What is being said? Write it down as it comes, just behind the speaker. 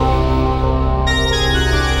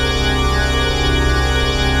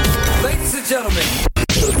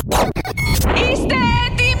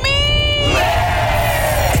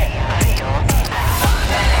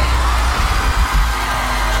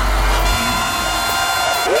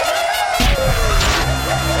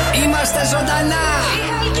Είμαστε ζωντανά. Η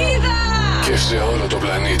Χαλκίδα. Και σε όλο το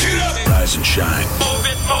πλανήτη. Rise and shine. Move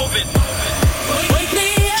it, move it.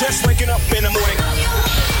 Just waking up in the morning.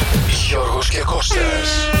 Γιώργος και Κώστας.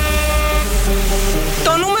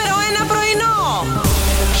 Το νούμερο 1 πρωινό.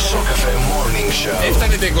 Sok FM Morning Show.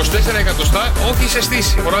 Έφτανε τα 24 εκατοστά, όχι σε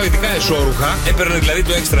στήση. Φοράω ειδικά εσώρουχα, έπαιρνε δηλαδή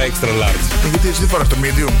το extra large. Γιατί εσύ φοράς το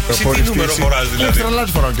medium. Εσύ τι νούμερο φοράς δηλαδή? Extra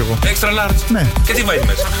large φοράω κι εγώ. Extra large. Ναι. Και τι βάζει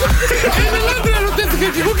μέσα? Ένα λάτρε ερωτεύτηκα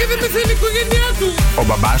κι εγώ και δεν με θέλει η οικογένειά του. Ο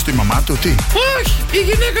μπαμπάς του, η μαμά του, τι? Όχι, η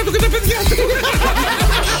γυναίκα του και τα παιδιά του.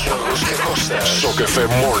 Γιώργος και Κώστας. Sok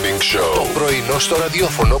FM Morning Show. Το πρωινό στο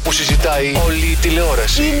ραδιόφωνο που συζητάει όλη η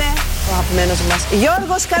τηλεόραση. Είναι ο αγαπημένος μας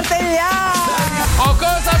Γιώργος Καρτελιά. Ο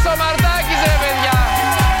Κώστας ο Μαρτάκης, ρε παιδιά.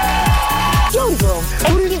 Γιώργο,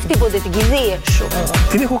 έχεις τίποτε την κηδεία σου?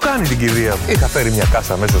 Την έχω κάνει την κηδεία μου. Είχα φέρει μια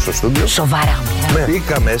κάσα μέσα στο στούντιο. Σοβαρά μιλά? Ναι,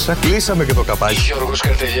 μπήκα μέσα, κλείσαμε και το καπάκι. Γιώργος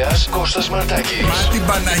Καρτελιάς, Κώστας Μαρτάκης. Μα την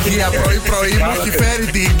Παναγία πρωί μου έχει φέρει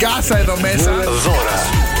την κάσα εδώ μέσα. Δώρα.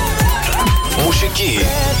 Μουσική.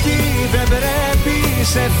 Δεν πρέπει,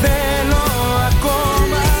 σε θέλω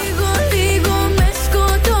ακόμα. Λίγο με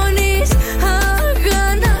σκοτώνεις,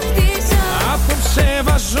 αγανάκτησα. Απόψε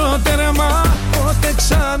βάζω τέρμα, ποτέ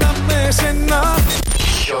ξανά με σένα.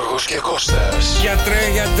 Γιώργος και Κώστας.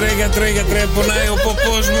 Γιατρέ, πονάει ο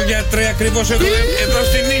ποπός μου, γιατρέ, ακριβώς εδώ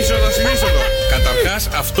στην είσοδο, Καταρχάς,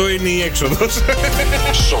 αυτό είναι η έξοδος.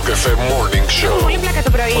 Sok FM Morning Show. Πολύ πλάκα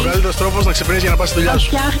το πρωί. Ο καλύτερος τρόπος να ξυπνήσεις για να πας στη δουλειά σου.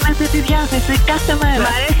 Φτιάχνετε τη διάθεση κάθε μέρα.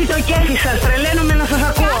 Μ' αρέσει το κέφι σας, τρελαίνομαι να σας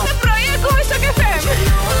ακούω. Κάθε πρωί ακούμε στο καφέ.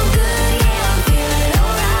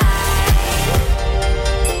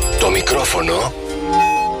 Το μικρόφωνο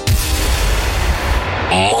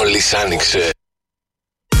μόλις άνοιξε.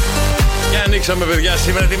 Και ανοίξαμε, παιδιά,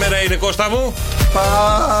 σήμερα τι μέρα είναι, Κώστα μου?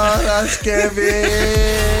 Παρασκευή.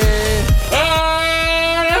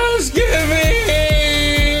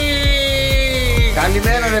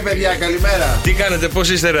 Καλημέρα ρε παιδιά, καλημέρα. Τι κάνετε, πώς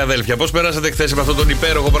είστε ρε αδέλφια, πώς περάσατε χθες με αυτόν τον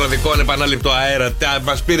υπέροχο μοναδικό ανεπανάληπτο αέρα?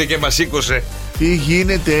 Μας πήρε και μας σήκωσε. Τι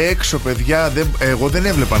γίνεται έξω παιδιά, εγώ δεν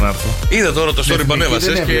έβλεπα να έρθω. Είδα τώρα το story που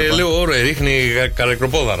ανέβασες και έβλεπα. λέω ωραία, ρίχνει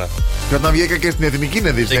καρεκροπόδαρα. Και όταν βγήκα και στην Εθνική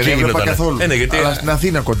να δεις, δεν έβλεπα γινότανε. καθόλου. Ναι, γιατί... Αλλά στην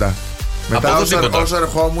Αθήνα κοντά. Μετά όσο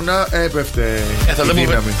ερχόμουν έπεφτε η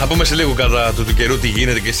δύναμη. Θα πούμε σε λίγο κατά του καιρού τι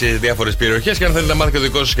γίνεται και σε διάφορες περιοχές. Και αν θέλετε να μάθετε το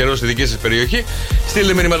δικό σας καιρό στη δική σας περιοχή,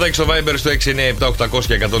 στείλτε μηνυματάκι στο Viber στο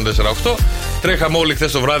 697-800-1048. Τρέχαμε όλοι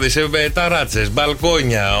χθες το βράδυ σε ταράτσες,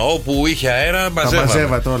 μπαλκόνια, όπου είχε αέρα.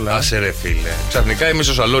 Μαζεύατε όλα. Άσε ρε φίλε. Ξαφνικά είμαι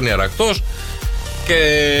στο σαλόνι αρακτός και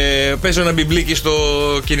παίζω ένα μπιμπλίκι στο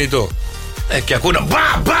κινητό. Και ακούω ένα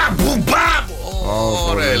μπαμ.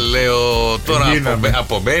 Ωραία, λέω τώρα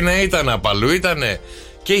από μένα ήταν, απαλού ήτανε.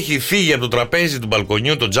 Και έχει φύγει από το τραπέζι του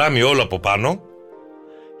μπαλκονιού το τζάμι όλο από πάνω.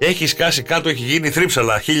 Έχει σκάσει κάτω, έχει γίνει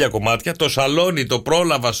θρύψαλα 1000 κομμάτια. Το σαλόνι το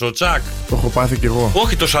πρόλαβα στο τσακ. Το έχω πάθει κι εγώ.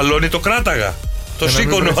 Όχι, το σαλόνι το κράταγα. Το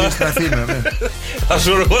σήκωνο. Θα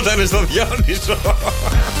σου ρωτάνε στο Διόνυσο.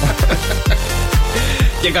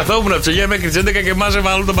 Και καθόμουν από τις 9 μέχρι τις 11 και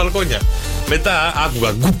μάζευα όλο τα μπαλκόνια. Μετά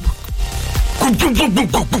άκουγα γκουπ.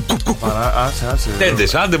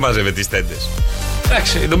 Τέντες, άντε μάζευε τις τέντες.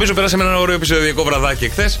 Εντάξει, νομίζω περάσαμε ένα ωραίο επεισοδιακό βραδάκι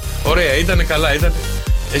εχθές. Ωραία, ήτανε καλά, ήτανε.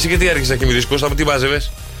 Εσύ και τι άρχισες να κοιμηθείς, Κώστα μου, τι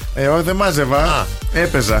μάζευες? Εγώ δεν μάζευα,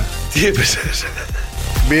 έπαιζα. Τι έπαιζες?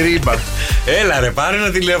 Μπυρίμπα. Έλα ρε, πάρε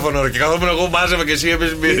ένα τηλέφωνο και καθόμουν εγώ μάζευα και εσύ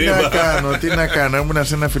έπαιζες μπυρίμπα. Τι να κάνω, ήμουνα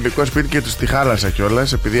σε ένα φιλικό σπίτι και τους τη χάλασα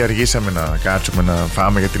κιόλας. Επειδή αργήσαμε να κάτσουμε να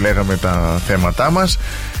φάμε, γιατί λέγαμε τα θέματά μας.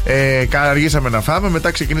 Αργήσαμε να φάμε,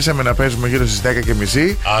 μετά ξεκινήσαμε να παίζουμε γύρω στις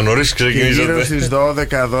 10:30. Α, νωρίς ξεκινήσατε. Και γύρω στις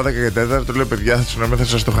 12 και 4 του λέω: παιδιά, θα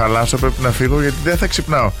σας το χαλάσω, πρέπει να φύγω γιατί δεν θα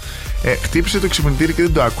ξυπνάω. Χτύπησε το ξυπνητήρι και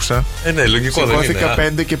δεν το άκουσα. Ναι, λογικό δεν είναι. Σηκώθηκα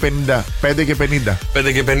 5:50.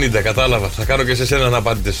 5:50, κατάλαβα. Θα κάνω και σε σένα να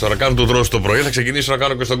απάντητες τώρα. Κάνω του δρόσου το πρωί, θα ξεκινήσω να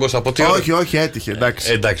κάνω και στον Κώστα από τι ώρα. Όχι, έτυχε,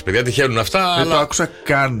 εντάξει. Εντάξει, παιδιά, τυχαίνουν αυτά. Δεν το άκουσα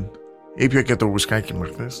καν. Ήπια και το ουισκάκι μου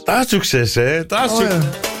χθες. Τάτσουξες,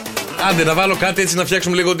 Άντε να βάλω κάτι έτσι να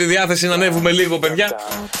φτιάξουμε λίγο τη διάθεση, να ανέβουμε λίγο, παιδιά.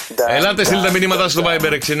 Ελάτε, στείλτε τα μηνύματά σας στο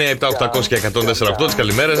Viber 697-800-1048. Τις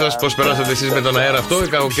καλημέρες σας. Πώς περάσατε εσείς με τον αέρα αυτό? Η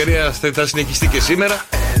κακοκαιρία θα συνεχιστεί και σήμερα.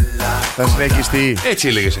 Θα συνεχιστεί. Έτσι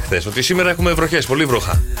έλεγες εχθές, ότι σήμερα έχουμε βροχές, πολύ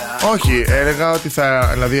βροχά. Όχι, έλεγα ότι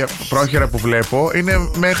δηλαδή πρόχειρα που βλέπω είναι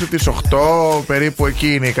μέχρι τις 8 περίπου,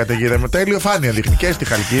 εκεί είναι η καταιγίδα. Μετά ηλιοφάνεια δείχνει και στη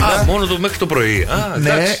Χαλκίδα. Α, μόνο μέχρι το πρωί.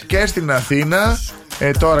 Ναι, και στην Αθήνα.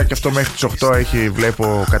 Τώρα και αυτό μέχρι τις 8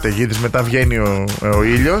 βλέπω καταιγίδες. Μετά βγαίνει ο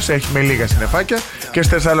ήλιος, έχει με λίγα συννεφάκια. Και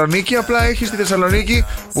στη Θεσσαλονίκη, απλά έχει στη Θεσσαλονίκη,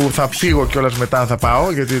 που θα φύγω κιόλας μετά, θα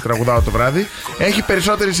πάω γιατί τραγουδάω το βράδυ. Έχει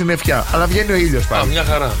περισσότερη συννεφιά, αλλά βγαίνει ο ήλιος πάλι. Μια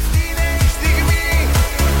χαρά.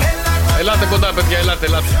 Ελάτε κοντά, παιδιά, ελάτε.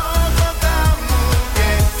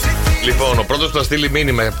 Λοιπόν, ο πρώτος που θα στείλει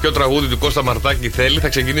μήνυμα ποιο τραγούδι του Κώστα Μαρτάκη θέλει, θα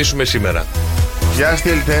ξεκινήσουμε σήμερα. Για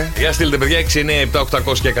στείλτε. Για στείλτε, παιδιά,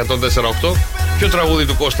 697-800 και 104-8. Ποιο τραγούδι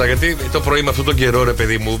του Κώστα, γιατί το πρωί με αυτόν τον καιρό, ρε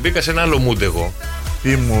παιδί μου, μπήκα σε ένα άλλο mood εγώ.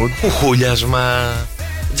 Τι mood? Κουχούλιασμα,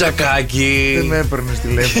 τζακάκι. Δεν με έπαιρνες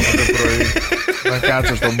τηλέφωνο το πρωί να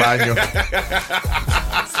κάτσω στο μπάνιο.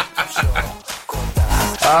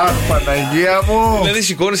 Αχ, Παναγία μου! Δηλαδή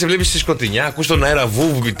σηκώνεσαι, βλέπεις τη σκοτεινιά, ακούς τον αέρα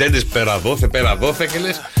βούβου, βιτέντες πέρα δόθε και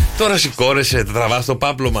λες τώρα σηκώνεσαι, τραβάς το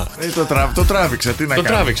πάπλωμα. Το τράβηξα, τι να κάνω.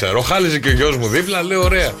 Το τράβηξα, ροχάλιζε και ο γιος μου δίπλα, λέω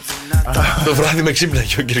ωραία. Το βράδυ με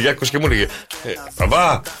ξύπναγε ο Κυριάκος και μου έλεγε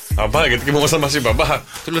Παπά, γιατί και μου ήμασταν μαζί, παπά.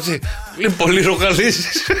 Του λέω έτσι, λέει πολύ ροχαλίζεις.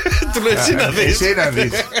 Του λέω εσύ να δεις. Εσύ να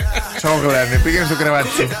δεις. Σόγλανε, πήγαινε στο κρεβάτι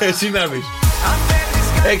σου. Εσύ να δεις.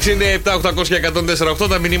 697-800-1048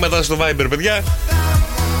 τα μηνύματα στο Viber, παιδιά.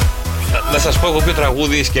 Να σας πω εγώ ποιο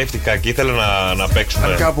τραγούδι σκέφτηκα και ήθελα να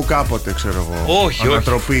παίξουμε. Κάπου κάποτε, ξέρω εγώ. Όχι,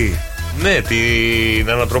 ανατροπή. Ναι, την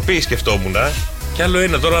ανατροπή σκεφτόμουν. Κι άλλο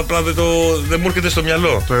ένα, τώρα απλά δεν μου έρχεται στο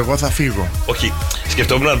μυαλό. Το εγώ θα φύγω. Όχι,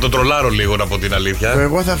 σκεφτόμουν να το τρολάρω λίγο, να πω την αλήθεια. Το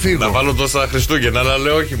εγώ θα φύγω. Να βάλω τόσα Χριστούγεννα, αλλά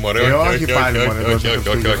λέω όχι μωρέ. Όχι πάλι μωρέ.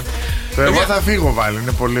 Το εγώ θα φύγω βάλει,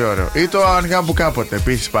 είναι πολύ ωραίο. Ή το αν κάπου κάποτε,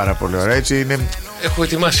 επίσης πάρα πολύ ωραίο. Έτσι είναι. Έχω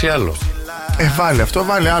ετοιμάσει άλλο. Βάλε αυτό,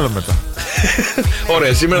 βάλε άλλο μετά.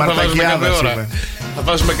 Ωραία, σήμερα θα βάζουμε κάθε ώρα. Θα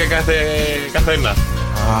βάζουμε και κάθε ένα.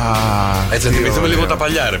 Έτσι θα θυμηθούμε λίγο τα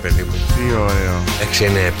παλιά, ρε παιδί μου. Τι ωραίο.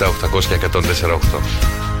 697-800 και 104-8.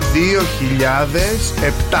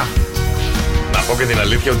 2007. Να πω και την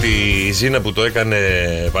αλήθεια ότι η Ζήνα που το έκανε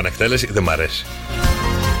επανεκτέλεση δεν μ' αρέσει.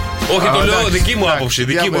 Όχι, το λέω δική μου άποψη.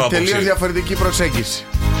 Τελείως διαφορετική προσέγγιση.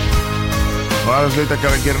 Ο άλλος λέει τα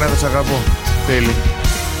καλοκαιρινά θα σ' αγαπώ. Τέλει.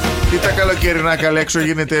 Τι τα καλοκαιρινά καλέ έξω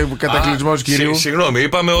γίνεται κατακλυσμός κυρίου. Συγγνώμη,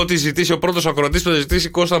 είπαμε ότι ζητήσει ο πρώτος ακροατής, το ζητήσει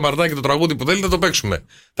Κώστα Μαρτάκη το τραγούδι που θέλει, θα το παίξουμε.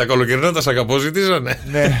 Τα καλοκαιρινά τα σ' αγαπώ ζητήσανε.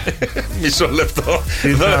 Ναι. Μισό λεπτό.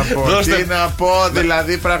 Τι να πω,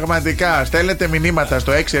 δηλαδή πραγματικά. Στέλνετε μηνύματα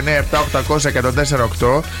στο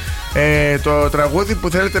 697-800-1048. Το τραγούδι που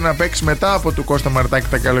θέλετε να παίξει μετά από του Κώστα Μαρτάκη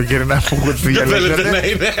τα καλοκαιρινά που διαλέξατε.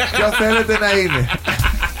 Ποιο θέλετε να είναι.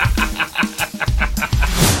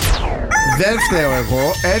 Δεν φταίω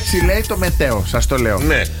εγώ, έτσι λέει το μετέο, σας το λέω.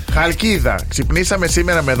 Ναι. Χαλκίδα, ξυπνήσαμε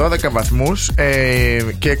σήμερα με 12 βαθμούς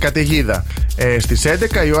και καταιγίδα. Στις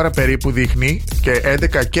 11 η ώρα περίπου δείχνει και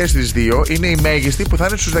 11 και στις 2 είναι η μέγιστη που θα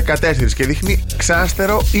είναι στους 14 και δείχνει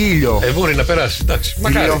ξάστερο ήλιο. Μπορεί να περάσει, εντάξει.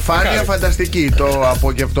 Ηλιοφάνεια φανταστική.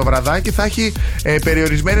 Το βραδάκι θα έχει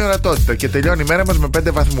περιορισμένη ορατότητα και τελειώνει η μέρα μας με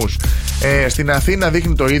 5 βαθμούς. Στην Αθήνα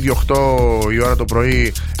δείχνει το ίδιο 8 η ώρα το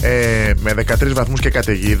πρωί με 13 βαθμούς και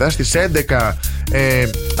καταιγίδα. Στις 11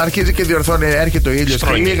 αρχίζει και διορθώνει, έρχεται ο ήλιος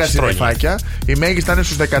και λίγα συννεφάκια. Η μέγιστη θα είναι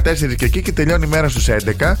στους 14 και εκεί και τελειώνει η μέρα στους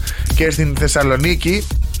 11. Και στην Θεσσαλονίκη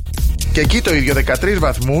και εκεί το ίδιο 13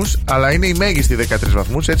 βαθμούς, αλλά είναι η μέγιστη 13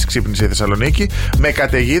 βαθμούς, έτσι ξύπνησε η Θεσσαλονίκη, με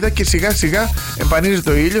καταιγίδα και σιγά σιγά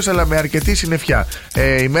εμφανίζεται ο ήλιος, αλλά με αρκετή συννεφιά.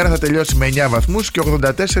 Η μέρα θα τελειώσει με 9 βαθμούς και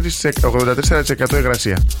 84%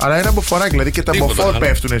 υγρασία. Αλλά ένα μποφοράκι, δηλαδή και τα μποφόρ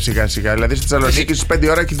πέφτουν σιγά σιγά. Δηλαδή στη Θεσσαλονίκη στις 5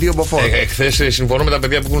 ώρα και 2 μποφόρ. Χθες συμφωνώ με τα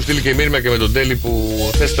παιδιά που έχουν στείλει και μήνυμα και με τον Τέλη που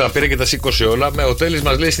χθες τα πήρε και τα σήκωσε όλα. Ο Τέλης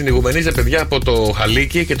μας λέει στην Ιγουμενίζα, παιδιά, από το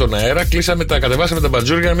χαλίκι και τον αέρα κατεβάσαμε τα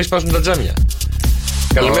μπατζούρια να μην σπάσουν τα τζάμια.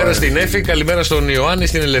 Καλημέρα στην Έφη, καλημέρα στον Ιωάννη,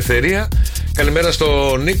 στην Ελευθερία, καλημέρα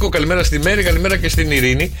στον Νίκο, καλημέρα στη Μέρη, καλημέρα και στην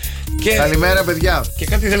Ειρήνη. Καλημέρα, παιδιά. Και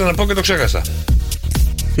κάτι ήθελα να πω και το ξέχασα.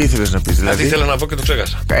 Τι ήθελες να πεις, δηλαδή? Κάτι ήθελα να πω και το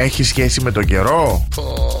ξέχασα. Έχει σχέση με τον καιρό?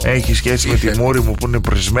 Έχει σχέση με τη μούρη μου που είναι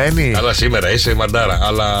προσμένη? Αλλά σήμερα είσαι μαντάρα,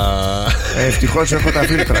 αλλά. Ευτυχώς έχω τα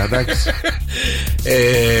φίλτρα, εντάξει.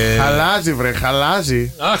 Χαλάζει, βρε,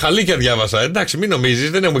 χαλάζει. Χαλίκια διάβασα. Εντάξει, μην νομίζεις,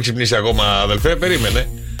 δεν έχουμε ξυπνήσει ακόμα, αδελφέ, περίμενε.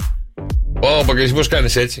 Πω και εσύ πώς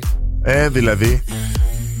κάνεις έτσι? Δηλαδή.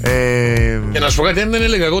 Και να σου πω κάτι, αν δεν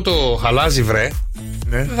έλεγα εγώ το χαλάζει βρε,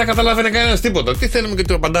 δεν θα καταλάβαινε κανένας τίποτα. Τι θέλουμε και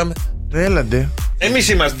το απαντάμε? Έλαντε. Εμείς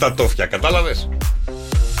είμαστε τα τόφια, κατάλαβες?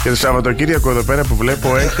 Και το Σαββατοκύριακο εδώ πέρα που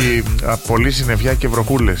βλέπω έχει πολύ συννεφιά και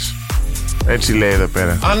βροχούλες. Έτσι λέει εδώ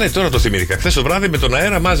πέρα. Ναι, τώρα το θυμήθηκα. Χθες το βράδυ με τον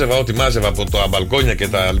αέρα μάζευα ό,τι μάζευα από τα μπαλκόνια και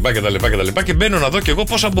τα λοιπά και μπαίνω να δω κι εγώ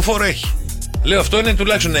πόσα μποφόρ έχει. Λέω αυτό είναι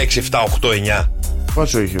τουλάχιστον 6, 7, 8, 9.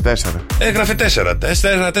 Πόσο είχε, 4. Έγραφε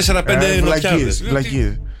 4-5 νοτιάδες.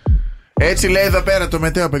 Έτσι λέει εδώ πέρα το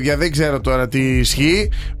μετέο, παιδιά. Δεν ξέρω τώρα τι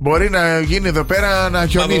ισχύει. Μπορεί να γίνει εδώ πέρα να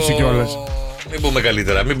χιονίσει κιόλας. Μην πούμε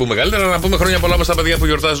καλύτερα. Να πούμε χρόνια πολλά μας στα παιδιά που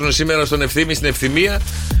γιορτάζουν σήμερα στον Ευθύμη, στην Ευθυμία.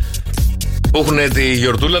 Που έχουν τη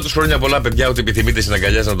γιορτούλα τους. Χρόνια πολλά, παιδιά. Ό,τι επιθυμείτε στην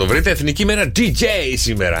αγκαλιά να το βρείτε. Εθνική μέρα DJ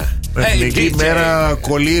σήμερα. Εθνική μέρα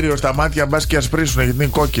κολύριο στα μάτια, μπας και ασπρίσουν γιατί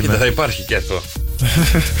είναι κόκκινα. Δεν θα υπάρχει και αυτό.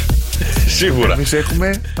 Σίγουρα. Εμείς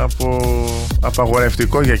έχουμε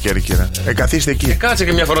απαγορευτικό για Κέρκυρα. Καθίστε εκεί. Κάτσε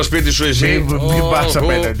και μια φορά σπίτι σου εσύ. Μην πας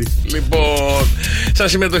απέναντι. Λοιπόν, σαν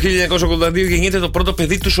σήμερα το 1982 γεννιέται το πρώτο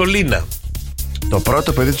παιδί του Σολίνα. Το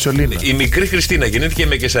πρώτο παιδί του Σολίνα. Η μικρή Χριστίνα γεννήθηκε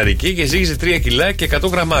με κεσαρική και ζύγιζε 3 κιλά και 100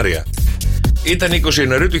 γραμμάρια. Ήταν 20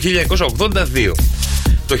 Ιανουαρίου του 1982.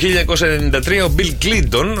 Το 1993 ο Μπιλ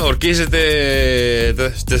Κλίντον ορκίζεται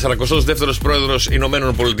 42ος πρόεδρος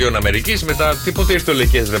Ηνωμένων Πολιτειών Αμερικής. Μετά τίποτε ήρθε ο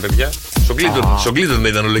Λεκές, ρε παιδιά. Στον Κλίντον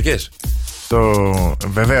δεν ήταν ο Λεκές.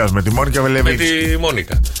 Βεβαίως, με τη Μόνικα Βελεβίτση. Με τη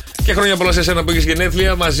Μόνικα. Και χρόνια πολλά σε εσένα που έχεις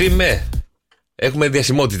γενέθλια μαζί με. Έχουμε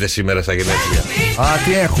διασημότητες σήμερα στα γενέθλια.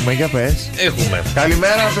 Τι έχουμε, για πες. Έχουμε.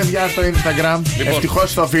 Καλημέρα, παιδιά, στο Instagram. Λοιπόν.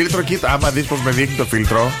 Ευτυχώς στο φίλτρο, κοίτα, άμα δεις πως με δείχνει το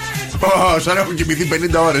φίλτρο. Σαν έχω κοιμηθεί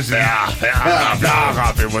 50 ώρες.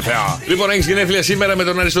 Αγάπη μου, Θεά. Λοιπόν, έχεις γενέθλια σήμερα με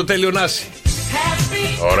τον Αριστοτέλειο Νάση.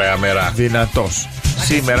 Ωραία μέρα. Δυνατός.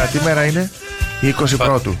 Σήμερα, τι μέρα είναι?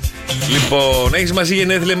 21ου. Λοιπόν, έχεις μαζί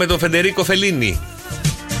γενέθλια με τον Φεντερίκο Φελίνι.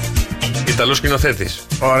 Ιταλός σκηνοθέτης.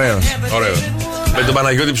 Ωραίος. Με τον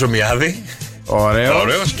Παναγιώτη Ψωμιάδη.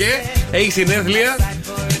 Ωραίος. Και έχεις γενέθλια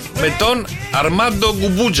με τον Αρμάντο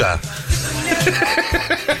Γκουμπούτζα.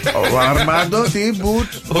 Ο Αρμάντο, τι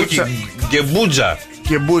Όχι, Γκεμπούτζα.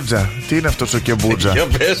 Κεμπούτζα. Τι είναι αυτός ο Κεμπούτζα? Για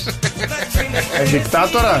πες.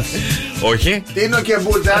 Δικτάτορας? Όχι. Τι είναι ο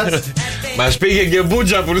Κεμπούτζας? Μας πήγε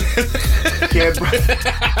Γκεμπούτζα που λέει.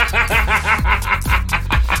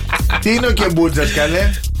 Τι είναι ο Κεμπούτζας,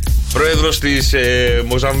 καλέ? Πρόεδρος της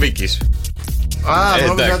Μοζαμβίκης.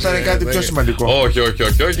 Νόμιζα ήταν κάτι πιο σημαντικό. Όχι.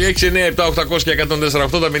 697-800 και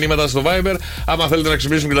 148 τα μηνύματα στο Viber. Άμα θέλετε να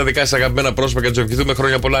ξυπνήσουμε και τα δικά σας αγαπημένα πρόσωπα και να τους ευχηθούμε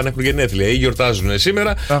χρόνια πολλά αν έχουν γενέθλια ή γιορτάζουν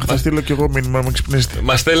σήμερα. Θα στείλω κι εγώ μήνυμα να με ξυπνήσετε.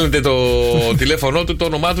 Μας στέλνετε το τηλέφωνό του, το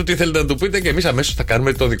όνομά του, τι θέλετε να του πείτε και εμείς αμέσως θα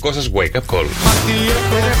κάνουμε το δικό σας wake up call.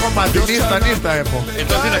 Δεν έχω μάτι, νύστα έχω.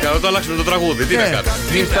 Τι να κάνω, το αλλάξουμε το τραγούδι, τι να κάνω.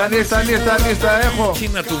 Νύστα έχω. Τι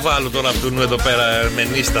να του βάλω τώρα αυτού εδώ πέρα με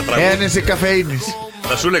νύστα τραγούδι. Ένεση καφεΐνης.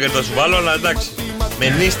 Θα σου έλεγα θα σου βάλω, αλλά εντάξει.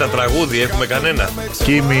 Με νύστα τραγούδι έχουμε κανένα.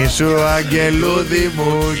 Κοιμήσου αγγελούδι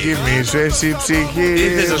μου, κοιμήσου εσύ ψυχή μου. Τι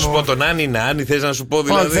θες να σου πω, τον Άννη, θες να σου πω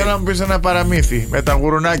δηλαδή? Θέλω να μου πεις ένα παραμύθι με τα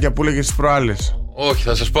γουρουνάκια που έλεγες τις προάλλες. Όχι,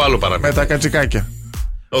 θα σας πω άλλο παραμύθι. Με τα κατσικάκια.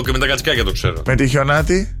 Όχι, με τα κατσικάκια το ξέρω. Με τη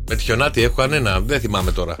χιονάτη. Με τη χιονάτη έχω κανένα, δεν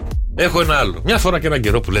θυμάμαι τώρα. Έχω ένα άλλο. Μια φορά και έναν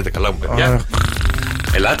καιρό που λέτε καλά μου παιδιά.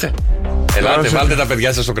 Ελάτε, βάλτε τα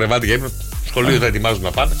παιδιά σας στο κρεβάτι για ύπνο. Σχολείο θα ετοιμάζουν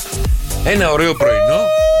να πάνε. Ένα ωραίο πρωινό.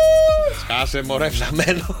 Σκάσε μωρέ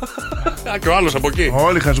ψαμένο. Και ο άλλος από εκεί.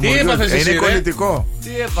 Όλοι χασμουριούνται. Είναι κολλητικό.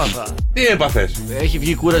 Τι έπαθες? Έχει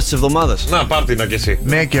βγει κούραση της εβδομάδας. Να πάρ' να κι εσύ.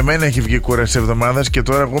 Ναι, και εμένα έχει βγει κούραση της εβδομάδας. Και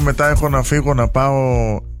τώρα εγώ μετά έχω να φύγω να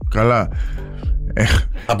πάω. Καλά.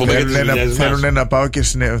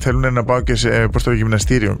 Θέλουν να πάω και σε το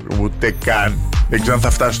γυμναστήριο. Ούτε καν. Δεν ξέρω αν θα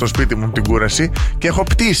φτάσω στο σπίτι μου την κούραση. Και έχω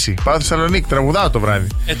πτήσει. Πάω στη Θεσσαλονίκη, τραγουδάω το βράδυ.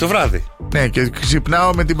 Το βράδυ. Ναι, και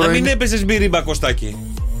ξυπνάω με την πρωί. Να μην έπεσες μπύριμπα, Κωστάκη.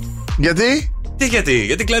 Γιατί?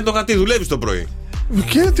 Γιατί κλείνει το γατί, δουλεύεις το πρωί.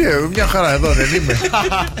 Και τι, μια χαρά εδώ δεν είμαι.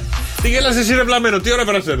 Τι γέλασες εσύ ρε βλαμμένο, τι ώρα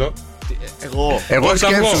πέρασες εδώ? Εγώ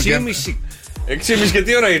σκέψω. 6.30 και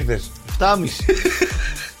τι ώρα ήρθες? 7.30.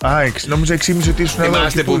 Νόμιζα 6.30 ότι ήσουν εδώ.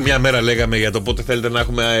 Θυμάστε που μια μέρα λέγαμε για το πότε θέλετε να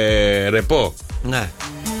έχουμε ρεπό? Ναι.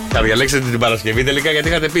 Θα διαλέξετε την Παρασκευή τελικά γιατί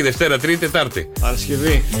είχατε πει Δευτέρα, Τρίτη, Τετάρτη.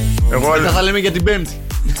 Παρασκευή. Μετά θα λέμε για την Πέμπτη.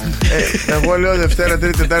 Εγώ λέω Δευτέρα,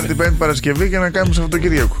 Τρίτη, Τετάρτη, Πέμπτη, Παρασκευή και να κάνουμε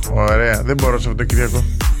Σαββατοκύριακο. Ωραία, δεν μπορώ Σαββατοκύριακο.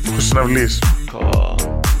 Έχω συναυλίες.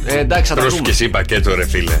 Εντάξει, θα τα τρώσου πούμε. και εσύ πακέτο ρε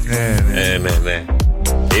φίλε. Ναι.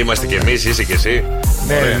 Είμαστε κι εμείς, είσαι κι εσύ.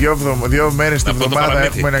 Ναι, 2 μέρες την εβδομάδα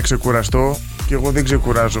έχουμε να ξεκουραστώ. Και εγώ δεν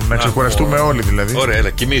ξεκουράζομαι. Να ξεκουραστούμε όλοι δηλαδή. Ωραία, έλα,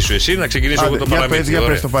 κοιμήσου εσύ να ξεκινήσω εγώ το παραμύθι. Για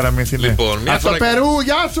πες το παραμύθι. Λοιπόν, από το Περού,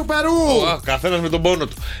 γεια σου Περού! Καθένας με τον πόνο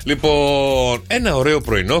του. Λοιπόν, ένα ωραίο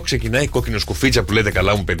πρωινό ξεκινάει η κόκκινο σκουφίτσα που λέτε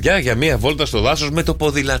καλά μου παιδιά για μία βόλτα στο δάσος με το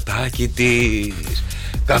ποδηλατάκι της.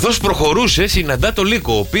 Καθώς προχωρούσε, συναντά το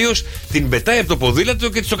Λύκο, ο οποίος την πετάει από το ποδήλατο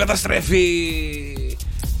και της το καταστρέφει.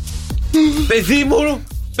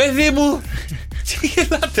 Παιδί μου! Τι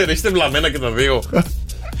γελάτε ρε, είστε βλαμμένα και τα δύο.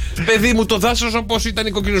 Παιδί μου, το δάσος όπως ήταν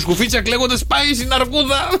η κοκκινοσκουφίτσα κλαίγοντας πάει στην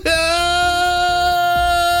αρκούδα.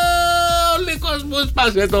 Ο Λύκος μου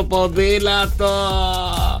σπάσε το ποδήλατο.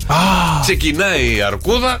 Ξεκινάει η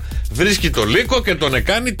αρκούδα, βρίσκει το Λύκο και τον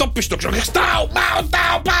κάνει το πιστόξο.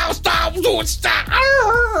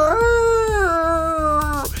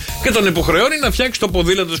 Και τον υποχρεώνει να φτιάξει το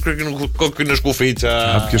ποδήλατο της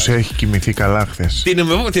κοκκινοσκουφίτσα. Κάποιος έχει κοιμηθεί καλά χθες.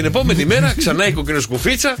 Την επόμενη μέρα ξανά η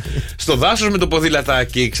κοκκινοσκουφίτσα στο δάσος με το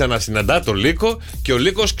ποδήλατάκι. Ξανασυναντά τον Λύκο και ο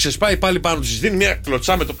Λύκος ξεσπάει πάλι πάνω του. Δίνει μια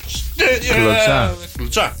κλωτσά με το.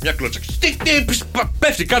 Μια κλωτσά.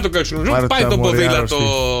 Πέφτει κάτω και πάει το ποδήλατο.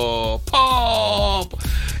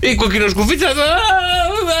 Η κοκκινοσκουφίτσα.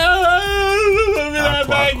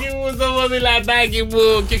 Στο ποδηλατάκι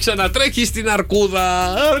μου και ξανατρέχει στην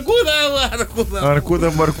αρκούδα.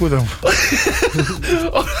 Αρκούδα μου.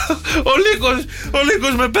 Ο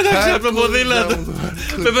Λύκος με πέταξε από το ποδήλατο.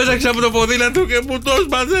 Με πέταξε από το ποδήλατο και μου το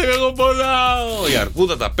σπάσε. Εγώ πονάω. Η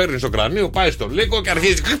αρκούδα τα παίρνει στο κρανίο, πάει στο Λύκο και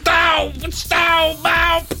αρχίζει.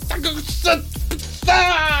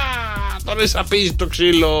 Τον εσαπίζει το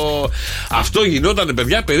ξύλο. Αυτό γινόταν,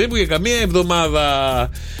 παιδιά, περίπου για καμία εβδομάδα.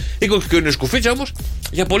 Η κοκκινοσκουφίτσα όμως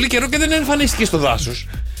για πολύ καιρό και δεν εμφανίστηκε στο δάσος.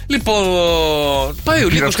 Λοιπόν, πάει ο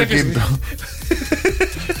Λύκος κάποια στιγμή.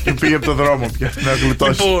 Και πήγε από το δρόμο πια να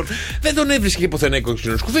γλιτώσει. Λοιπόν, δεν τον έβρισκε πουθενά η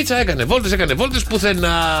κοκκινοσκουφίτσα. Έκανε βόλτες πουθενά.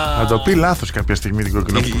 Να το πει λάθος κάποια στιγμή την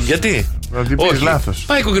κοκκινοσκουφίτσα. Γιατί? Να την πει λάθος.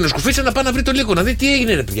 Πάει η κοκκινοσκουφίτσα να πάει να βρει το Λύκο, να δει τι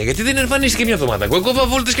έγινε, ρε παιδιά. Γιατί δεν εμφανίστηκε μια εβδομάδα. Εγώ έκοβα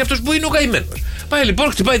βόλτες και αυτός που είναι ο καημένος. Πάει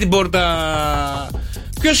λοιπόν, χτυπάει την πόρτα.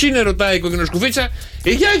 Ποιος είναι, ρωτάει η κοκκινοσκουφίτσα.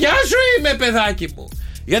 Η γιαγιά σου είμαι, παιδάκι μου.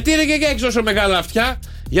 Γιατί ρε γιαγιά έχεις τόσο μεγάλα αυτιά?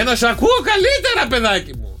 Για να σ' ακούω καλύτερα,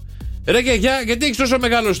 παιδάκι μου. Ρε γιαγιά, γιατί έχεις τόσο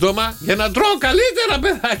μεγάλο στόμα? Για να τρώω καλύτερα,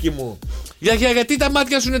 παιδάκι μου. Γιαγιά, γιατί τα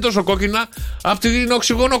μάτια σου είναι τόσο κόκκινα? Απ' την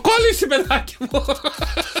οξυγονοκόλληση, παιδάκι μου.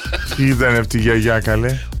 Τι ήταν αυτή η γιαγιά,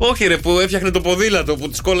 καλέ? Όχι ρε, που έφτιαχνε το ποδήλατο, που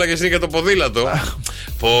της κόλλαγε εσύ για το ποδήλατο.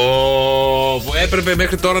 Που έπρεπε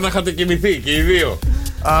μέχρι τώρα να είχατε κοιμηθεί και οι δύο.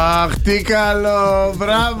 Αχ, τι καλό.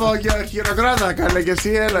 Μπράβο, χειροκράτα, καλέ, και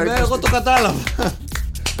εσύ, έλα. Ναι, εγώ το κατάλαβα.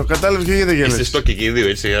 Το κατάλαβε και γιατί γέλασε. Είστε στο και οι δύο,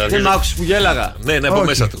 έτσι. Δεν μ' άκουσες που γέλαγα? Ναι, από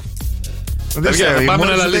μέσα του.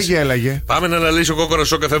 Πάμε να αναλύσει ο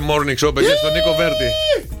κόκορας Sok FM Morning Show, παιδιά, στον Νίκο Βέρτη.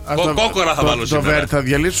 Κόκορα θα βάλω σήμερα. Το Βέρτη θα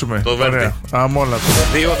διαλύσουμε. Το Βέρτη. Αμόλα.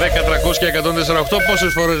 2, 10, 300 και 148.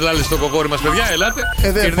 Πόσες φορές λάλησε το κοκόρι μας, παιδιά, ελάτε.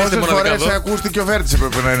 Πόσες φορές ακούστηκε ο Βέρτης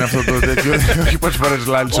έπρεπε να είναι αυτό το τέτοιο? Όχι πόσες φορές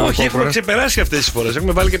λάλησε. Όχι, έχουμε ξεπεράσει αυτές τις φορές.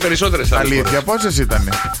 Έχουμε βάλει και περισσότερες. Αλήθεια, πόσες ήταν?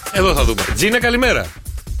 Εδώ θα δούμε. Τζίνα, καλημέρα.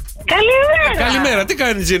 Καλημέρα, τι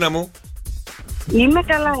κάνει, Τζίνα μου? Είμαι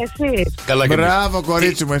καλά, εσύ? Καλά και μπράβο,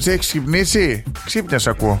 κορίτσι μου, εσύ έχεις ξυπνήσει? Ξύπνια σ'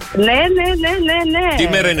 ακούω. Ναι. Τι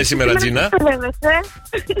μέρα είναι σήμερα, Τζίνα?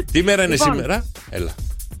 Τι μέρα είναι σήμερα? Έλα.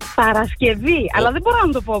 Παρασκευή, αλλά δεν μπορώ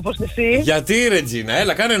να το πω όπως εσύ. Γιατί ρε Τζίνα,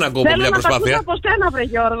 έλα, κάνε έναν κόπο, μια προσπάθεια. Θέλω να τα ακούσω από σένα, βρε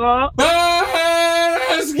Γιώργο.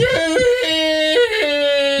 Παρασκευή!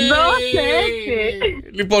 Δώσε έτσι.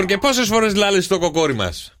 Λοιπόν, και πόσες φορές λάλησε το κοκόρι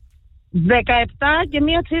μας? 17 και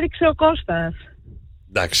μία τσίριξε ο Κώστας.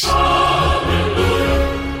 Εντάξει.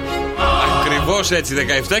 Ακριβώς έτσι,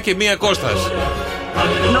 17 και μία Κώστας.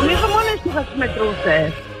 Νομίζω μόνο εσύ θα τις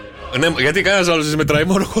μετρούσες. Ναι, γιατί κανένας άλλος τις μετράει,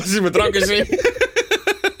 μόνο εγώ τις μετράω και εσύ.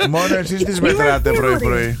 Μόνο εσείς τις μετράτε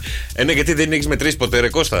πρωί-πρωί. Ναι, γιατί δεν έχεις μετρήσει ποτέ, ρε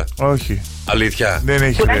Κώστα? Όχι. Αλήθεια? Δεν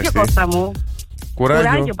έχει Κουράγιο, χρειαστεί. Κώστα μου.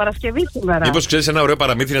 Κουράγιο, Παρασκευή σήμερα. Μήπως ξέρεις ένα ωραίο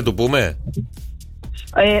παραμύθι να του πούμε?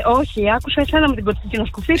 Όχι, άκουσα εσένα με την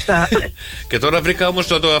κοκκινοσκουφίτσα. Και τώρα βρήκα όμως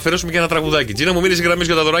να το αφαιρέσουμε και ένα τραγουδάκι. Τζίνα, μου μείνεις η γραμμή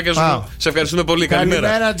για τα δωράκια σου. Σε ευχαριστούμε πολύ.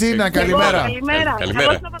 Καλημέρα, Τζίνα, καλημέρα.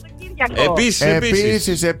 Καλημέρα.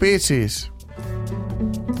 Επίσης.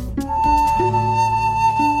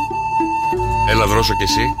 Έλα, δρόσο κι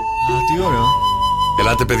εσύ. Τι ωραίο.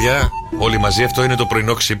 Ελάτε, παιδιά, όλοι μαζί. Αυτό είναι το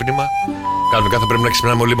πρωινό ξύπνημα. Κανονικά θα πρέπει να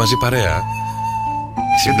ξυπνάμε όλοι μαζί παρέα.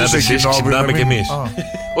 Ξυπνάτε εσείς, ξυπνάμε κι εμείς.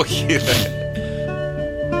 Όχι, ρε.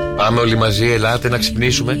 Πάμε όλοι μαζί, ελάτε να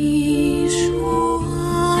ξυπνήσουμε.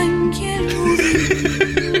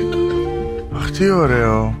 Αχ, τι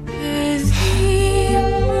ωραίο.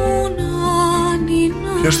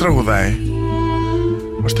 Ποιος τραγουδάει?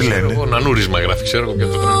 Πώς τη λένε? Εγώ νανούρισμα γράφει, ξέρω εγώ, και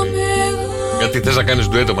το τραγουδί. Γιατί θες να κάνεις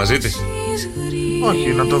ντουέτο μαζί της? Όχι,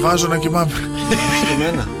 να το βάζω να κοιμάμαι.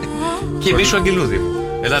 Κοιμήσου αγγελούδι μου.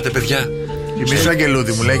 Ελάτε, παιδιά. Κοιμήσου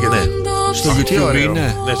αγγελούδι μου, λέγεται. Ναι. Στο YouTube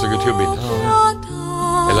είναι. Ναι, στο YouTube είναι.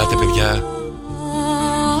 Ελάτε, παιδιά.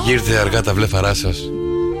 Γύρτε αργά τα βλέφαρά σας.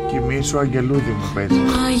 Κοιμήσου αγγελούδι μου, παίζει.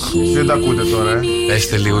 Δεν τα ακούτε τώρα,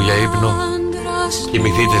 Πέστε λίγο για ύπνο.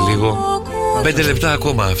 Κοιμηθείτε λίγο. 5 λεπτά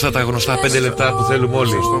ακόμα. Αυτά τα γνωστά 5 λεπτά που θέλουμε όλοι.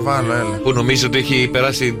 Στο βάλω, έλα. Που νομίζω ότι έχει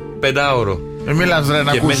περάσει 5ωρο. Μιλάς, ρε,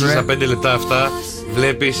 να και ακούσουν, μέσα στα 5 λεπτά αυτά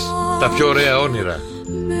βλέπεις τα πιο ωραία όνειρα.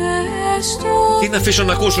 Τι να αφήσω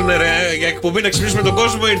να ακούσουν, ρε? Για εκπομπή να ξυπνήσουμε τον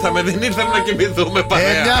κόσμο ήρθαμε. Δεν ήρθαμε να κοιμηθούμε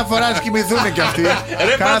παρέα. Μια φορά να κοιμηθούν κι αυτοί.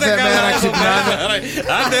 Κάθε μέρα ξυπνάνε.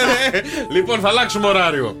 Άντε, ρε. Λοιπόν, θα αλλάξουμε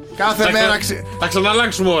ωράριο. Κάθε μέρα θα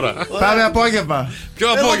ξαναλλάξουμε ώρα. Πάμε απόγευμα. Ποιο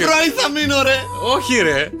απόγευμα? Πρωί θα μείνω, ρε. Όχι,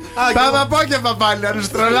 ρε. Πάμε απόγευμα πάλι. Να τους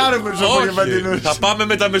τρολάρουμε τους απογευματινούς. Θα πάμε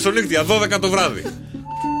με τα μεσονύχτια 12 το βράδυ.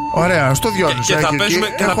 Ωραία, στο Διόνυσο.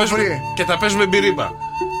 Και θα παίζουμε μπυρίμπα.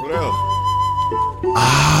 Ωραίο.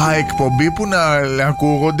 Εκπομπή που να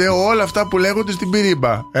ακούγονται όλα αυτά που λέγονται στην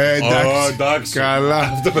πυρίμπα. Εντάξει. Καλά.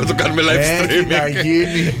 Αυτό πρέπει να το κάνουμε live streaming. Έχει να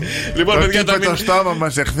γίνει. Λοιπόν, παιδιά, το στόμα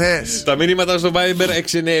μας εχθές. Τα μηνύματα στο Viber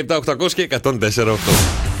 697-800 και 104-8.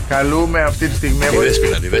 Καλούμε αυτή τη στιγμή.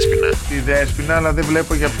 Τη Δέσποινα, αλλά δεν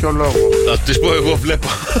βλέπω για ποιο λόγο. Θα της πω εγώ, βλέπω.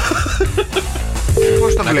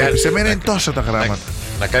 Πώς το βλέπεις? Εμένα είναι τόσα τα γράμματα.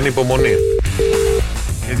 Να κάνει υπομονή.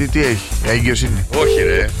 Γιατί τι έχει, έγκυος είναι? Όχι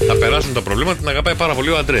ρε, θα περάσουν τα προβλήματα, την αγαπάει πάρα πολύ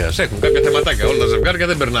ο Αντρέας. Έχουν κάποια θεματάκια, όλα τα ζευγάρια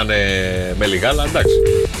δεν περνάνε με λίγα, αλλά εντάξει.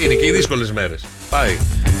 Είναι και οι δύσκολες μέρες. Πάει.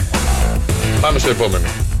 Πάμε στο επόμενο.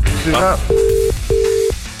 Σιγά.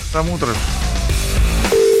 Τα μούτρα.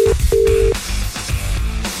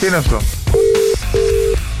 Τι είναι αυτό?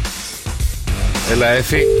 Έλα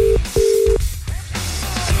Έφη.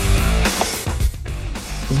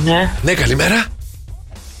 Ναι, καλημέρα.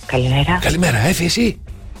 Καλημέρα, Έφη, εσύ?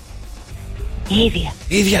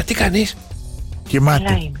 Ίδια, τι κάνεις?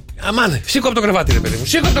 Κοιμάται. Αμάνε, σήκω από το κρεβάτι ρε παιδί μου,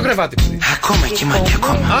 σήκω από το κρεβάτι. Ακόμα κοιμάται,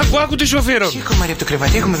 ακόμα. Άκου τι σου αφιερώνω. Σήκω Μαρία από το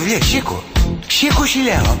κρεβάτι, έχουμε δουλειά, σήκω. Σήκω σου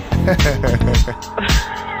λέω.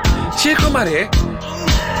 Σήκω Μαρία.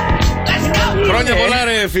 Χρόνια πολλά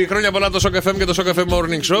ρε Εφη, χρόνια πολλά το Sok FM και το Sok FM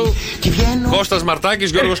Morning Show. Κώστας Μαρτάκης,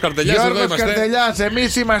 Γιώργος Καρτελιάς, εδώ είμαστε. Γιώργος Καρτελιάς,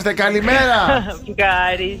 εμείς είμαστε, καλημέρα.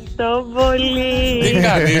 Ευχαριστώ πολύ. Τι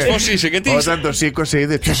κάνεις, πώς είσαι και τι είσαι? Όταν το σήκωσε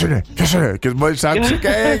είδε, ποιος είναι? Και μόλις άκουσε,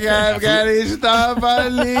 ευχαριστώ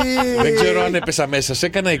πολύ. Δεν ξέρω αν έπεσα μέσα, σε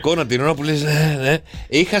έκανα εικόνα την ώρα που λες ναι.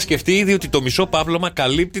 Είχα σκεφτεί ήδη ότι το μισό πάπλωμα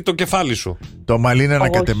καλύπτει το κεφάλι σου. Το μαλλί είναι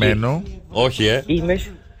ανακατεμένο. Όχι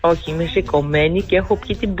Όχι, είμαι σηκωμένη και έχω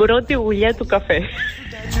πιει την πρώτη γουλιά του καφέ.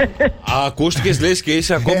 Ακούστηκες λες και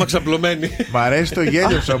είσαι ακόμα ξαπλωμένη. Μ' αρέσει το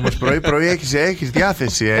γέλιο σου όμως, πρωί-πρωί έχεις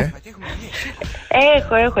διάθεση,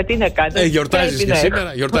 Έχω, τι να κάνω. Γιορτάζεις και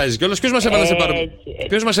σήμερα, γιορτάζεις κιόλας. Ποιος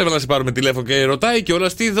μας έβαλε να σε πάρουμε τηλέφωνο και ρωτάει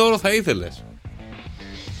κιόλας τι δώρο θα ήθελες?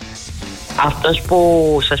 Αυτός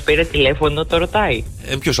που σας πήρε τηλέφωνο το ρωτάει.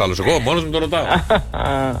 Ποιος άλλος, εγώ μόνος μου το ρωτάω.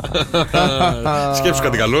 Σκέψου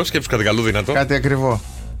κάτι καλό δυνατό. Κάτι ακριβό.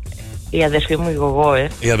 Η αδερφή μου η γογό,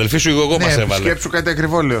 Η αδελφή σου η γογό μας έβαλε. Σκέψου κάτι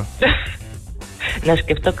ακριβό, λέω. Να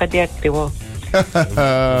σκεφτώ κάτι ακριβό.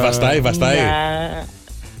 Βαστάει.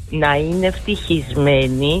 Να είναι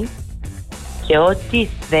ευτυχισμένη και ό,τι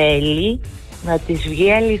θέλει να της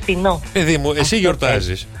βγει αληθινό. Παιδί μου, εσύ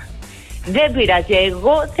γιορτάζεις. Δεν πειράζει,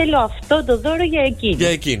 εγώ θέλω αυτό το δώρο για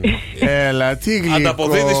εκείνη. Έλα, τι γλυκό.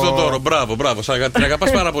 Ανταποδίδεις τον δώρο, μπράβο. Την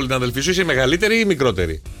αγαπάς πάρα πολύ την αδελφή σου, είσαι μεγαλύτερη ή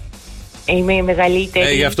μικρότερη? Είμαι η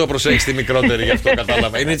μεγαλύτερη. Γι' αυτό προσέχεις τη μικρότερη, γι' αυτό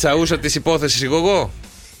κατάλαβα. Είναι η τσαούσα της υπόθεσης η γογό?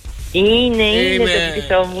 Είναι το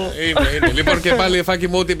σπιτό μου. Είναι. Λοιπόν και πάλι Εφάκη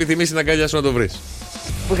μου, ό,τι επιθυμείς στην αγκαλιά σου να το βρεις.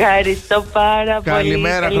 Ευχαριστώ πάρα πολύ.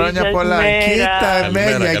 Καλημέρα, χρόνια πολλά.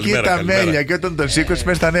 Κοίτα μέλια. Και όταν το σήκωσε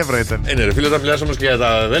μέσα στα νεύρα ήταν. Ναι ρε φίλε, όταν μιλάς όμως και για τα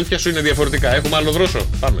αδέλφια σου είναι διαφορετικά. Έχουμε άλλο δρόσο,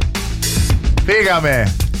 πάμε.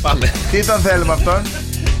 Πήγαμε. Τι τον θέλουμε αυτόν?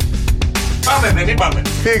 Πάμε, δεν είπαμε.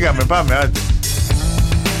 Πήγαμε, πάμε, άντε.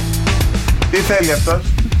 Τι θέλει αυτός?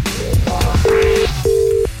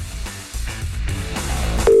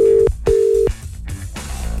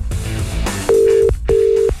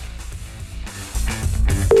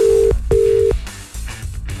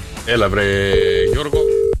 Έλα βρε Γιώργο.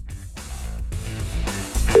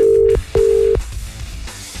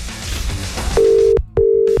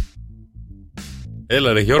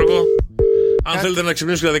 Έλα ρε Γιώργο. Αν θέλετε να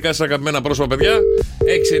ξυπνήσετε τα δικά σας αγαπημένα πρόσωπα, παιδιά,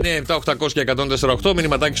 697-800-1048,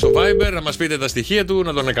 μηνυματάκι στο Viber, να μας πείτε τα στοιχεία του,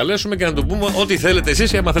 να τον εκαλέσουμε και να του πούμε ό,τι θέλετε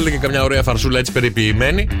εσείς. Άμα θέλετε και καμιά ωραία φαρσούλα έτσι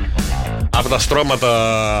περιποιημένη από τα στρώματα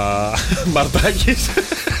Μαρτάκης,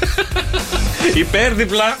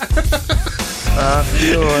 υπέρδιπλα.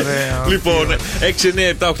 Τι ωραία. Λοιπόν,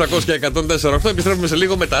 697-800-1048, επιστρέφουμε σε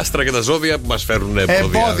λίγο με τα άστρα και τα ζώδια που μας φέρουν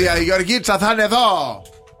εμπόδια. Η Γεωργίτσα θα είναι εδώ.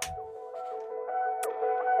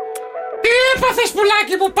 Τι έπαθες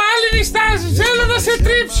πουλάκι μου, πάλι νιστάζεις, έλα να σε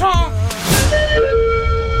τρίψω.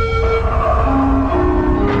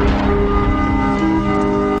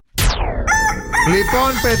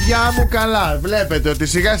 Λοιπόν παιδιά μου, καλά. Βλέπετε ότι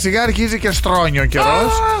σιγά σιγά αρχίζει και στρώνει ο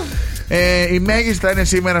καιρός. Η μέγιστη θα είναι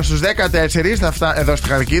σήμερα στους 14. Εδώ στη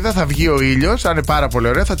Χαλκίδα θα βγει ο ήλιος. Θα είναι πάρα πολύ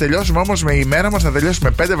ωραία. Θα τελειώσουμε όμως με η μέρα μας. Θα τελειώσουμε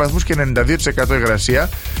με 5 βαθμούς και 92% υγρασία.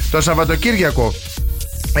 Το Σαββατοκύριακο.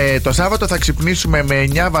 Το Σάββατο θα ξυπνήσουμε με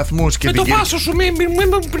 9 βαθμούς και το πάσο σου, μην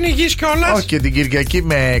πνιγείς κιόλας. Όχι, και την Κυριακή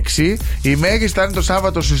με 6. Η μέγιστη θα είναι το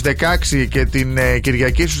Σάββατο στους 16 και την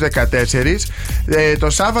Κυριακή στους 14. Το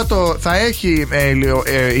Σάββατο θα έχει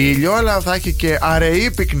ήλιο, αλλά θα έχει και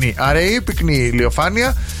αραιή πυκνή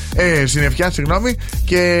ηλιοφάνεια. Συννεφιά, συγγνώμη.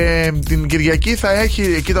 Και την Κυριακή θα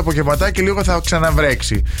έχει εκεί το απογευματάκι, λίγο θα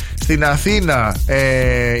ξαναβρέξει. Στην Αθήνα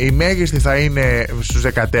η μέγιστη θα είναι στους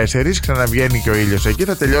 14, ξαναβγαίνει και ο ήλιος εκεί.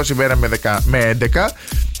 Θα τελειώσει η μέρα με 11.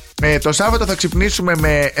 Το Σάββατο θα ξυπνήσουμε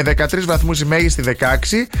με 13 βαθμούς, η μέγιστη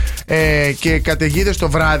 16, και καταιγίδες το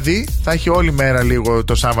βράδυ. Θα έχει όλη μέρα λίγο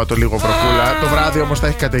το Σάββατο, λίγο βροχούλα. Το βράδυ όμως θα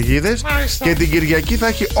έχει καταιγίδες. Και την Κυριακή θα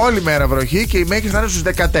έχει όλη μέρα βροχή και η μέγιστη θα είναι στους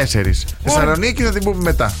 14. Θεσσαλονίκη θα την πούμε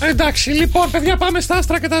μετά. Εντάξει, λοιπόν, παιδιά, πάμε στα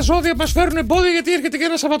άστρα και τα ζώδια μας φέρουν εμπόδια, γιατί έρχεται και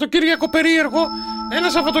ένα Σαββατοκύριακο περίεργο. Ένα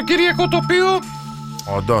Σαββατοκύριακο το οποίο.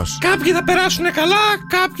 Όντως. Κάποιοι θα περάσουν καλά,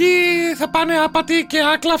 κάποιοι θα πάνε άπατοι και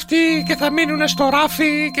άκλαυτοι και θα μείνουν στο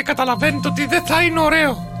ράφι και καταλαβαίνετε ότι δεν θα είναι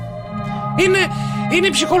ωραίο. Είναι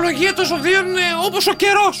η ψυχολογία των ζωδίων, όπως ο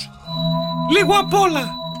καιρός. Λίγο απ' όλα.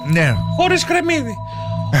 Ναι. Χωρίς κρεμμύδι.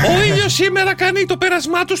 Ο ήλιος σήμερα κάνει το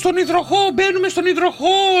πέρασμά του στον υδροχό. Μπαίνουμε στον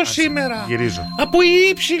υδροχό σήμερα. Γυρίζω. Από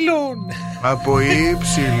ύψιλον. Από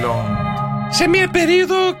ύψιλον. Σε μια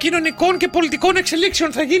περίοδο κοινωνικών και πολιτικών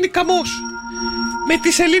εξελίξεων θα γίνει καμός. Με τη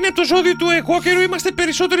σελήνη από το ζώδιο του εγώ καιρό είμαστε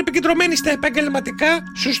περισσότερο επικεντρωμένοι στα επαγγελματικά,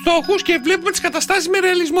 στους στόχους και βλέπουμε τις καταστάσεις με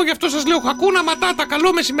ρεαλισμό. Γι' αυτό σας λέω χακούνα ματάτα, καλό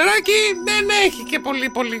μεσημεράκι δεν έχει και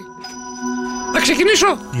πολύ. Να ξεκινήσω.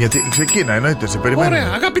 Γιατί ξεκίνα, εννοείται, σε περιμένω. Ωραία,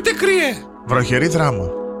 αγαπητέ κρυέ. Βροχερή δράμα.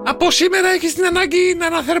 Από σήμερα έχεις την ανάγκη να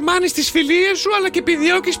αναθερμάνεις τις φιλίες σου, αλλά και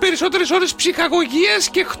επιδιώκεις περισσότερες ώρες ψυχαγωγίας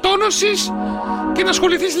και εκτόνωσης και να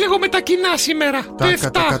ασχοληθείς λίγο με τα κοινά σήμερα.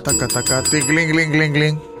 Τάκα,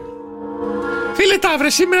 γκλινγκ. Φίλε Ταύρε,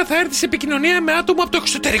 σήμερα θα έρθεις σε επικοινωνία με άτομο από το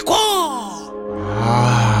εξωτερικό.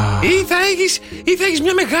 Ή θα έχεις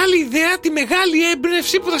μια μεγάλη ιδέα, τη μεγάλη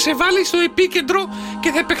έμπνευση που θα σε βάλει στο επίκεντρο και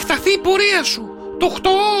θα επεκταθεί η πορεία σου. Το 8.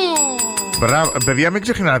 Μπράβο, παιδιά, μην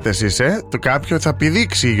ξεχνάτε εσείς, το κάποιο θα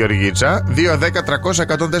πηδήξει η Γεωργίτσα.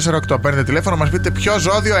 2-10-300-104-8. Παίρνετε τηλέφωνο, μας πείτε ποιο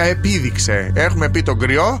ζώδιο επίδειξε. Έχουμε πει τον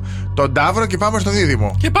Κρυό, τον Ταύρο και πάμε στο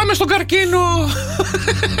Δίδυμο. Και πάμε στον Καρκίνο.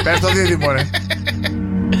 Πες στο Δίδυμο, ρε.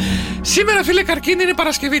 Σήμερα, φίλε Καρκίνη, είναι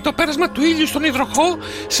Παρασκευή. Το πέρασμα του ήλιου στον υδροχό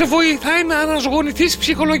σε βοηθάει να αναζωογονηθείς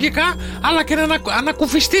ψυχολογικά, αλλά και να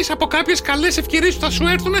ανακουφιστείς από κάποιες καλές ευκαιρίες που θα σου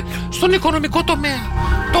έρθουν στον οικονομικό τομέα.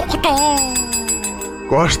 Το 8.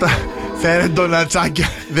 Κώστα, φέρε ντονατσάκια.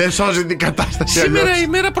 Δεν σώζει την κατάσταση. Σήμερα αλλιώς. η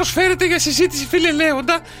μέρα προσφέρεται για συζήτηση, φίλε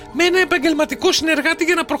Λέοντα, με ένα επαγγελματικό συνεργάτη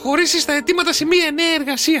για να προχωρήσεις στα αιτήματα σε μια νέα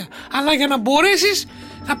εργασία. Αλλά για να μπορέσεις,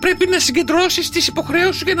 θα πρέπει να συγκεντρώσεις τις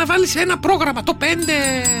υποχρεώσεις σου και να βάλεις ένα πρόγραμμα. Το 5.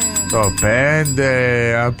 Το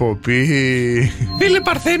 5 από πει. Φίλε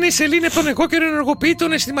Παρθένη, η σελήνη από τον εγώ καιρο ενεργοποιεί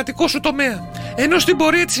τον αισθηματικό σου τομέα. Ενώ στην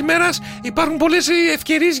πορεία της ημέρας υπάρχουν πολλές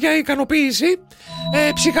ευκαιρίες για ικανοποίηση,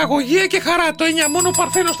 ψυχαγωγία και χαρά. Το 9 μόνο ο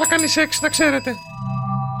Παρθένος θα κάνει σεξ, να ξέρετε.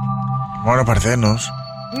 Μόνο ο Παρθένος.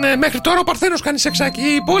 Ναι, μέχρι τώρα ο Παρθένος κάνει σεξάκι.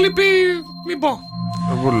 Οι υπόλοιποι, μην πω.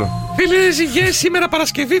 Το βούλο. Φίλε Ζυγέ, σήμερα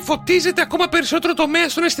Παρασκευή φωτίζεται ακόμα περισσότερο το τομέα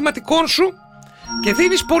των αισθηματικών σου και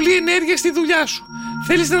δίνεις πολλή ενέργεια στη δουλειά σου.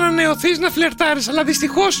 Θέλεις να ανανεωθείς, να φλερτάρεις, αλλά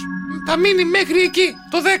δυστυχώς θα μείνει μέχρι εκεί,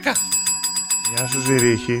 το 10. Γεια σου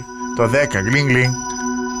Ζηρίχη. Το 10, γκλινγκ.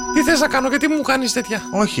 Τι θες να κάνω, γιατί μου κάνεις τέτοια?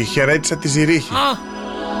 Όχι, χαιρέτησα τη Ζηρίχη.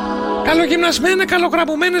 Καλογυμνασμένε,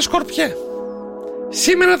 καλογραμμωμένε σκορπιέ.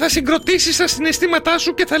 Σήμερα θα συγκροτήσεις τα συναισθήματά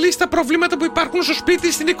σου και θα λύσεις τα προβλήματα που υπάρχουν στο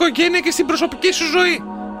σπίτι, στην οικογένεια και στην προσωπική σου ζωή.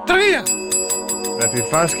 3. Να τη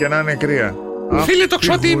φας και να είναι κρύα. Φίλε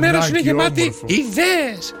Τοξότη, η μέρα σου είναι γεμάτη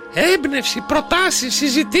ιδέες, έμπνευση, προτάσεις,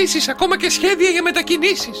 συζητήσεις, ακόμα και σχέδια για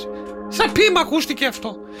μετακινήσεις. Σαν πείμα ακούστηκε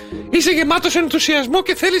αυτό. Είσαι γεμάτος ενθουσιασμό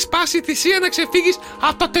και θέλεις πάση θυσία να ξεφύγεις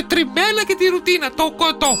από τα τετριμένα και τη ρουτίνα. Το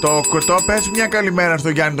κοτό. Το κοτό, πες μια καλημέρα στο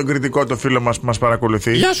Γιάννη τον κριτικό, το φίλο μας που μας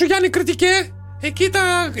παρακολουθεί. Γεια σου Γιάννη κριτικέ. Εκεί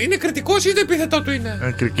είναι κριτικός ή το επίθετό του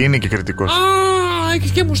είναι? Είναι και κριτικός.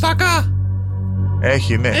 Έχεις και μουστάκα.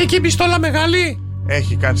 Έχει, ναι. Έχει και πιστόλα μεγάλη.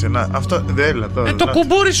 Έχει, κάτσε να. Αυτό δεν έλα τώρα. Το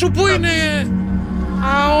κουμπούρι σου που είναι?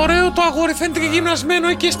 Ωραίο το αγόρι, φαίνεται και γυμνασμένο,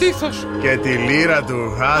 έχει και στήθος. Και τη λύρα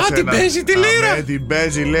του. Την παίζει τη λύρα. Την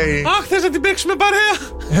παίζει, λέει. Αχ, θες να την παίξουμε παρέα?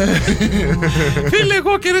 Φίλε,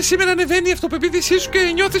 εγώ και ρε, σήμερα ανεβαίνει η αυτοπεποίθησή σου και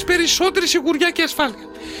νιώθεις περισσότερη σιγουριά και ασφάλεια.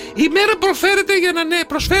 Η μέρα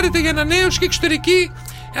προσφέρεται για ανανέωση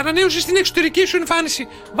και ανανέωση στην εξωτερική σου εμφάνιση.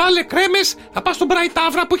 Βάλε κρέμες, θα πας στον Bright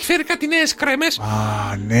Avra που έχει φέρει κάτι νέες κρέμες.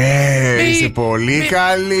 Ναι, είσαι πολύ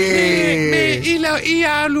καλή. Ή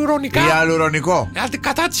αλουρονικό.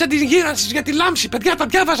 Κατά της αντιγύρανσης για τη λάμψη, παιδιά, τα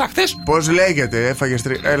διάβαζα χθες. Πώς λέγεται, έφαγες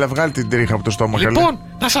τρίχα? Έλα, βγάλει την τρίχα από το στόμα. Λοιπόν,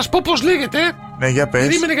 να σας πω πώς λέγεται. Ναι, για πες.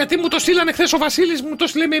 Περίμενε, γιατί μου το στείλανε χθες ο Βασίλης, μου το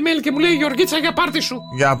στείλε με email και μου λέει Γεωργίτσα για πάρτι σου.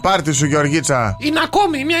 Για πάρτι σου, Γεωργίτσα. Είναι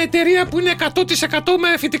ακόμη μια εταιρεία που είναι 100%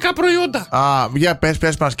 με φυτικά προϊόντα. Α, για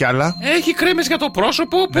πες μας κι άλλα. Έχει κρέμες για το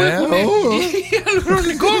πρόσωπο που έχουν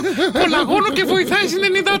υαλουρονικό κολαγόνο και βοηθάει στην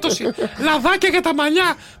ενυδάτωση. Λαδάκια για τα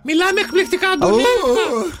μαλλιά. Μιλάνε εκπληκτικά.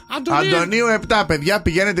 Αντωνίου 7, παιδιά,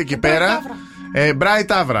 πηγαίνετε εκεί πέρα.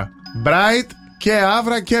 Bright Avra. Bright και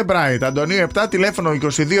Avra και Bright. Αντωνίου 7, τηλέφωνο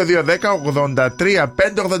 22 210 83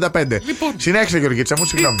 585. Λοιπόν, συνέχισε, Γεωργίτσα μου,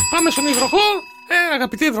 συγγνώμη. Πάμε στον υδροχό.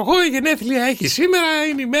 Αγαπητή υδροχό, η γενέθλια έχει σήμερα.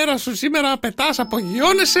 Είναι η μέρα σου σήμερα. Πετάς,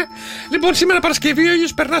 απογειώνεσαι. Λοιπόν, σήμερα Παρασκευή, ο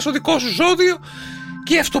ήλιος περνά στο δικό σου ζώδιο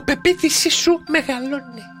και η αυτοπεποίθησή σου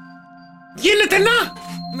μεγαλώνει. Γίνεται να!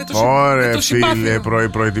 Ωραία, φίλε,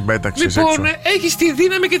 πρωί-πρωί την πέταξες έξω. Λοιπόν, έχεις τη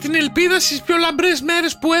δύναμη και την ελπίδα στις πιο λαμπρές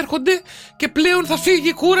μέρες που έρχονται και πλέον θα φύγει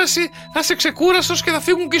η κούραση, θα είσαι ξεκούραστος και θα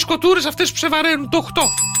φύγουν και οι σκοτούρες αυτές που σε βαραίνουν. Το 8.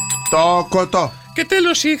 Το κοτό. Και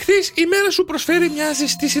τέλος, η ηχθής, η μέρα σου προσφέρει μια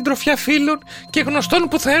ζεστή συντροφιά φίλων και γνωστών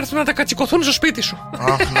που θα έρθουν να τα κατσικωθούν στο σπίτι σου.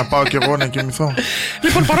 Αχ, να πάω κι εγώ να κοιμηθώ.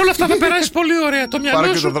 Λοιπόν, παρόλα αυτά θα περάσεις πολύ ωραία.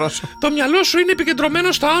 Το μυαλό σου είναι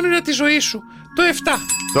επικεντρωμένο στα όνειρα της ζωής σου. Το 7.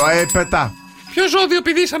 Το 7. Ποιο ζώδιο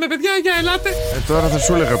πηδήσαμε, παιδιά, για ελάτε. Τώρα θα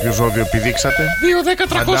σου έλεγα ποιο ζώδιο πηδήξατε. 2, 10,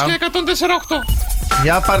 300 και 104,8.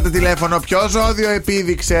 Για πάρτε τηλέφωνο, ποιο ζώδιο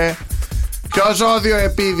επίδειξε. Ποιο ζώδιο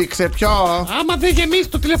επίδειξε, ποιο. Άμα δεν γεμίσει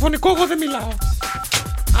το τηλεφωνικό, εγώ δεν μιλάω.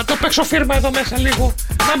 Να το παίξω φίρμα εδώ μέσα λίγο.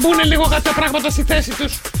 Να μπουν λίγο κάποια πράγματα στη θέση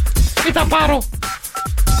τους. Ή τα πάρω.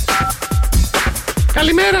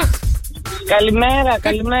 Καλημέρα. Καλημέρα.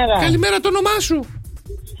 Καλημέρα, το όνομά σου.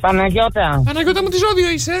 Παναγιώτα. Παναγιώτα μου, τι ζώδιο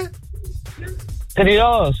είσαι?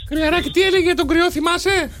 Κρυός. Κρυαράκι, τι έλεγε για τον κρυό,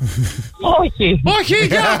 θυμάσαι? Όχι,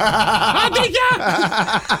 γεια. Άντε, γεια.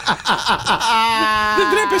 Δεν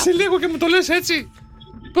τρέπεσαι λίγο και μου το λες έτσι?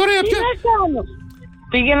 Ωραία, ποιο?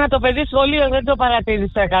 Πήγαινα το παιδί σχολείο, δεν το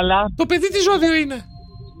παρατήρησα καλά. Το παιδί τι ζώδιο είναι?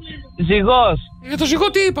 Ζυγός. Για το ζυγό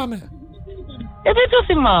τι είπαμε? Δεν το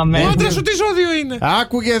θυμάμαι. Ο άντρας σου τι ζώδιο είναι?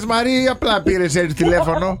 Άκουγες, Μαρή, ή απλά πήρες έτσι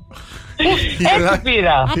τηλέφωνο? Έτσι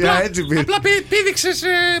πήρα. Απλά πήδηξες.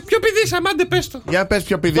 Ποιο πηδήσαμε, άντε πες το. Για πες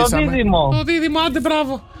ποιο πηδήσαμε. Το δίδυμο, άντε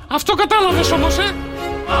μπράβο. Αυτό κατάλαβες όμως,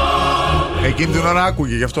 Εκείνη την ώρα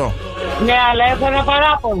άκουγε γι' αυτό. Ναι, αλλά έχω ένα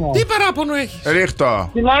παράπονο. Τι παράπονο έχεις? Ρίχτω.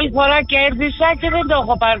 Την άλλη φορά κέρδισα και δεν το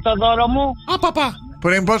έχω πάρει το δώρο μου. Παπά.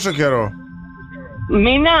 Πριν πόσο καιρό?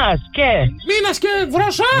 Μήνας και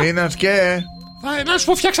βρώσα. Μήνας και. Να σου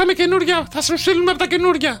πω, φτιάξαμε καινούρια. Θα σου στείλουμε από τα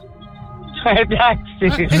καινούρια. Εντάξει.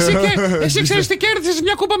 Εσύ ξέρεις τι κέρδισες?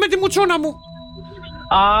 Μια κούπα με τη μουτσούνα μου.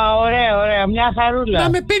 Ωραία, μια χαρούλα. Να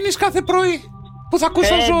με πίνεις κάθε πρωί που θα ακούς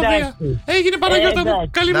τα ζώδια. Έγινε, Παναγιώτα μου.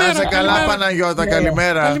 Καλημέρα. Να είσαι καλά, Παναγιώτα,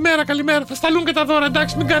 καλημέρα. Καλημέρα. Θα σταλούν και τα δώρα,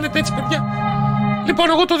 εντάξει, μην κάνετε έτσι, παιδιά. Λοιπόν,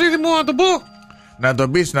 εγώ το δίδυμο να τον πω. Να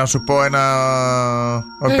τον πεις, να σου πω ένα.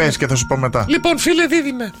 Πες και θα σου πω μετά. Λοιπόν, φίλε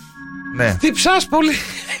δίδυμε. Ναι. Διψάς πολύ.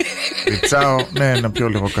 Διψάω, ναι, να πιω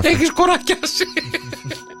λίγο καφέ. Έχεις κορακιάσει.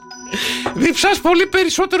 Διψάς πολύ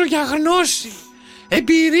περισσότερο για γνώση,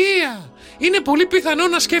 εμπειρία. Είναι πολύ πιθανό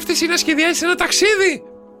να σκέφτεσαι ή να σχεδιάσεις ένα ταξίδι.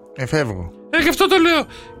 Φεύγω. Γι' αυτό το λέω.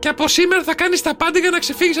 Και από σήμερα θα κάνεις τα πάντα για να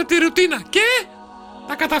ξεφύγεις από τη ρουτίνα. Και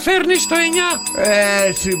τα καταφέρνεις το 9.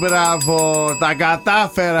 Έτσι, μπράβο, τα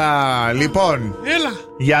κατάφερα. Λοιπόν, έλα.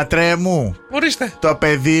 Γιατρέ μου, ορίστε. Το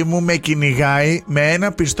παιδί μου με κυνηγάει με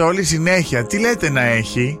ένα πιστόλι συνέχεια. Τι λέτε να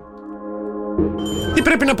έχει? Τι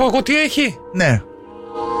πρέπει να πω εγώ, τι έχει? Ναι.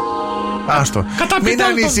 Άστο. Μην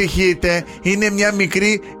ανησυχείτε, είναι μια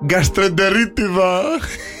μικρή γκαστρεντερίτιδα.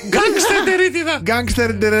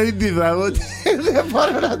 Γκάγκστερντερίτιδα. Δεν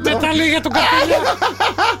μπορώ να το. Δεν τα λέει για τον καπέλια.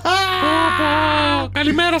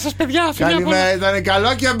 Καλημέρα σας, παιδιά. Καλημέρα, ήταν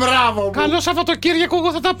καλό και μπράβο. Καλό Σαββατοκύριακο.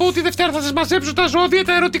 Εγώ θα τα πω τη Δευτέρα. Θα σας μαζέψω τα ζώδια,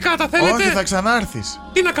 τα ερωτικά. Τα θέλετε? Όχι, θα ξανάρθεις.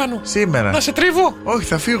 Τι να κάνω? Σήμερα. Να σε τρίβω? Όχι,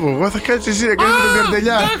 θα φύγω. Εγώ θα κάτσεις εσύ να κάνεις την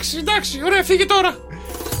καρτελιά. Εντάξει, ωραία, φύγε τώρα.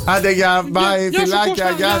 Άντε, για bye,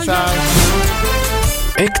 φιλάκια, γεια σας.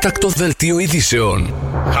 Έκτακτο δελτίο ειδήσεων.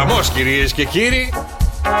 Χαμός, κυρίες και κύριοι.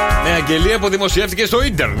 Νέα αγγελία που δημοσιεύτηκε στο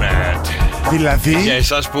ίντερνετ. Δηλαδή? Για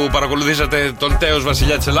εσάς που παρακολουθήσατε τον τέος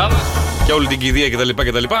βασιλιά της Ελλάδας και όλη την κηδεία κτλ.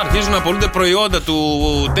 Αρχίζουν να απολούνται προϊόντα του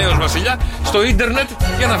τέος βασιλιά στο ίντερνετ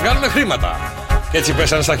για να βγάλουν χρήματα. Και έτσι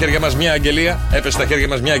έπεσε στα χέρια μας μια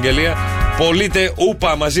αγγελία. Πωλείται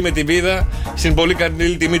ούπα μαζί με τη βίδα στην πολύ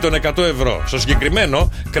καλή τιμή των 100 ευρώ. Στο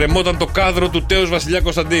συγκεκριμένο κρεμόταν το κάδρο του τέος βασιλιά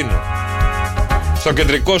Κωνσταντίνου στο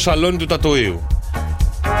κεντρικό σαλόνι του Τατουίου.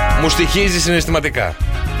 Μου στοιχίζει συναισθηματικά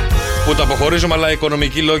που το αποχωρίζομαι, αλλά οι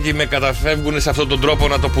οικονομικοί λόγοι με καταφεύγουν σε αυτόν τον τρόπο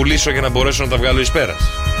να το πουλήσω για να μπορέσω να τα βγάλω εις πέρας.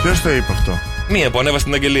 Ποιος το είπε αυτό? Μία που ανέβασε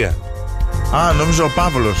την αγγελία. Α, νόμιζα ο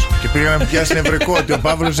Παύλος. Και πήγα να πιάσει νευρικό ότι ο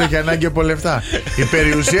Παύλος έχει ανάγκη από λεφτά. Η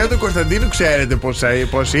περιουσία του Κωνσταντίνου ξέρετε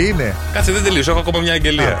πόση είναι? Κάτσε, δεν τελείωσε. Έχω ακόμα μια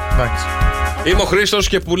αγγελία. Εντάξει. Είμαι ο Χρήστος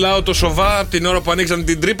και πουλάω το σοβά την ώρα που ανοίξαν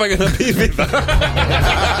την τρύπα για να πει η βίδα.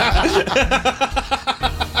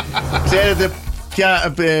 Ξέρετε,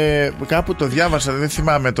 κάπου το διάβασα, δεν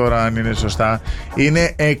θυμάμαι τώρα αν είναι σωστά.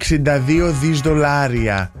 Είναι $62 δις.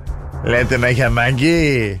 Λέτε να έχει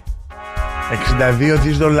ανάγκη? $62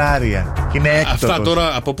 δις. Και είναι έκτοτος. Αυτά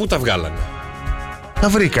τώρα από πού τα βγάλανε? Τα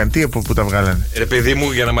βρήκαν, τι από πού τα βγάλανε? Ρε παιδί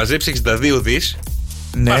μου, για να μαζέψει 62 δις,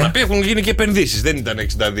 ναι. να πει έχουν γίνει και επενδύσεις. Δεν ήταν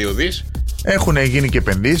 62 δις. Έχουν γίνει και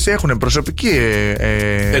επενδύσεις, έχουν προσωπική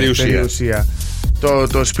περιουσία.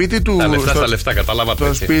 Το σπίτι του. Τα λεφτά στα λεφτά, καταλάβατε.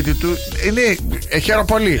 Το σπίτι του είναι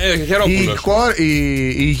χεροπολί.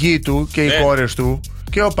 Η γη του και οι κόρες του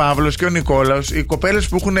και ο Παύλος και ο Νικόλαος, οι κοπέλες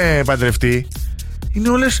που έχουν παντρευτεί, είναι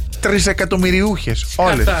όλες τρισεκατομμυριούχες.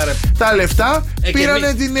 Όλες. Τα λεφτά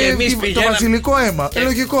πήρανε το βασιλικό αίμα.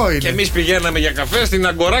 Λογικό είναι. Και εμείς πηγαίναμε για καφέ στην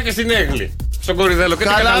Αγκορά και στην Έγλη. Στον Κορυδέλο. Και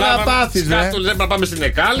καλά να πάθεις, δεν να πάμε στην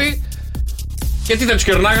Εκάλη. Και τι θα τους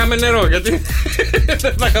κερνάγαμε νερό? Γιατί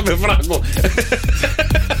δεν θα είχαμε φράγκο.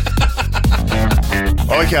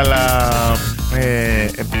 Όχι, αλλά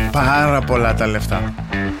πάρα πολλά τα λεφτά.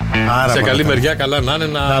 Σε καλή μεριά, καλά να είναι,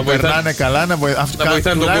 να περνάνε καλά, να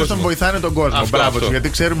βοηθάνε τον κόσμο. Μπράβο τους, γιατί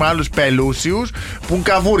ξέρουμε άλλους πελούσιους που είναι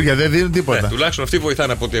καβούρια, δεν δίνουν τίποτα. Τουλάχιστον αυτοί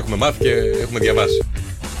βοηθάνε από ό,τι έχουμε μάθει και έχουμε διαβάσει.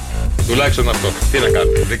 Τουλάχιστον αυτό. Τι να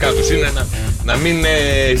κάνουμε? Δικά τους είναι να μην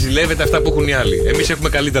ζηλεύετε αυτά που έχουν οι άλλοι. Εμείς έχουμε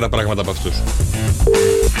καλύτερα πράγματα από αυτούς.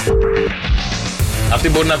 Αυτοί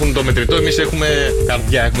μπορεί να έχουν το μετρητό, εμείς έχουμε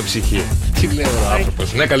καρδιά, έχουμε ψυχή. Τι λέει ο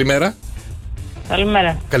άνθρωπος? Ναι, καλημέρα.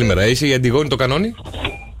 Καλημέρα. Καλημέρα. Είσαι η Αντιγόνη το κανόνι?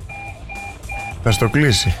 Θα στο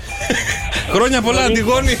κλείσει. Χρόνια πολλά,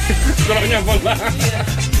 Αντιγόνη. Χρόνια πολλά.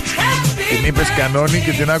 Την είπες κανόνι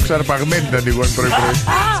και την άκουσα αρπαγμένη την Αντιγόνη πρωί-πρωί.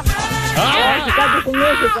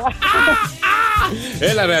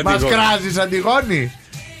 Έλα ρε Αντιγόνη. Μας κράζεις, Αντιγόνη?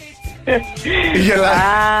 Τι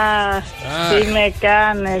με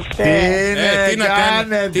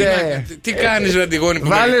κάνετε? Τι κάνεις ρε Αντιγόνη?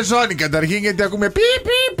 Βάλε ζώνη καταρχήν, γιατί ακούμε πι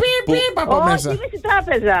από μέσα. Όχι, είμαι στη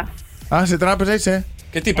τράπεζα. Α, σε τράπεζα είσαι?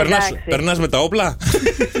 Και τι, περνάς με τα όπλα?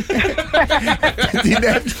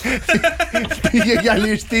 Πήγε για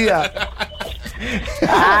ληστεία.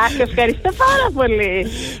 Αχ, ευχαριστώ πάρα πολύ.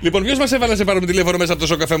 Λοιπόν, ποιος μας έβαλε να σε πάρουμε τηλέφωνο μέσα από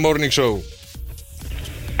το Sok FM Morning Show?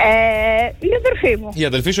 Η αδερφή μου. Η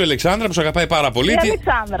αδερφή σου, η Αλεξάνδρα, που σε αγαπάει πάρα πολύ. Η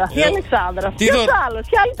Αλεξάνδρα. Ποιος άλλος,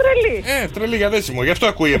 και άλλη τρελή. Τρελή για δέσιμο, γι' αυτό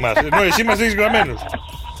ακούει εμάς. Ενώ εσύ μας έχεις γραμμένους.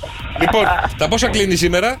 Λοιπόν, τα πόσα κλείνει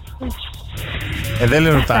σήμερα? Δεν λένε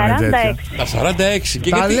ρωτάνε τέτοια. Τα 46.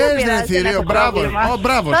 Τα λες ρε θηρίο, μπράβο.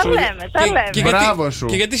 Μπράβο σου. Τα λέμε.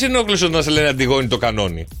 Και γιατί σε ενόχλησε όταν σε λένε Αντιγόνη το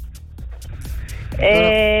κανόνι?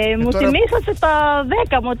 Μου θυμήσατε τα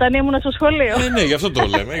 10 μου όταν ήμουν στο σχολείο. Ναι, γι' αυτό το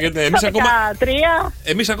λέμε. Γιατί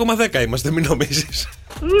εμείς ακόμα 10 είμαστε, μην νομίζεις.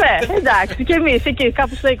 Ναι, εντάξει, και εμείς εκεί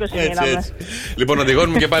κάπου στο 20 μείναμε. Λοιπόν,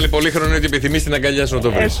 Αντιγόνη μου, και πάλι πολύ χρόνο ότι επιθυμείς την αγκαλιά σου να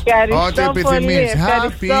το βρεις. Ευχαριστώ πολύ.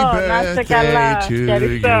 Happy birthday to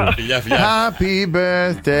you. Happy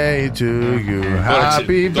birthday to you.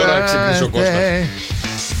 Happy birthday.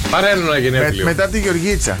 Πάρε ένα γενέθλιο. Μετά τη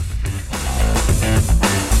Γεωργίτσα.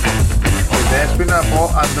 Δέσποινα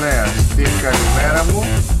από Ανδρέας. Την καλημέρα μου.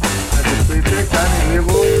 Να της πείτε, κάνει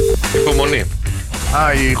λίγο υπομονή.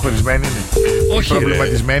 Α, η χωρισμένη είναι? Όχι,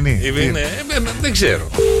 προβληματισμένη είναι, δεν ξέρω.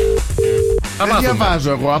 Δεν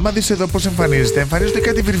διαβάζω εγώ. Άμα δεις εδώ πως εμφανίζεται, εμφανίζονται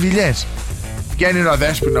κάτι βιρβιλιές. Βγαίνει ο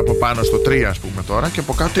Δέσποινα από πάνω στο 3, ας πούμε τώρα, και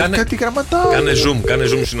από κάτω έχει κάτι γραμματά. Κάνε zoom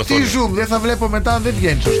στην οθόνη. Τι zoom, δεν θα βλέπω μετά, δεν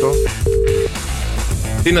βγαίνει σωστό.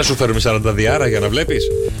 Τι να σου φέρουμε 42 για να βλέπεις?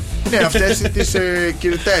 Ναι, αυτές τις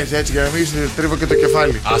κυρτές, έτσι, για να μην τρίβω και το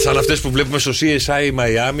κεφάλι. Α, σαν αυτές που βλέπουμε στο CSI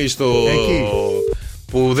Miami, στο... Εκεί.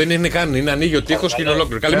 Που δεν είναι καν, είναι ανοίγει τείχος και είναι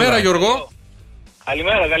ολόκληρο. Καλημέρα Γιώργο.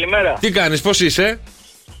 Καλημέρα. Τι κάνεις, πώς είσαι?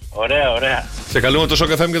 Ωραία. Σε καλούμε το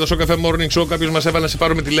Sok FM και το Sok FM Morning Show. Κάποιος μας έβαλε να σε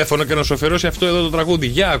πάρουμε τηλέφωνο και να σου αφιερώσει αυτό εδώ το τραγούδι.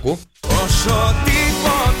 Για άκου. Όσο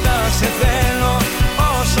τίποτα σε θέλω,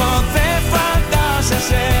 όσο δεν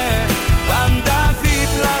φαντάζεσαι, πάντα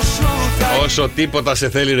δίπλα σου θα... Όσο τίποτα σε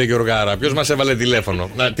θέλει ρε Γιωργάρα. Ποιος μας έβαλε τηλέφωνο?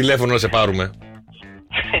 Τηλέφωνο να σε πάρουμε.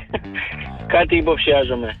 Κάτι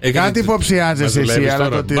υποψιάζομαι. Κάτι υποψιάζεσαι εσύ, αλλά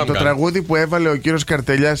το τραγούδι που έβαλε ο κύριος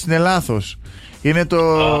Καρτελιάς είναι λάθος. Είναι το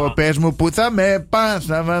πες μου που θα με πας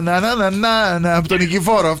από τον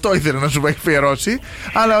Νικηφόρο. Αυτό ήθελε να σου αφιερώσει.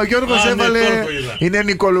 Αλλά ο Γιώργος έβαλε. Είναι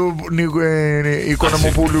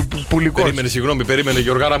οικονομοπουλικός. Περίμενε, συγγνώμη, περίμενε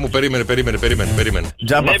Γιωργάρα μου, περίμενε.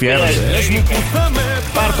 Τζάμπα αφιέρωσε.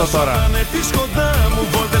 Πάρ' το τώρα.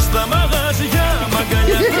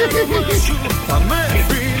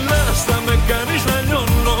 θα με κάνεις να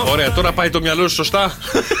λιώνω. Ωραία, τώρα πάει το μυαλό σου σωστά.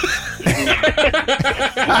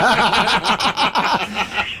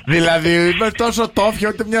 Δηλαδή είμαι τόσο τόφιο,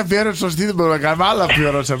 ούτε μια βιέρωση σωστή δεν μπορούμε να κάνουμε. Άλλα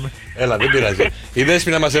αφιερώσαμε. Έλα, δεν πειράζει. Η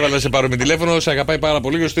Δέσποινα μας έβαλε να σε πάρουμε τηλέφωνο, σε αγαπάει πάρα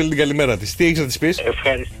πολύ και σου στέλνει την καλημέρα της. Τι έχεις να της πεις?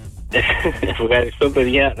 Ευχαριστώ,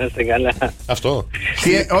 παιδιά, να είστε καλά. Αυτό.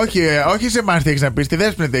 Όχι σε εμάς τι έχεις να πεις, τη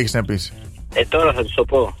Δέσποινα τι έχεις να πεις. Τώρα θα τους το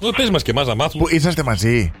πω. Πες μας και εμάς να μάθουμε. Που είσαστε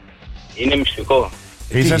μαζί? Είναι μυστικό.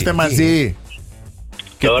 Είσαστε μαζί?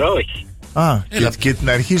 Τώρα όχι. Και την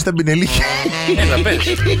αρχή στα μπινελίκια. Έλα, πες.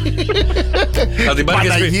 Θα την πάρει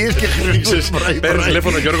Παναγίες και Χριστούς. Παίρνει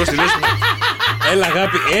τηλέφωνο ο Γιώργος, τη λες. Έλα,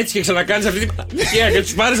 αγάπη, έτσι και ξανακάνεις αυτή την ηλικία και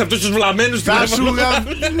τους πάρεις αυτούς τους βλαμμένους. Θα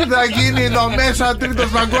γίνει το μέσα τρίτος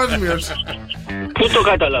παγκόσμιος. Πού το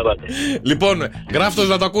καταλάβατε? Λοιπόν, γράφτος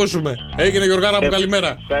να το ακούσουμε. Έγινε, Γιωργάρα μου,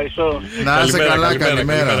 καλημέρα. Ευχαριστώ. Να είσαι καλά,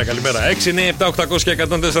 καλημέρα. 6, 9, 7, 800 και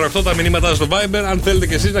 104,8 τα μηνύματα στο Viber. Αν θέλετε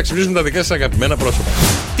και εσείς να ξυπνήσουν τα δικά σας αγαπημένα πρόσωπα.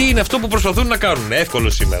 Τι είναι αυτό που προσπαθούν να κάνουν? Εύκολο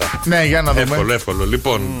σήμερα. Ναι, για να δούμε. Εύκολο.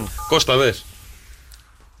 Λοιπόν, Κώστα, δες.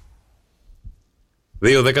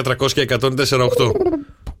 2, 10, 300 και 104,8.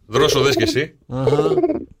 Δρόσο, δες και εσύ.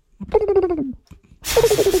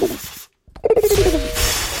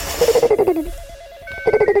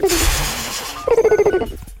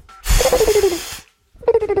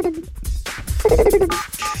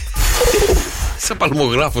 Σαν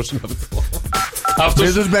παλμογράφος είναι αυτό.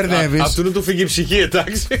 Δεν τους μπερδεύεις. Αυτού του φύγει η ψυχή,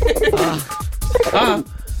 εντάξει.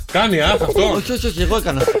 Κάνει αυτό. Όχι, εγώ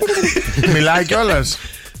έκανα. Μιλάει κιόλας.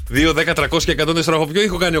 2, 10, 300 και 104. Ποιο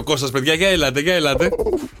ήχο κάνει ο Κώστας, παιδιά? Για ελάτε.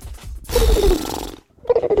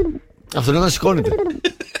 Αυτό είναι να σηκώνεται.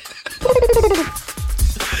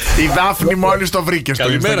 Η Δάφνη μόλις το βρήκε στο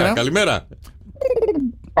Instagram. Καλημέρα.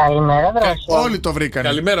 Καλημέρα, Δρόσο. Όλοι το βρήκανε.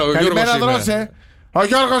 Καλημέρα, ο Καλημέρα, Γιώργος είναι. Δρώσε. Ο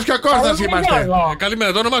Γιώργος και ο Κώστας είμαστε.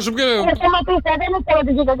 Καλημέρα, το όνομά σου ποιο?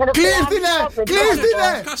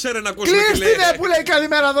 Κλείστηνε! Κάσε ρε να ακούσουμε τι λέει. Κλείστηνε που λέει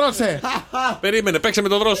καλημέρα, Δρώσε. Περίμενε, παίξε με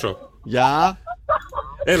τον Δρόσο. Γεια.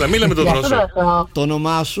 Έλα, μίλα με τον Δρόσο. Το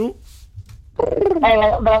όνομά σου?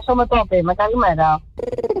 Δρόσο με το με καλημέρα.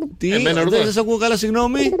 Τι, δεν σας ακούω καλά,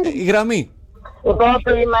 συγγνώμη. Η γραμμή.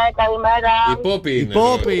 Υπόπη είμαι, καλημέρα.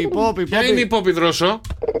 Υπόπη. Ποια είναι η Υπόπη, Δρόσο?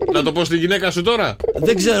 Να το πω στη γυναίκα σου τώρα?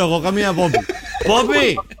 Δεν ξέρω εγώ καμία Υπόπη.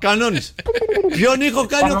 Πόπη, κανόνισε. Ποιον ήχο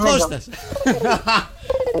κάνει ο Κώστας?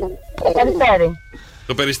 Περιστέρι.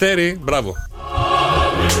 Το Περιστέρι, μπράβο.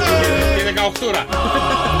 Είναι 18.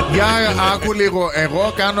 Για άκου λίγο,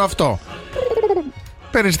 εγώ κάνω αυτό.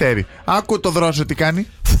 Περιστέρι. Άκου το Δρόσο τι κάνει.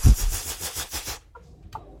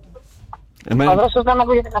 Ο Δρόσος δεν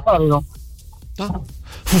ακούγεται καθόλου.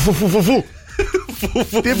 Φουφουφουφου.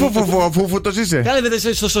 Τι φουφου το ζήσε? Κάνε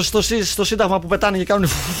στο σύνταγμα που πετάνε και κάνουν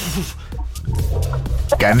φουφουφουφου.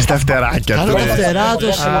 Κάνεις τα φτεράκια του. Κάνω τα φτερά του.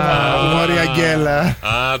 Μόρια Αγγέλα.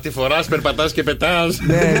 Τι φοράς, περπατάς και πετάς.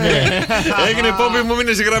 Ναι. Έγινε, Πόπη μου,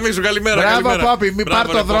 μείνε στη γραμμή σου. Καλημέρα. Μπράβο, Πόπη, μην πάρ'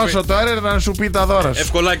 το Δρόσο τώρα να σου πει τα δώρα σου.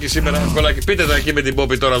 Ευκολάκι σήμερα, ευκολάκι. Πείτε τα εκεί με την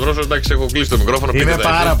Πόπη τώρα, Δρόσο. Εντάξει, έχω κλείσει το μικρόφωνο. Είναι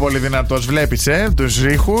πάρα πολύ δυνατός. Βλέπεις, τους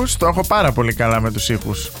ήχους. Το έχω πάρα πολύ καλά με τους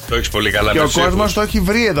ήχους. Το έχεις πολύ καλά με τους ήχους. Και ο κόσμος το έχει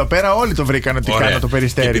βρει εδώ πέρα. Όλοι το βρήκαν ότι κάνω το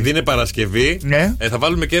Περιστέρι. Επειδή είναι Παρασκευή, θα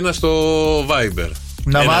βάλουμε και ένα στο Viber.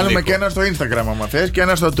 Να βάλουμε και ένα στο Instagram άμα θες, και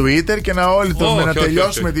ένα στο Twitter και να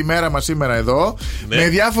τελειώσουμε τη μέρα μας σήμερα εδώ με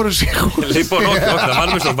διάφορους ήχους. Λοιπόν, όχι, θα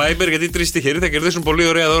βάλουμε στο Viber γιατί 3 τυχεροί θα κερδίσουν πολύ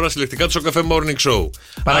ωραία δώρα συλλεκτικά του Sok FM Morning Show.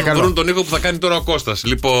 Αν βρουν τον ήχο που θα κάνει τώρα ο Κώστας.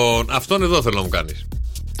 Λοιπόν, αυτόν εδώ θέλω να μου κάνεις.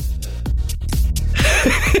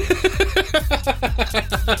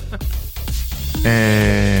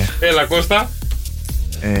 Έλα Κώστα.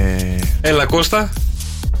 Έλα Κώστα.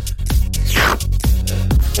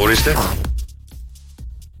 Ορίστε.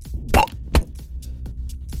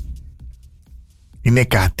 Είναι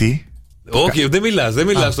κάτι. Όχι, δεν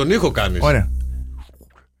μιλάς, τον ήχο κάνεις. Ωραία.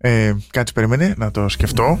 Κάτσε, περίμενε να το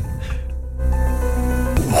σκεφτώ.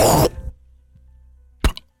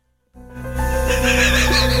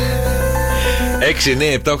 Έξι,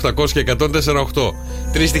 9, 7, 800 και 104,8.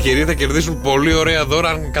 3 τυχεροί θα κερδίσουν πολύ ωραία δώρα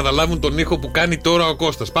αν καταλάβουν τον ήχο που κάνει τώρα ο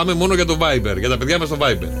Κώστας. Πάμε μόνο για το Viber, για τα παιδιά μας στο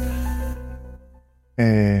Viber.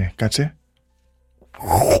 Κάτσε.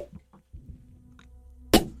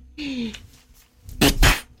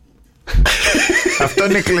 Αυτό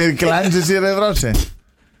είναι κλάνης εσύ ρε Δρώσε?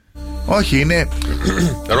 Όχι, είναι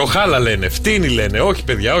ροχάλα λένε, φτύνη λένε. Όχι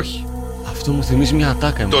παιδιά, όχι. Αυτό μου θυμίζει μια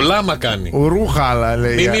ατάκα. Το λάμα κάνει. Ρούχαλα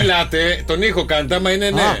λέει. Μην μιλάτε, τον ήχο κάνετε άμα είναι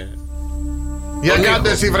ναι. Για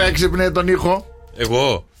κάντε εσύ βρε έξυπνε τον ήχο.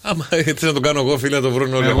 Εγώ? Άμα έτσι να τον κάνω εγώ φίλε, να το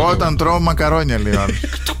βρουν όλοι. Εγώ όταν τρώω μακαρόνια λίγο.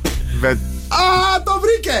 Το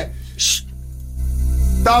βρήκε!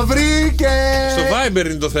 Το Το βρήκε! Στο Viber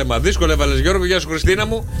είναι το θέμα. Δύσκολο έβαλες, Γιώργο. Γεια σου, Χριστίνα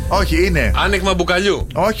μου. Όχι, είναι. Άνοιγμα μπουκαλιού.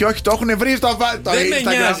 Όχι, το έχουν βρει στο Viber. Δεν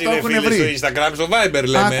με νοιάζει, το έχουν βρει. Στο Instagram, στο Viber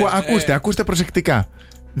λέμε. Ακούστε προσεκτικά.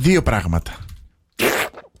 Δύο πράγματα.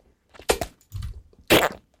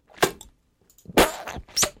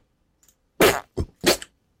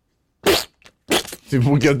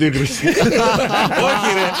 Τσιμπούκια τίγρηση.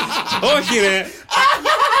 Όχι ρε.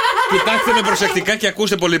 Κοιτάξτε με προσεκτικά και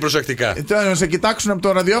ακούστε πολύ προσεκτικά. Να σε κοιτάξουν από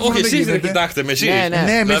το ραδιόφωνο. Όχι, εσείς δεν κοιτάξτε με εσείς.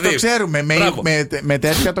 Ναι, εμείς το ξέρουμε. Με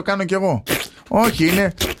τέτοια το κάνω κι εγώ. Όχι,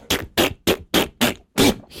 είναι.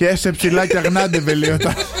 Χέσε ψηλά και αγνάντε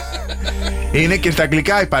βελίωτα. Είναι και στα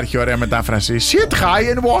αγγλικά υπάρχει ωραία μετάφραση. Sit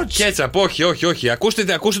high and watch. Κέτσαπ, όχι. Ακούστε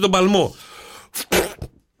τον παλμό.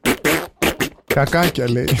 Κακάκια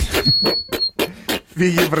λέει.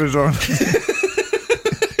 Φύγει βρεζόν.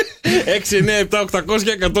 6, 9, 7, 800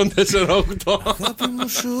 και 104, 8.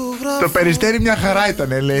 Το Περιστέρι μια χαρά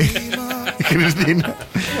ήτανε, λέει η Χριστίνα.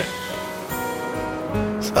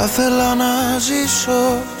 Θα ήθελα να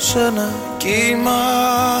ζήσω σε ένα κύμα.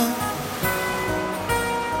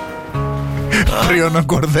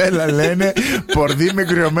 Κρυονοκορδέλα λένε. Πορδί με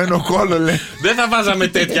κρυωμένο κόλλο λέει. Δεν θα βάζαμε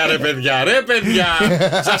τέτοια ρε παιδιά.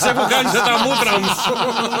 Σας έχω κάνει σε τα μούτρα μου.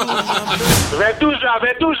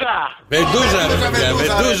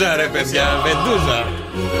 Βεντούζα ρε παιδιά.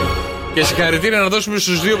 Και συγχαρητήρια να δώσουμε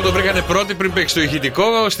στους δύο που το βρήκανε πρώτοι πριν παίξει το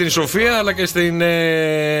ηχητικό, στην Σοφία αλλά και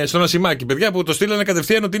στον Ασημάκη. Παιδιά που το στείλανε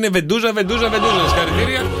κατευθείαν ότι είναι Βεντούζα.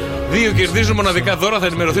 Συγχαρητήρια. Δύο κερδίζουν μοναδικά δώρα. Θα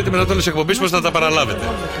ενημερωθείτε μετά το τέλος της εκπομπής πως θα τα παραλάβετε.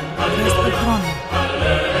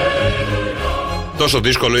 Τόσο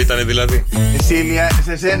δύσκολο ήτανε δηλαδή. Σίλια,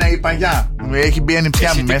 σε σένα η παγιά. Έχει μπει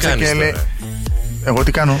ανιψιά μου μέσα και λέει. Εγώ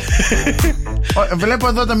τι κάνω? Βλέπω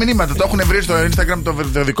εδώ τα μηνύματα. Το έχουν βρει στο Instagram,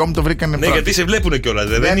 το δικό μου το βρήκανε. Ναι, γιατί σε βλέπουνε κιόλας.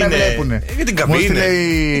 Δεν με βλέπουνε. Μου έστειλε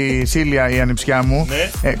η Σίλια η ανιψιά μου.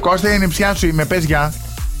 Κώστα, η ανιψιά σου με πες γεια.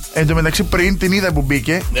 Εν τω μεταξύ πριν την είδα που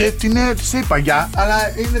μπήκε και της είπα γεια, αλλά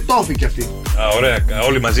είναι τόφη κι αυτή. Ωραία,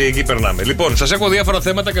 όλοι μαζί εκεί περνάμε. Λοιπόν, σας έχω διάφορα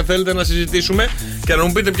θέματα και θέλετε να συζητήσουμε και να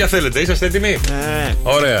μου πείτε ποια θέλετε. Είσαστε έτοιμοι?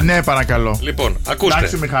 Ωραία. Ναι, παρακαλώ. Λοιπόν, ακούστε.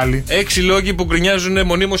 Εντάξει, Μιχάλη. 6 λόγοι που γκρινιάζουν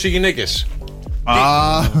μονίμως οι γυναίκες.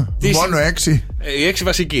 Μόνο 6. Οι 6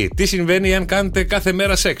 βασικοί. Τι συμβαίνει αν κάνετε κάθε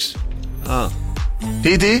μέρα σεξ?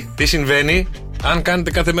 Τι συμβαίνει αν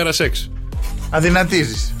κάνετε κάθε μέρα σεξ?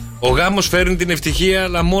 Αδυνατίζεις. Ο γάμος φέρνει την ευτυχία,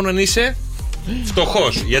 αλλά μόνο αν είσαι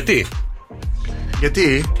φτωχός. Γιατί?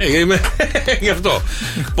 Γι' αυτό.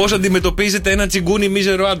 Πώς αντιμετωπίζετε ένα τσιγγούνι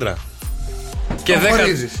μίζερο άντρα?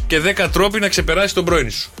 Και 10 τρόποι να ξεπεράσεις τον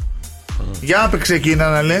πρώην σου. Για ξεκίνα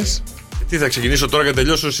να λες. Τι θα ξεκινήσω τώρα και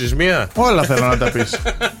τελειώσω στις 1? Όλα θέλω να τα πεις.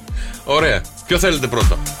 Ωραία. Ποιο θέλετε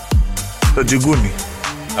πρώτο? Το τσιγγούνι.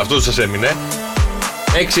 Αυτό σας έμεινε.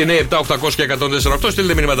 6, 9, 7, 800 και 104.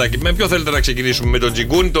 Στείλτε μηνυματάκι. Με ποιο θέλετε να ξεκινήσουμε? Με το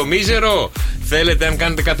τσιγκούνι, το μίζερο? Θέλετε, αν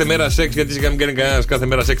κάνετε κάθε μέρα σεξ, γιατί σιγά μην κάνει κανένας κάθε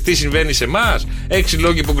μέρα σεξ, τι συμβαίνει σε εμάς? 6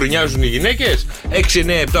 λόγοι που γκρινιάζουν οι γυναίκες. 6,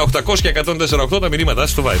 9, 7, 800 και 104. Τα μηνύματα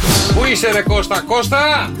στο Viber. Πού είσαι ρε Κώστα?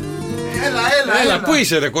 Έλα, πού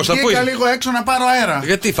είσαι ρε Κώστα? Βγήκα λίγο έξω να πάρω αέρα.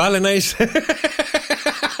 Γιατί φάλε να είσαι?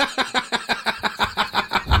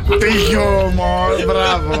 Τι χιούμορ,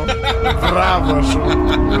 μπράβο σου.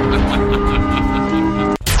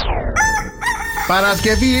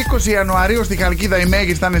 Παρασκευή 20 Ιανουαρίου στη Χαλκίδα η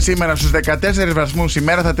μέγιστη θα είναι σήμερα στους 14 βαθμούς. Η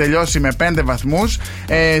μέρα θα τελειώσει με 5 βαθμούς.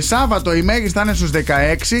 Σάββατο η μέγιστη θα είναι στους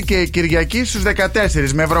 16 και Κυριακή στους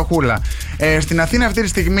 14 με βροχούλα. Στην Αθήνα αυτή τη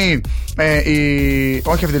στιγμή,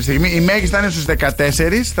 η μέγιστη θα είναι στους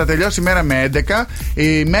 14, θα τελειώσει η μέρα με 11.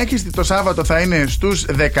 Η μέγιστη το Σάββατο θα είναι στους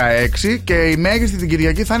 16 και η μέγιστη την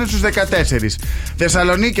Κυριακή θα είναι στους 14.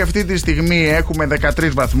 Θεσσαλονίκη αυτή τη στιγμή έχουμε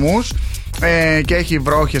 13 βαθμούς και έχει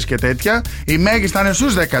βρόχες και τέτοια. Η μέγιστη θα είναι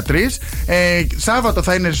στους 13. Σάββατο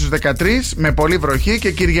θα είναι στους 13 με πολύ βροχή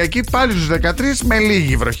και Κυριακή πάλι στους 13 με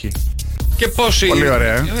λίγη βροχή. Και πώς πολύ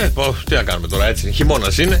ωραία. Τι να κάνουμε τώρα, έτσι.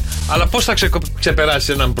 Χειμώνας είναι. Αλλά πώς θα ξεπεράσεις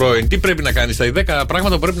έναν πρώην? Τι πρέπει να κάνεις? Τα 10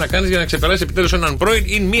 πράγματα που πρέπει να κάνεις για να ξεπεράσεις επιτέλους έναν πρώην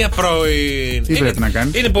ή μία πρώην? Τι πρέπει να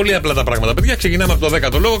κάνεις? Είναι πολύ απλά τα πράγματα, παιδιά. Ξεκινάμε από το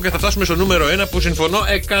 10ο λόγο και θα φτάσουμε στο νούμερο 1 που συμφωνώ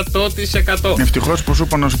 100%. Ευτυχώς που σου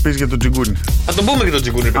είπα να σου πεις για τον τσιγκούνι. Θα το πούμε και τον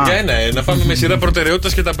τσιγκούνι, παιδιά. Να πάμε με σειρά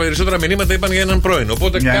προτεραιότητας και τα περισσότερα μηνύματα είπαν για έναν πρώην.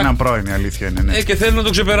 Οπότε για έναν πρώην, η αλήθεια είναι. Ναι. Και θέλουν να το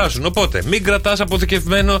ξεπεράσουν. Οπότε μην κρατάς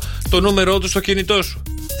αποθηκευμένο το νούμερό του στο κινητό σου.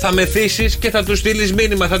 θα μεθύσεις και θα του στείλεις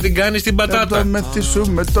μήνυμα, θα την κάνεις την πατάτα. Θα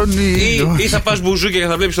μεθύσουμε τον ήλιο. Ή θα πας μπουζούκι και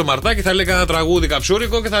θα βλέπεις το Μαρτάκι, θα λέει κανένα τραγούδι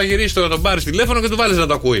καψούρικο και θα γυρίσεις να τον πάρεις τηλέφωνο και του βάλεις να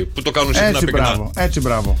το ακούει. Που το κάνουν συχνά πυκνά. Έτσι,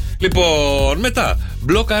 μπράβο. Λοιπόν, μετά,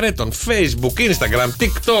 μπλοκ αρέτων, Facebook, Instagram,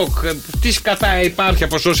 TikTok, τι σκατά υπάρχει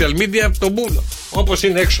από social media, τον μπούλο. Όπως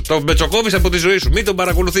είναι έξω. Τον μπετσοκόβεις από τη ζωή σου. Μην τον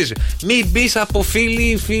παρακολουθήσει. Μην μπεις από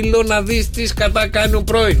φίλο να δεις τι σκατά κάνουν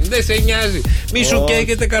πρώην. Δεν σε νοιάζει. Μη σου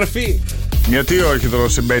καίγεται καρφί. Γιατί όχι τώρα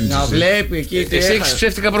συμπαίνεις. Να βλέπει εκεί τι εσύ έχεις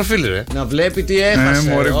ψεύτικα προφίλ, ρε. Να βλέπει τι έχασε.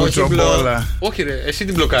 Μωρέ κουτσομπόλα. Όχι, ρε, εσύ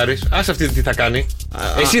την μπλοκάρεις. Ας αυτή τι θα κάνει.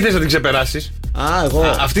 Εσύ θες να την ξεπεράσεις.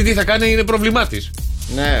 Εγώ. Αυτή τι θα κάνει είναι πρόβλημά της.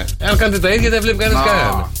 Ναι. Αν κάνετε τα ίδια δεν βλέπει κανένας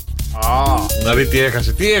κανέναν. Να δει τι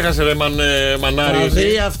έχασε. Τι έχασε, ρε μανάρι. Να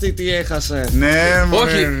δει αυτή τι έχασε. Ναι,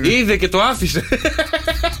 όχι, είδε και το άφησε.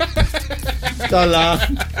 Καλά.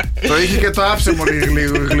 Το είχε και το άφησε μωρή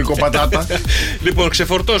γλυκοπατάτα. Λοιπόν,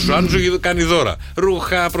 ξεφορτώσου. Αν σου κάνει δώρα,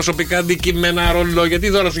 ρούχα, προσωπικά αντικείμενα, ρολόγια, τι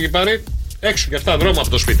δώρα σου έχει πάρει. Έξω και αυτά, δρόμο από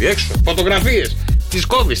το σπίτι, έξω. Φωτογραφίες. Τις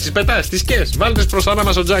κόβεις, τις πετάς, τις κες. Βάλτε προς ένα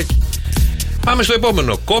μασοτζάκι. Πάμε στο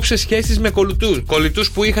επόμενο. Κόψε σχέσεις με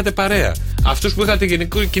κολλητούς που είχατε παρέα. Αυτούς που είχατε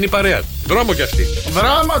κοινή παρέα. Δρόμο κι αυτοί.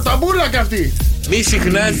 Δρόμο, ταμπούλα κι αυτοί. Μη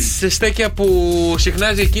συχνάζεις σε στέκια που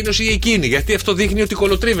συχνάζει εκείνος ή εκείνη. Γιατί αυτό δείχνει ότι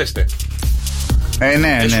κολοτρίβεστε.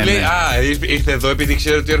 Ναι. Σου λέει, ήρθε εδώ επειδή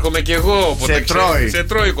ξέρει ότι έρχομαι κι εγώ. Σε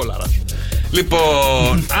τρώει κολάρα σου.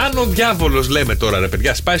 Λοιπόν, αν ο διάβολος, λέμε τώρα ρε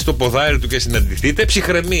παιδιά, σπάσει το ποδάρι του και συναντηθείτε,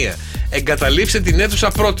 ψυχραιμία. Εγκαταλείψτε την αίθουσα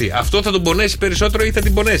πρώτη. Αυτό θα τον πονέσει περισσότερο ή θα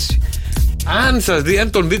την πονέσει.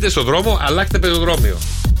 Αν τον δείτε στον δρόμο, αλλάξτε πεζοδρόμιο.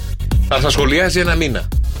 Θα σας σχολιάζει ένα μήνα.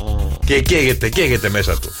 Και καίγεται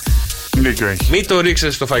μέσα του. Μην το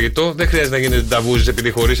ρίξετε στο φαγητό, δεν χρειάζεται να γίνετε ταβούζες επειδή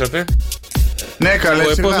χωρίσατε. Ναι, καλέ,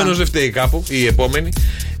 ο επόμενος δεν φταίει κάπου, ή η επόμενη.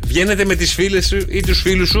 Βγαίνετε με τις φίλες σου ή τους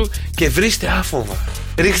φίλους σου και βρίστε άφοβα.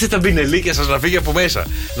 Ρίξτε τα μπινελίκια σας να φύγει από μέσα.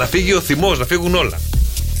 Να φύγει ο θυμός, να φύγουν όλα.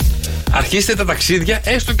 Αρχίστε τα ταξίδια,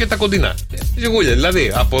 έστω και τα κοντινά. Ζυγούλια,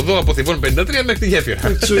 δηλαδή από εδώ, από Θηβών 53 μέχρι τη γέφυρα.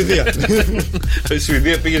 Σουηδία. Στη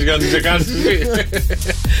Σουηδία πήγες για να την ξεκάνεις.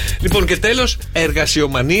 Λοιπόν, και τέλος,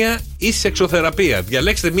 εργασιομανία ή σεξοθεραπεία.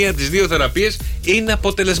 Διαλέξτε μία από τις δύο θεραπείες, είναι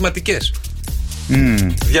αποτελεσματικές.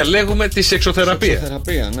 Διαλέγουμε τη σεξοθεραπεία.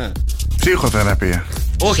 Σεξοθεραπεία, ναι. Ψυχοθεραπεία.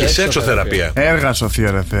 Όχι, σεξοθεραπεία.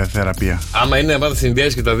 Έργασοθεραπεία. Άμα είναι να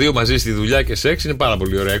συνδυάσει και τα δύο μαζί στη δουλειά και σεξ, είναι πάρα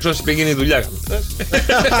πολύ ωραία. Έξω πήγαινε η δουλειά.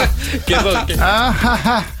 Και εδώ.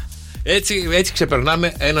 Έτσι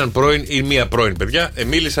ξεπερνάμε έναν πρώην ή μία πρώην, παιδιά.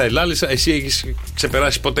 Μίλησα, ελάλησα. Εσύ έχεις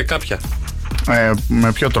ξεπεράσει ποτέ κάποια?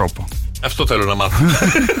 Με ποιο τρόπο? Αυτό θέλω να μάθω.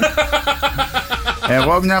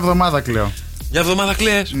 Εγώ μια εβδομάδα κλαίω. Μια εβδομάδα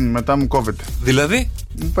κλαις? Μετά μου κόβεται. Δηλαδή?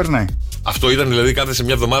 Μου περνάει. Αυτό ήταν δηλαδή κάθεσαι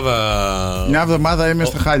μια εβδομάδα? Μια εβδομάδα είμαι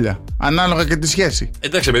στα χάλια. Ανάλογα και τη σχέση.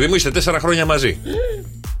 Εντάξει, παιδί μου, είστε 4 χρόνια μαζί.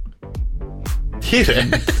 Κύριε.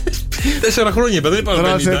 4 χρόνια, παιδί, δεν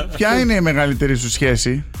είπαμε 50. Ποια είναι η μεγαλύτερη σου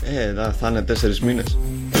σχέση? Θα είναι 4 μήνες.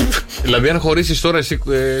 Δηλαδή, αν χωρίσεις τώρα,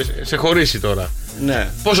 σε χωρίσει τώρα. Ναι.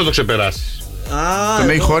 Πώς θα το ξεπεράσεις? Τον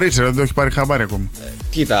έχει χωρίσει, δεν το έχει πάρει χαμπάρι ακόμα.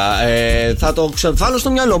 Κοίτα, θα το βάλω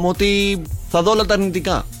στο μυαλό μου ότι θα δω όλα τα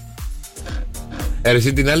αρνητικά.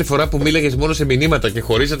 Εσύ την άλλη φορά που μίλαγες μόνο σε μηνύματα και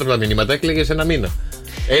χωρίσατε από τα μηνύματα, έκλαιγες ένα μήνα.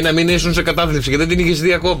 Ένα μήνα ήσουν σε κατάθλιψη και δεν την είχες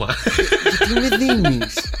δει ακόμα. Γιατί με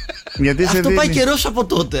δίνεις? Γιατί αυτό πάει καιρός από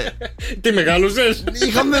τότε. Τι μεγάλωσες?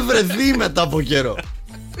 Είχαμε βρεθεί μετά από καιρό.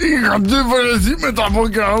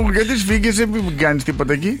 Γιατί σφίγγεσαι, μην κάνεις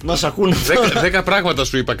τίποτα εκεί. Μας ακούνε. 10 πράγματα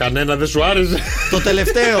σου είπα, κανένα δεν σου άρεσε? Το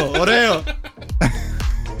τελευταίο, ωραίο.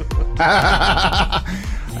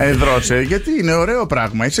 Δρώσε, γιατί είναι ωραίο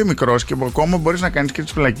πράγμα. Είσαι μικρός και ακόμα μπορείς να κάνεις και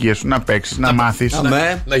τις φυλακίες σου, να παίξεις, να μάθεις.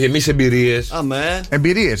 Να γεμίσεις εμπειρίες.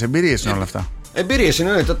 Εμπειρίες είναι όλα αυτά. Εμπειρίες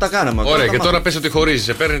είναι, τα κάναμε. Ωραία, και τώρα πες ότι χωρίζεις.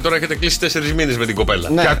 Σε παίρνει τώρα, έχετε κλείσει 4 μήνες με την κοπέλα.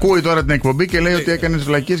 Και ακούει τώρα την εκπομπή και λέει ότι έκανες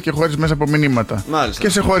βλακίες και χωρίς μέσα από μηνύματα. Μάλιστα. Και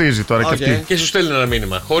σε χωρίζει τώρα και αυτή. Και σου στέλνει ένα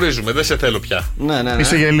μήνυμα. Χωρίζουμε, δεν σε θέλω πια. Ναι.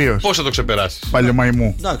 Είσαι γελίος. Πώς θα το ξεπεράσεις?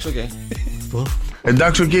 Παλιωμαϊμού. Εντάξει, οκ.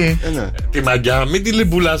 Εντάξει, εκεί. Τη μαγιά, μην τη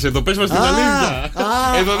λιμπουλάς εδώ, πες μας την αλήθεια.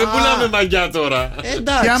 Εδώ δεν πουλάμε μαγιά τώρα.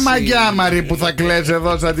 Ποια μαγιά, Μαρή, που θα κλαις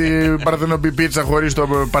εδώ σαν την παρθενοπιπίτσα χωρίς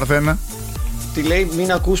το Παρθένα? Τι λέει,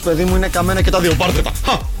 μην ακούς, παιδί μου, είναι καμένα και τα δύο. Πάρτε τα.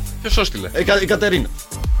 Ποιος όστειλε? Η Κατερίνα.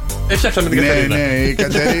 Φτιάξαμε την Κατερίνα. Ναι, η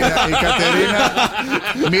Κατερίνα.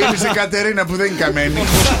 Μίλησε η Κατερίνα που δεν είναι καμένη.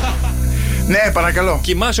 Ναι, παρακαλώ.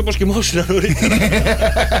 Κοιμάσαι όπως κοιμόσουν νωρίτερα.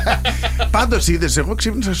 Πάντως είδες, εγώ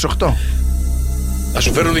ξύπνησα στις 8. Να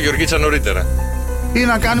σου φέρουν τη Γεωργίτσα νωρίτερα. Ή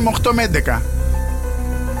να κάνουμε 8 με 11.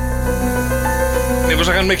 Μήπως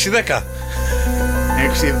να κάνουμε 6-10?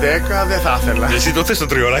 6-10 δεν θα ήθελα. Εσύ το θες το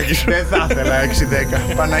τριωράκι σου. Δεν θα ήθελα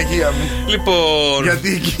 6-10. Παναγία μου. Λοιπόν.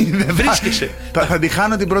 Γιατί εκεί δεν βρίσκεσαι. Θα τη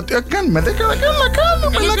χάνω την πρώτη. Κάνουμε 10, να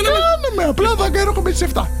κάνουμε. Απλά θα έρχομαι στις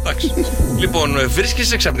 7. Λοιπόν,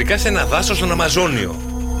 βρίσκεσαι ξαφνικά σε ένα δάσος στον Αμαζόνιο.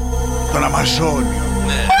 Τον Αμαζόνιο.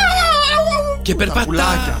 Ναι. Και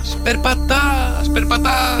περπατάς.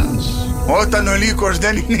 Όταν ο λύκος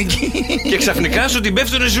δεν είναι εκεί. Και ξαφνικά σου την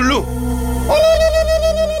πέφτουνε ζουλού.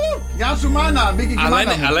 Γεια σου μάνα, μπήκε και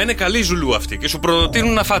μάνα μου. Αλλά είναι καλή ζουλού αυτή και σου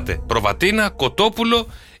προτείνουν να φάτε προβατίνα, κοτόπουλο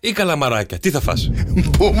ή καλαμαράκια. Τι θα φας?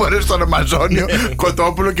 Πού μωρέ στον Αμαζόνιο,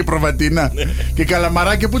 κοτόπουλο και προβατίνα. Και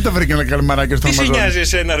καλαμαράκια, πού τα βρήκαν τα καλαμαράκια στον Αμαζόνιο? Τι σε νοιάζει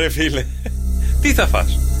εσένα ρε φίλε? Τι θα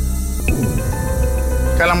φας?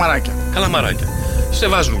 Καλαμαράκια. Σε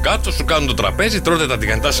βάζουν κάτω, σου κάνουν το τραπέζι, τρώτε τα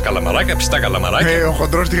τηγανιτά σας καλαμαράκια, ψητά καλαμαράκια. Ο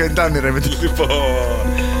χοντρός τηγανιτά μοιρεύεται. Λοιπόν.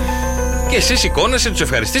 Και εσύ σηκώνεσαι, τους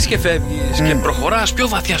ευχαριστείς και φεύγεις. Και προχωράς πιο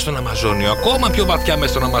βαθιά στον Αμαζόνιο. Ακόμα πιο βαθιά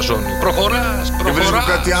μέσα στον Αμαζόνιο. Προχωράς. Και βρίσκουν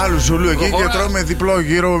κάτι άλλο ζουλού εκεί και τρώμε διπλό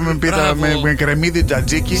γύρω με κρεμμύδι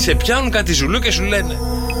τζατζίκι. Σε πιάνουν κάτι ζουλού και σου λένε,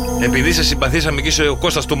 επειδή σε συμπαθήσαμε εκεί σε ο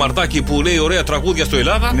Κώστας του Μαρτάκη που λέει ωραία τραγούδια στο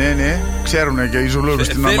Ελλάδα. Ναι, ξέρουνε και οι ζουλού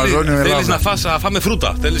στην Αμαζόνιο Ελλάδα. Θέλεις να φάμε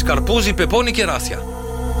φρούτα. Θέλεις καρπούζι, πεπόνι και ράσια.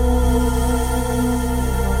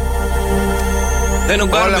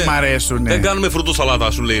 Όλα μ' αρέσουνε. Δεν κάνουμε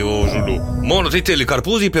φρουτοσαλάτα, σου λέει ο Ζουλού. Μόνο τι θέλει,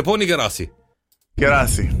 καρπούζι, πεπόνι και ράσι.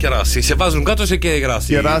 Κεράσι. Σε βάζουν κάτω σε κεράσι.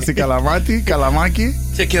 Κεράσι, καλαμάκι.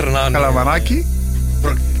 Σε κερνάνε. Καλαμαράκι.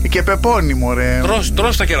 Και πεπόνι, μωρέ.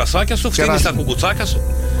 Τρως τα κερασάκια σου, φτύνεις τα κουκουτσάκια σου.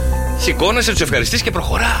 Σηκώνεσαι, τους ευχαριστείς και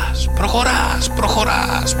προχωράς.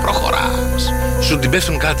 Σου την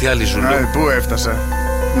πέφτουν κάτι άλλοι Ζουλού. Πού έφτασα?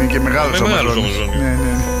 Είναι και μεγάλος Αμαζόνιος. Ναι.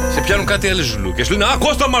 Σε πιάνουν κάτι άλλοι Ζουλού και σου λένε, α,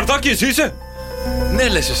 Κώστα Μαρτάκη, εσύ είσαι? Ναι,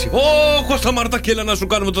 λες εσύ. Κώστα Μαρτάκη, έλα να σου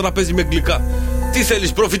κάνουμε το τραπέζι με γλυκά. Τι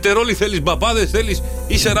θέλεις, προφιτερόλι θέλεις, μπαμπάδες θέλεις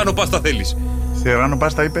ή σεράνο πάστα θέλεις? Σεράνο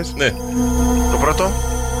πάστα είπες? Ναι. Το πρώτο?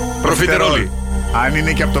 Προφιτερόλι. Αν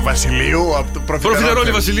είναι και από το Βασιλείου,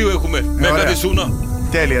 προφιτερόλι Βασιλείου έχουμε. Με κατησούνα.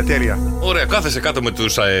 Τέλεια. Ωραία, κάθεσαι κάτω με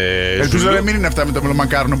τους ελπίζω να μην είναι αυτά με το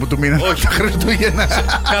μελομακάρονο που του μείνανε. Όχι. Τα Χριστούγεννα.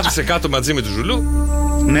 Κάθεσαι κάτω μαζί με του Ζουλού.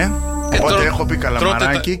 Ναι. Οπότε έχω πει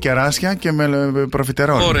καλαμαράκι, κεράσια και με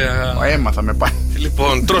προφιτερόλι. Ωραία. Έμαθα με πάει.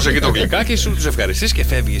 Λοιπόν, τρως εκεί το γλυκάκι σου, τους ευχαριστείς και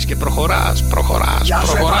φεύγεις και προχωράς. Γεια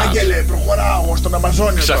σου Ευάγγελε, προχωράω στον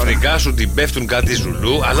Αμαζόνιο. Ξαφνικά σου την πέφτουν κάτι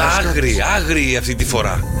Ζουλού, αλλά άγριοι αυτή τη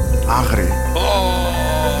φορά. Άγριοι.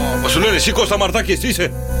 Μα σου λένε εσύ Κώστα Μαρτάκη, εσύ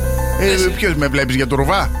είσαι? Ποιος με βλέπεις για το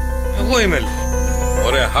ρουβά? Εγώ είμαι.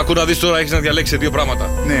 Ωραία, άκου να δεις τώρα, έχεις να διαλέξεις δύο πράγματα.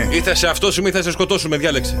 Ναι. Ή θα σε αυτόσουμε ή θα σε σκοτώσουμε,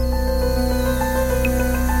 διάλεξε.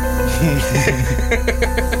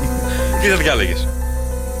 Τι θα διάλεγες?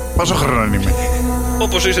 Πόσο χρόνο είμαι?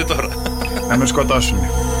 Όπως είσαι τώρα. Να με σκοτώσουν.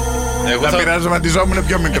 Θα πειραζοματιζόμουν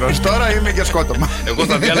πιο μικρός. Τώρα είμαι για σκότωμα. Εγώ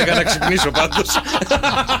θα διάλεγα να ξυπνήσω πάντως.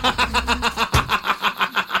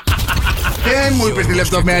 Δεν μου είπες τη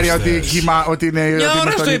λεπτομέρεια ότι είναι. Μια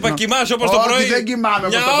ώρα στο είπα, κοιμάσαι όπως το πρωί. Όχι, δεν κοιμάμαι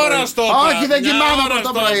όπως το πρωί. Όχι, δεν κοιμάμαι όπως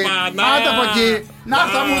το πρωί. Άντε από εκεί. Να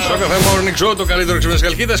θα μου Sok FM Morning Show, το καλύτερο ξυπνές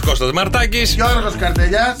Καλκίδας, Κώστας Μαρτάκης. Γιώργος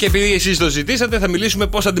Καρτελιάς. Και επειδή εσείς το ζητήσατε, θα μιλήσουμε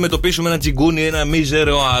πώς αντιμετωπίσουμε ένα τσιγγούνι, ένα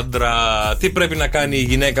μίζερο άντρα. Τι πρέπει να κάνει η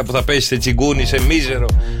γυναίκα που θα πέσει σε τσιγγούνι, σε μίζερο.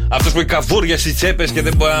 Αυτός που έχει καβούρια στις τσέπες και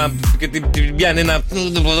δεν μπορεί να. Και την πιάνει ένα.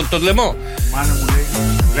 Το λαιμό. Μάνα μου λέει.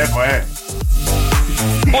 Βλέπω,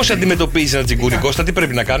 Πώς αντιμετωπίζεις ένα τσιγκούνι, Κώστα, τι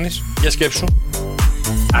πρέπει να κάνεις? Για σκέψου.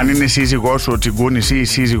 Αν είναι σύζυγός σου ο τσιγκούνις ή η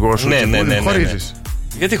σύζυγός σου, ναι, χωρίζεις.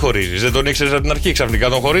 Γιατί χωρίζεις? Δεν τον ήξερες από την αρχή, ξαφνικά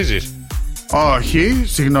τον χωρίζεις? Όχι,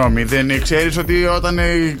 συγγνώμη. Δεν ξέρεις ότι όταν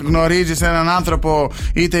γνωρίζεις έναν άνθρωπο,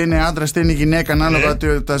 είτε είναι άντρας είτε είναι γυναίκα, ανάλογα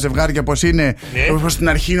τα ζευγάρια πώς είναι, όπως στην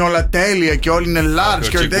αρχή είναι όλα τέλεια και όλοι είναι large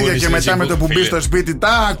και τέτοια, και μετά με το που μπει στο σπίτι,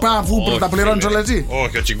 αφού τα πληρώνεις όλα εσύ.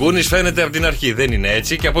 Όχι, ο τσιγκούνης φαίνεται από την αρχή. Δεν είναι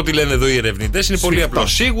έτσι και από ό,τι λένε εδώ οι ερευνητές είναι πολύ απλό.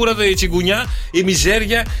 Σίγουρα η τσιγκουνιά, η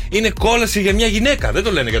μιζέρια είναι κόλαση για μια γυναίκα. Δεν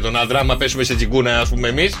το λένε για τον άντρα, άμα πέσουμε σε τσιγκούνα, ας πούμε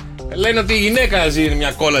εμείς. Λένε ότι η γυναίκα ζει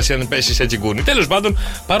μια κόλαση αν πέσει σε τσιγκούνι. Τέλος πάντων,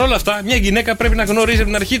 παρόλα αυτά, μια γυναίκα πρέπει να γνωρίζει από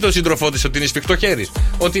την αρχή τον σύντροφό της ότι είναι σφιχτό χέρι.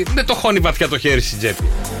 Ότι δεν το χώνει βαθιά το χέρι στην τσέπη.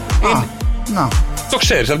 Να. Το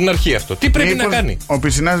ξέρεις από την αρχή αυτό. Τι πρέπει να κάνει? Ο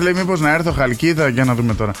Πισινάς λέει: μήπως να έρθω Χαλκίδα, για να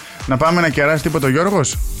δούμε τώρα. Να πάμε να κεράσει τίποτα ο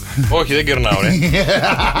Γιώργος? Όχι, δεν κερνάω,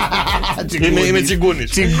 Είμαι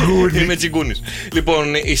τσιγκούνης. Είμαι τσιγκούνης.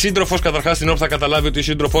 Λοιπόν, η σύντροφος, καταρχάς, την ώρα θα καταλάβει ότι η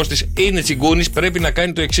σύντροφός της είναι τσιγκούνης, πρέπει να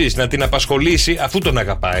κάνει το εξής: να την απασχολήσει αφού τον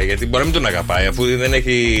αγαπάει. Γιατί μπορεί να μην τον αγαπάει, αφού δεν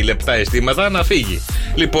έχει λεπτά αισθήματα, να φύγει.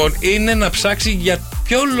 Λοιπόν, είναι να ψάξει για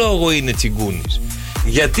ποιο λόγο είναι τσιγκούνης.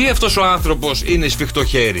 Γιατί αυτός ο άνθρωπος είναι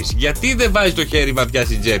σφιχτοχέρης? Γιατί δεν βάζει το χέρι βαθιά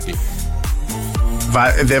στην τσέπη?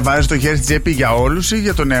 Δεν βάζει το χέρι στην τσέπη για όλους ή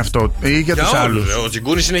για τον εαυτό ή για τους άλλους? Ο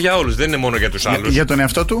τσιγκούνης είναι για όλους, δεν είναι μόνο για τους άλλους. Για τον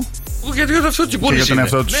εαυτό του? Γιατί για αυτό τσιγγούνης. Για τον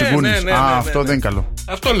εαυτό του τσιγγούνης. Αυτό δεν είναι καλό.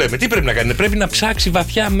 Αυτό λέμε. Τι πρέπει να κάνει? Πρέπει να ψάξει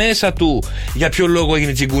βαθιά μέσα του για ποιο λόγο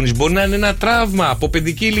έγινε τσιγγούνης. Μπορεί να είναι ένα τραύμα από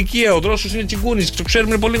παιδική ηλικία. Ο δρόσος είναι τσιγγούνης. Το ξέρουμε,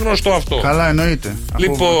 είναι πολύ γνωστό αυτό. Καλά, εννοείται.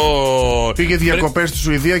 Λοιπόν. Πήγε διακοπές στη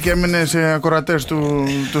Σουηδία και έμεινε σε ακροατές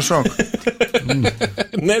του Σοκ.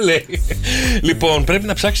 Ναι, λέει. Λοιπόν, πρέπει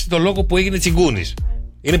να ψάξετε το λόγο που έγινε τσιγγούνης.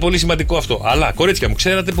 Είναι πολύ σημαντικό αυτό. Αλλά, κορίτσια μου,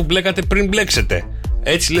 ξέρατε που μπλέκατε πριν μπλέξετε.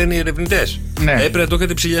 Έτσι λένε οι ερευνητές. Ναι. Έπρεπε να το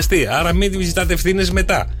έχετε ψηλιαστεί. Άρα μην ζητάτε ευθύνες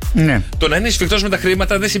μετά. Ναι. Το να είναι σφιχτός με τα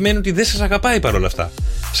χρήματα δεν σημαίνει ότι δεν σας αγαπάει παρόλα αυτά.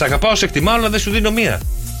 Σ' αγαπάω, σε εκτιμάω, αλλά δεν σου δίνω μία.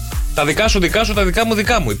 Τα δικά σου δικά σου, τα δικά μου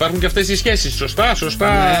δικά μου. Υπάρχουν και αυτές οι σχέσεις. Σωστά.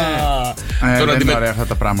 Ναι. Δεν είναι ωραία αυτά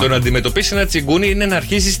τα πράγματα. Το να αντιμετωπίσει ένα τσιγγούνι είναι να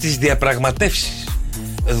αρχίσεις τις διαπραγματεύσεις.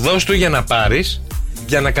 Δώσ' του για να πάρεις,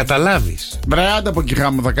 για να καταλάβεις. Μπρε, άντε από εκεί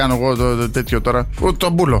χάμω θα κάνω εγώ το τέτοιο τώρα. Το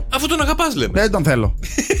μπούλο. Αφού τον αγαπάς, λέμε. Δεν τον θέλω.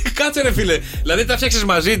 Κάτσε ρε φίλε. Δηλαδή τα φτιάξεις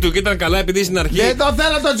μαζί του και ήταν καλά επειδή στην αρχή. Δεν τον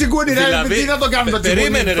θέλω το τσιγούνι, ρε. Τι θα το κάνουμε το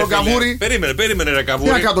τσιγούνι? Το καβούρι. Περίμενε ρε καβούρι.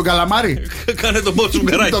 Τι να κάνω, τον καλαμάρι? Κάνε τον Μπομπ του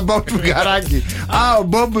γκαράκι. Τον Μπομπ του γκαράκι. Α, ο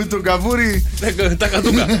Μπομπ του καβούρι. Τα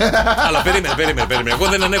κατούκα. Αλλά περίμενε. Εγώ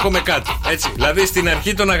δεν ανέχομαι κάτι. Έτσι. Δηλαδή στην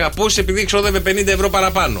αρχή τον αγαπούσε επειδή ξόδευε 50 ευρώ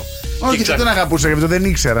παραπάνω. Όχι, δεν τον αγαπούσα, γιατί δεν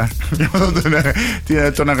ήξερα.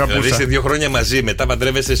 Τον αγαπούσα. Δηλαδή είστε 2 χρόνια μαζί, μετά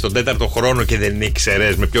παντρεύεστε στον 4ο χρόνο και δεν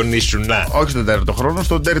ήξερες με ποιον ήσουνα. Όχι στον 4ο χρόνο,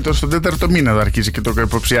 στον 4ο μήνα θα αρχίσει και το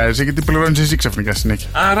υποψιάζεσαι, γιατί πληρώνεις εσύ ξαφνικά συνέχεια.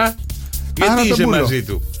 Άρα, γιατί είσαι μαζί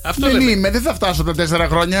του? Αυτό δεν είμαι, δεν θα φτάσω τα 4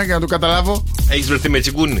 χρόνια για να το καταλάβω. Έχεις βρεθεί με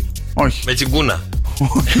τσιγγούνι? Όχι. Με τσιγκούνα?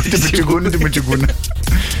 Ούτε με τσιγκούνι, ούτε με τσιγκούνα.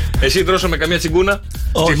 Εσύ δρόσο με καμία τσιγκούνα?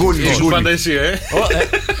 Τσιγκούνι. Ήσουν πάντα εσύ,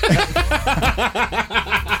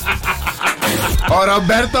 Ο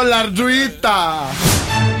Ρομπέρτο Λαρτζουίτα.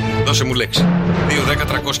 Δώσε μου λέξη. 2, 10,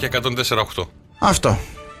 300 και 104,8. Αυτό.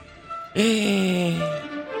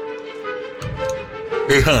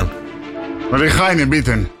 Ριχάν. Ριχάινε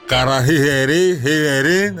μπίτεν. Καραχιχερή,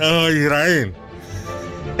 χιχερήν, Ισραήλ.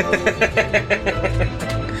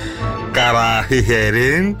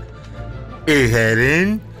 Καραχιχερήν,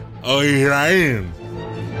 Ισραήλ. Ο Ισραήλ.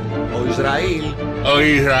 Ο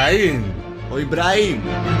Ισραήλ. Ο Ιμπραήμ.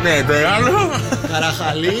 Ναι, το άλλο.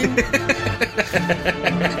 Καραχαλήν.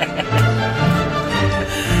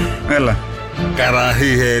 Έλα.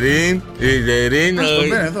 Καραχιχερήν, Ισραήλ.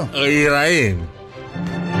 Ο Ισραήλ.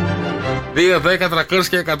 2, 10, 300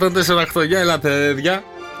 και 104,8. Για ελάτε, παιδιά.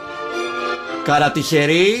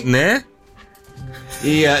 Καρατιχερή. Ναι.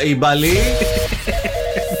 Η μπαλή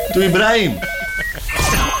του Ιμπραήμ.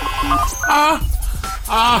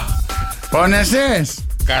 Πόνεσες.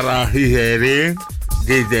 Καραχιχερήν,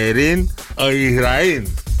 Ισραήλ. Ο Ισραήλ.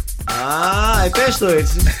 Πες το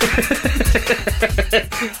έτσι.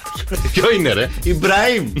 Ποιο είναι ρε?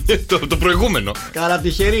 Ιμπραήμ. Το προηγούμενο.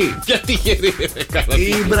 Καρατιχερή. Ποια τυχερή ρε?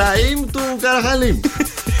 Ιμπραήμ του Καραχαλήμ.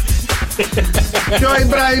 Ποιο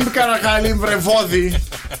Ιμπραήμ Καραχαλήμ βρεφόδι?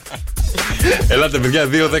 Ελάτε παιδιά,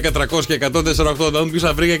 2, 10, 300 και 104,8. Να δούμε ποιος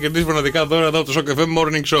θα βρει και κερδίσει μοναδικά δώρα εδώ από το Sok FM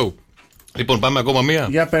Morning Show. Λοιπόν, πάμε ακόμα μία.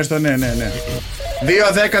 Για πες το, ναι.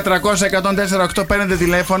 2, 10, 300, 104,8. Παίρνετε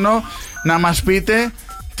τηλέφωνο να μας πείτε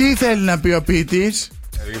τι θέλει να πει ο ποιητής.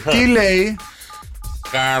 Τι λέει?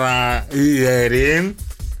 Καραχιχερήν,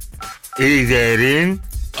 Ισραήλ.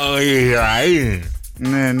 Ο Ισραήλ.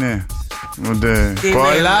 Ναι.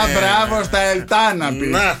 Πολλά μπράβο στα Ελτά να πεις.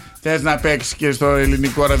 Θες να παίξεις και στο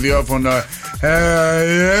ελληνικό ραδιόφωνο?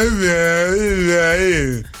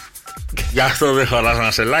 Γι' αυτό δεν χωράς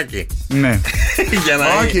ένα σελάκι? Ναι.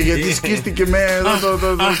 Όχι, γιατί σκίστηκε με εδώ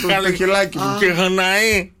το χιλάκι μου. Και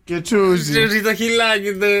χωναεί. Και τσούζει το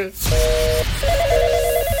χιλάκι του.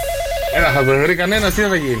 Έλα, θα το βρει κανένας, τι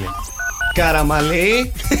θα γίνει?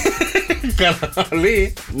 Καραμαλή.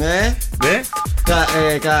 Καραμαλή. Ναι.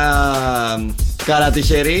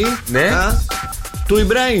 Καρατιχερή. Ναι. Του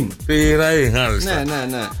Ιμπραήμ. Του Ιμπραήμ, μάλιστα.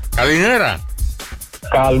 Ναι. Καλημέρα.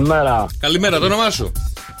 Καλημέρα, το όνομά σου?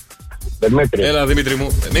 Δημήτρη. Έλα Δημήτρη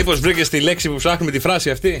μου, μήπως βρήκες τη λέξη που ψάχνουμε, τη φράση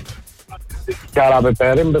αυτή?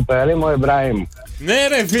 Καραπεπερίμ, ο Ιμπραήμ. Ναι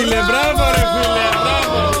ρε φίλε, μπράβο ρε φίλε,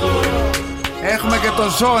 μπράβο. Έχουμε και το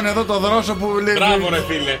Ζων εδώ, το δρόσο που λέει. Μπράβο ρε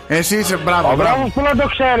φίλε. Εσύ είσαι μπράβο. Ο μπράβος που να το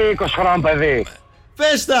ξέρει 20 χρόνων παιδί.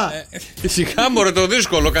 Πες τα. Σιγά μωρέ το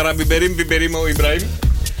δύσκολο, Καραπεπερίμ, ο Ιμπραήμ.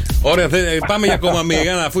 Ωραία, πάμε για ακόμα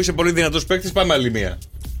μία, αφού είσαι πολύ δυνατός παίκτης, πάμε άλλη μία.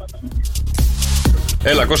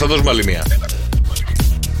 Έλα Κώστα, δώσουμε άλλη μία.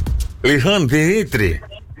 Λοιπόν, Δημήτρη,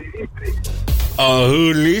 ο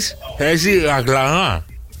Γούλης παίζει γαγλαγά.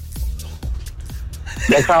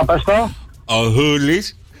 Δεν ξαναπες το. Ο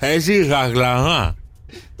Γούλης παίζει γαγλαγά.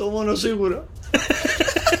 Το μόνο σίγουρο.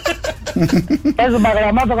 Παίζει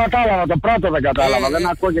μπαγλαμά, το κατάλαβα. Το πρώτο δεν κατάλαβα. Δεν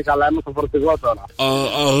ακούω και καλά. Είμαι στο φορτηγό τώρα.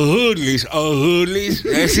 Ο Γούλης,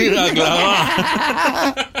 εσύ γαγλαμά.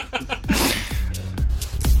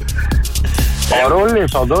 Ο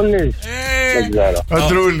Ρούλης, ο Ντούλης. Δεν ξέρω. Ο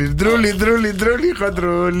Ντρούλη,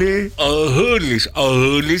 χοντρούλη. Ο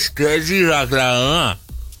Γούλης παίζει γαγλαμά.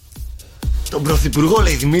 Τον πρωθυπουργό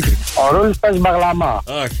λέει Δημήτρη. Ο Ρούλης παίζει μπαγλαμά.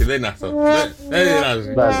 Όχι, δεν είναι αυτό. Δεν πειράζει.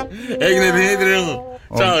 Έγινε Δημήτρη μου.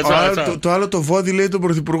 Το άλλο το βόδι λέει τον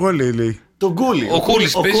πρωθυπουργό λέει. Τον Γκούλη. Ο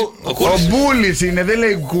Κούλης παίζει. Ο Μπούλης είναι, δεν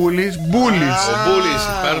λέει Γκούλης. Μπούλης. Ο Μπούλης.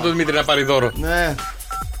 Πάρε τον Δημήτρη να πάρει δώρο. Ναι.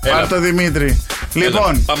 Πάρε τον Δημήτρη.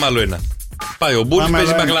 Λοιπόν. Πάμε άλλο ένα. Πάει ο Μπούλης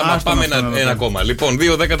παίζει μπαγλαμά. Πάμε ένα ακόμα. Λοιπόν,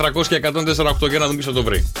 2, 10, 300 και 104,8 για να δούμε ποιος θα το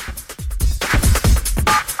βρει.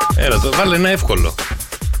 Έλα, βάλε ένα εύκολο.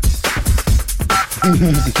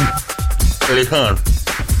 Λοιπόν,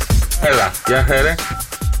 έλα, γεια χαίρε.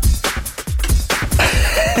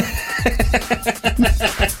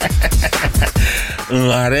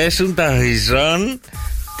 Μου αρέσουν τα ριζόν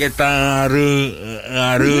και τα αρού.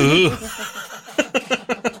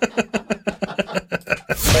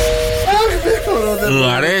 Μου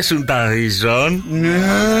αρέσουν τα ριζόν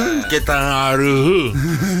και τα αρού.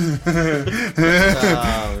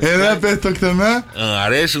 Έλα, πες το ξανά. Μου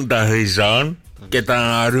αρέσουν τα ριζόν και τα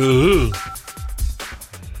αρού.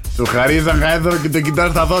 Του χαρίζαν γάιδρο και το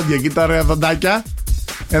κοιτάς στα δόντια. Κοίτα ρε δοντάκια.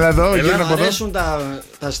 Έλα εδώ, γύρω από εδώ. Μου αρέσουν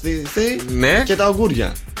τα στήθη Ναι. και τα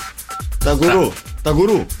ογκούρια. Τα γκουρού. Τα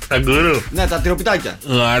γκουρού. Τα γκουρού. Ναι, τα τυροπιτάκια.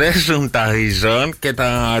 Μου αρέσουν τα ριζόν και τα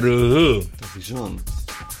αρού. Τα βυζόν.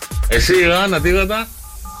 Εσύ Ιωάννα, τίποτα?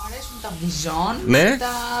 Μου αρέσουν τα βυζόν. Ναι.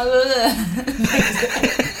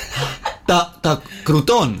 Τα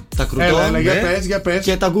κρουτών. Τα κρουτών. Έλα, για πες.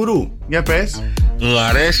 Και τα γκουρού. Για πες. Μου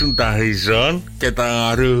αρέσουν τα ριζόν και τα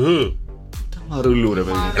αρού. Τα μαρουλού ρε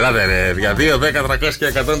παιδί. Ελάτε ρε, για 2, 10, 300 και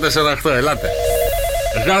 104,8. Ελάτε.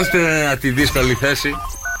 Βγάζετε τη δύσκολη θέση.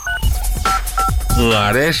 Μου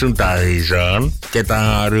αρέσουν τα ριζόν και τα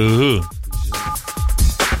αρού.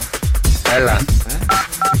 Έλα.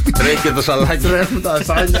 Τρέχει και το σαλάκι. Τρέχουν τα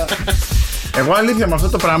σάλια. Εγώ αλήθεια με αυτό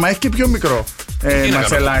το πράγμα έχει και πιο μικρό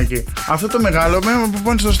μασελάκι. Αυτό το μεγάλο με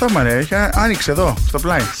πόνει στο στόμα ρε. Άνοιξε εδώ, στο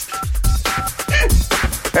πλάι.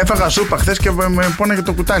 Έφαγα σούπα χθες και με πόναγε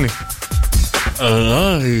το κουτάλι.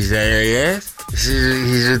 Ριζέλιες,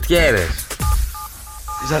 ζουτιέρες.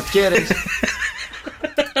 Ζατιέρες.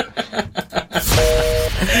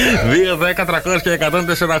 2, 10, 300 και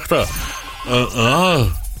 104,8.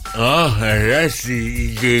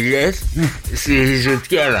 Οι ζήλιες στη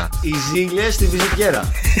ζουτιέρα. Οι ζήλιες στη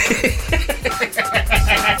βυζουτιέρα.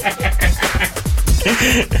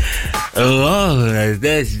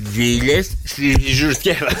 Τις ζήλιες στη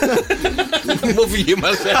ζουτιέρα. Μου φύγει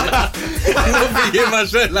μασέλα. Μου φύγει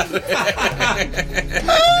μασέλα.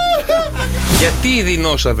 Γιατί οι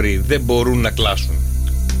δεινόσαυροι δεν μπορούν να κλάσουν?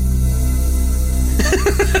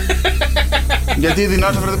 Γιατί οι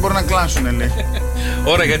δεινόσαυροι δεν μπορούν να κλάσουν, λέει.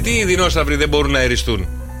 Ωραία, γιατί οι δεινόσαυροι δεν μπορούν να αεριστούν?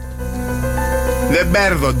 Δεν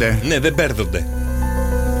μπέρδονται. Ναι, δεν μπέρδονται.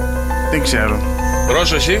 Δεν ξέρω.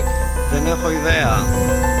 Ρώσο εσύ? Δεν έχω ιδέα.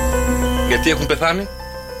 Γιατί έχουν πεθάνει?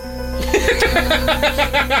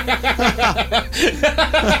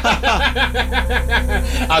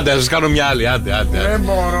 Άντε, να σας κάνω μια άλλη. Άντε. Δεν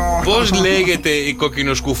μπορώ. Πώς λέγεται η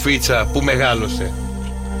κοκκινοσκουφίτσα που μεγάλωσε?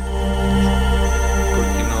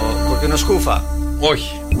 Κοκκινοσκούφα.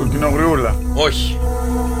 Όχι. Κοκκινογριούλα. Όχι.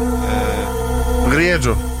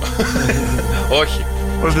 Γριέτζο. Όχι.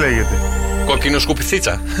 Πώς λέγεται?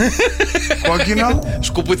 Κοκκινοσκουπιθίτσα. Κόκκινο.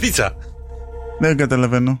 Σκουπιθίτσα. Δεν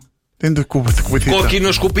καταλαβαίνω. Τι είναι το σκουπιθίτσα?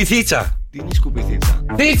 Κοκκινοσκουπιθίτσα. Τι είναι η σκουπιθίτσα?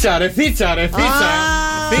 Θίτσα ρε. Πίτσα ρε.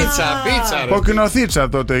 Κοκκινοθίτσα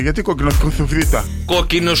τότε. Γιατί κοκκινοθίτσα?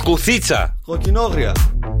 Κοκκινοσκουθίτσα. Κοκκινόγρια.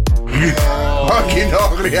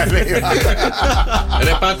 Κοκκινόγρια λέει.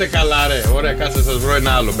 Ρε πάτε καλά ρε. Ωραία, κάτσε σας βρω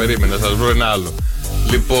ένα άλλο. Περίμενα, σας βρω ένα άλλο.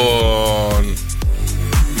 Λοιπόν.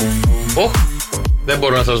 Δεν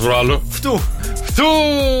μπορώ να σας βρω άλλο. Φτού.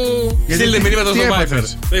 Στείλτε μηνύματα στο Viper.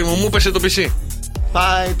 Μου πέσε το PC.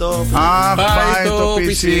 Πάει το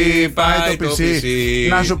PC. Πάει το PC.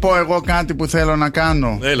 Να σου πω εγώ κάτι που θέλω να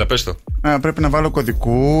κάνω. Έλα, πες το. Πρέπει να βάλω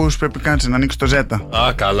κωδικούς, πρέπει να ανοίξει το Z.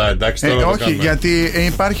 Καλά, εντάξει, τώρα όχι, κάνουμε. γιατί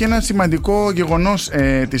υπάρχει ένα σημαντικό γεγονός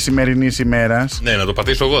της σημερινής ημέρας. Ναι, να το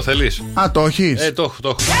πατήσω εγώ, θέλεις? Το έχεις? Το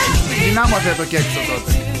έχω. Δυνάμωσε το και έξω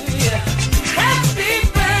τότε.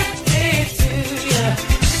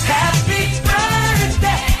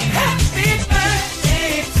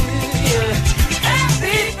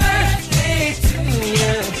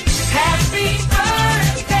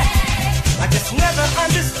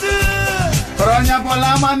 Χρόνια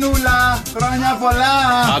πολλά, Μανούλα. Χρόνια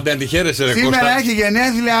πολλά. Άντε, αν τη χαίρεσαι, ρε Σήμερα Κώστα. έχει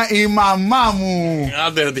γενέθλια η μαμά μου.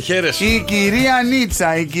 Άντε, αν τη χαίρεσαι. Η κυρία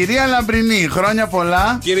Νίτσα, η κυρία Λαμπρινή. Χρόνια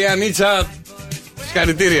πολλά. Κυρία Νίτσα,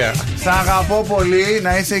 συγχαρητήρια. Σ' αγαπώ πολύ,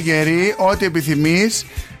 να είσαι γερή, ό,τι επιθυμείς.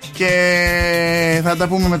 Και θα τα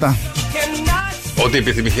πούμε μετά. Ό,τι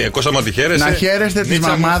επιθυμεί, Κώστα, μα τη χαίρεσαι. Να χαίρεστε τις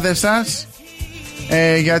μαμάδες σας.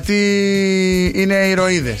 Γιατί είναι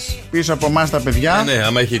ηρωίδες. Πίσω από εμάς τα παιδιά. Ναι,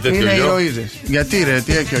 άμα έχει τέτοιο είναι γιο. ηρωίδες. Γιατί ρε,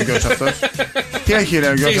 τι έχει ο γιος αυτός? Τι έχει ρε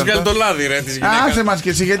ο γιος Έχεις βγάλει αυτός? το λάδι, ρε, της γυναίκας. Άσε μας και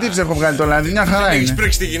εσύ, γιατί της έχω βγάλει το λάδι? Μια χαρά Έχεις είναι.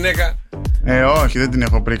 πρίξει τη γυναίκα. Όχι, δεν την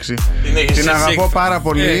έχω πρίξει. Την Την αγαπώ πάρα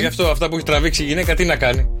πολύ. Γι' αυτό αυτά που έχει τραβήξει η γυναίκα, τι να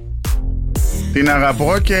κάνει. Την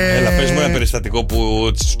αγαπώ και. Έλα, πες μου ένα περιστατικό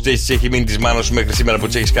που της έχει μείνει της μάνας σου μέχρι σήμερα, που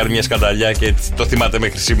της έχεις κάνει μια σκανταλιά και το θυμάται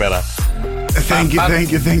μέχρι σήμερα. Thank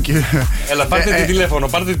you. Έλα, πάρτε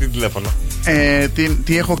την τηλέφωνο,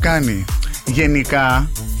 Τι έχω κάνει? Γενικά,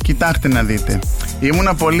 κοιτάξτε να δείτε.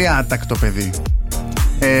 Ήμουνα πολύ άτακτο παιδί.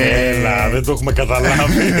 Έλα, δεν το έχουμε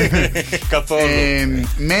καταλάβει καθόλου.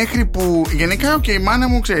 Μέχρι που γενικά και η μάνα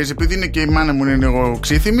μου, ξέρεις, επειδή είναι και η μάνα μου είναι εγώ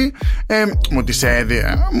ξύθυμη, μου τις έδιε.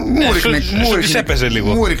 Της έπαιζε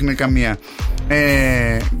λίγο. Μου ρίχνε καμία.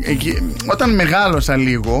 Όταν μεγάλωσα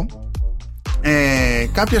λίγο,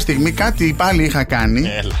 κάποια στιγμή κάτι πάλι είχα κάνει.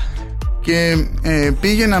 Έλα. Και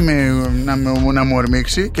πήγε να μου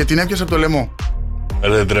ορμήξει και την έπιασα από το λαιμό.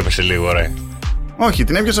 Δεν τρέπεσαι λίγο, ρε? Όχι,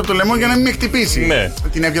 την έπιασα από το λαιμό για να μην με χτυπήσει. Ναι.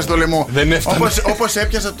 Την έπιασα στο λαιμό. Δεν έφτανε. Όπως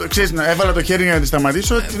έπιασα, ξέρεις, έβαλα το χέρι για να τη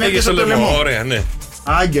σταματήσω, την έπιασα από το λαιμό. Ωραία, ναι.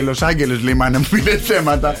 Άγγελος λέει, μάνα μου, πήρε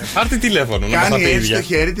θέματα. Πάρτε τηλέφωνο, να κάνει μας έτσι το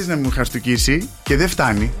χέρι της να μου χαστουκίσει και δεν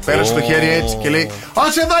φτάνει. Πέρασε το χέρι έτσι και λέει: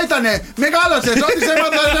 Ως εδώ ήτανε! Μεγάλωσες! Ό,τι σε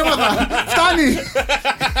έμαθα! Φτάνει!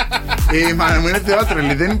 Η μάνα μου είναι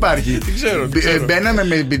θεότρελη, δεν υπάρχει. Μπαίναμε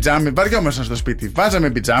με πιτζάμες, βαριόμασταν στο σπίτι. Βάζαμε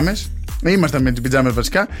πιτζάμες. Ήμασταν με τις πιτζάμες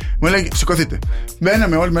βασικά. Μου λέει: σηκωθείτε.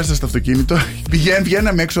 Μπαίναμε όλοι μέσα στο αυτοκίνητο.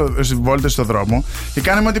 Βγαίναμε έξω στις βόλτες στο δρόμο και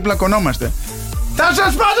κάναμε ότι πλακωνόμαστε. Θα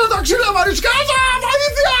σας πάρω το ξύλο μαρισκάζα!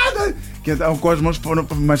 Βοήθεια! Και ο κόσμος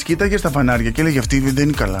μας κοίταγε στα φανάρια και έλεγε: αυτή δεν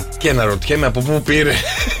είναι καλά. Και αναρωτιέμαι από πού πήρε.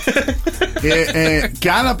 Και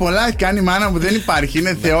άλλα πολλά έχει κάνει η μάνα μου, δεν υπάρχει.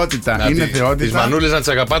 Είναι θεότητα. Τις μανούλες να τις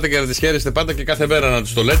αγαπάτε και να τις χαίρεστε πάντα και κάθε μέρα να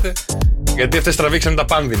τους το λέτε. Γιατί αυτές τραβήξαν τα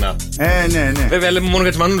πάνδυνα. Ναι. Βέβαια λέμε μόνο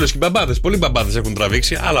για τις μανούλες και οι μπαμπάδες. Πολλοί μπαμπάδες έχουν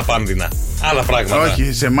τραβήξει άλλα πάνδυνα. Άλλα πράγματα.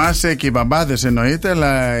 Όχι, σε εμάς και οι μπαμπάδες εννοείται,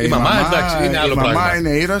 αλλά η μαμά εντάξει, είναι άλλο πράγμα. Η μαμά είναι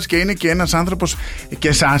ήρωας και είναι και ένας άνθρωπος, και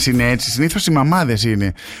εσάς είναι έτσι. Συνήθως οι μαμάδες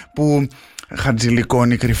είναι που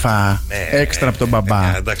χατζηλικώνει κρυφά, έξτρα από τον μπαμπά.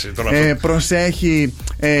 Προσέχει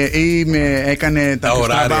ή έκανε τα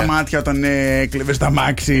πιστραβά μάτια όταν έκλεβε στα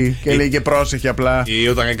μάξι και λέγε πρόσεχε απλά. Ή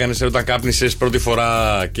όταν κάπνισες πρώτη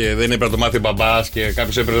φορά και δεν έπαιρνε το μάτι ο μπαμπάς και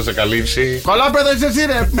κάποιος έπρεπε να σε καλύψει. Κολόπεδο είσαι εσύ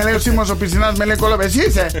ρε! Με λέει ο Σίμος ο Πισινάς, με λέει κολόπεδο. Εσύ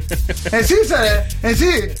είσαι! Εσύ είσαι ρε!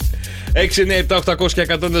 Εσύ!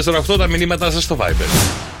 697-800-1048 τα μηνύματά σας στο Viber.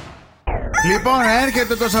 Λοιπόν,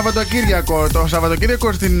 έρχεται το Σαββατοκύριακο. Το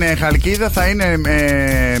Σαββατοκύριακο στην Χαλκίδα θα είναι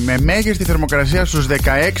με μέγιστη θερμοκρασία στους 16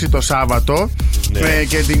 το Σάββατο,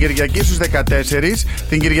 και την Κυριακή στους 14.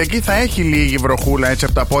 Την Κυριακή θα έχει λίγη βροχούλα, έτσι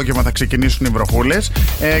από το απόγευμα θα ξεκινήσουν οι βροχούλες.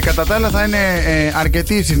 Κατά τα άλλα θα είναι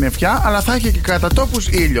αρκετή συννεφιά, αλλά θα έχει και κατά τόπους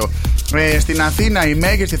ήλιο. Στην Αθήνα η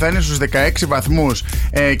μέγιστη θα είναι στους 16 βαθμούς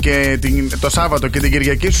και το Σάββατο, και την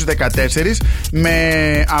Κυριακή στους 14.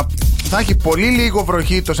 Θα έχει πολύ λίγο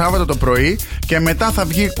βροχή το Σάββατο το πρωί και μετά θα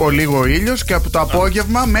βγει λίγο ήλιος, και από το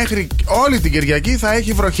απόγευμα μέχρι όλη την Κυριακή θα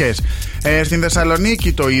έχει βροχές. Στην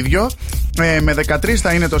Θεσσαλονίκη το ίδιο, με 13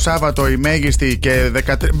 θα είναι το Σάββατο η μέγιστη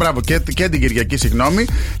και την Κυριακή, συγγνώμη,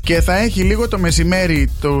 και θα έχει λίγο το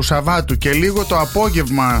μεσημέρι του Σαββάτου και λίγο το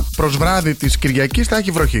απόγευμα προς βράδυ της Κυριακής θα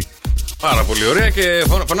έχει βροχή. Πάρα πολύ ωραία, και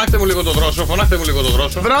φωνάχτε μου λίγο το δρόσο.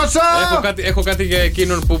 Δρόσο! Έχω κάτι για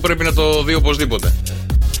εκείνον που πρέπει να το δει οπωσδήποτε.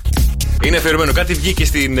 Είναι αφιερωμένο. Κάτι βγήκε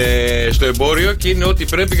στο εμπόριο και είναι ό,τι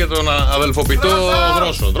πρέπει για τον αδελφοποιητό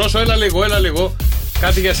δρόσο. Δρόσο, έλα λίγο.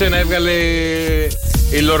 Κάτι για σένα έβγαλε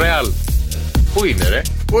η L'Oreal. Πού είναι, ρε?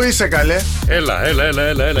 Πού είσαι, καλέ? Έλα.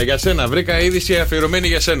 Για σένα. Βρήκα είδηση αφιερωμένη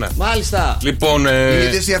για σένα. Μάλιστα. Λοιπόν,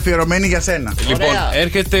 είδηση αφιερωμένη για σένα. Λοιπόν,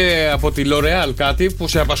 έρχεται από τη L'Oreal κάτι που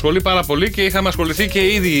σε απασχολεί πάρα πολύ και είχαμε ασχοληθεί και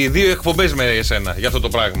ήδη 2 εκπομπές με εσένα για αυτό το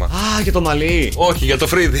πράγμα. Α, για το μαλλί. Όχι, για το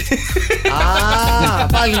φρύδι. Α,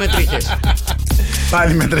 πάλι με τρίχες.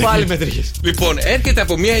 Πάλι με τρίχες. Λοιπόν, έρχεται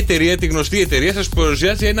από μια εταιρεία, τη γνωστή εταιρεία, σας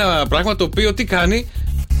παρουσιάζει ένα πράγμα το οποίο τι κάνει?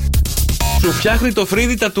 Σου φτιάχνει το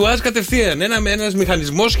φρύδι τατουάζ κατευθείαν. Ένας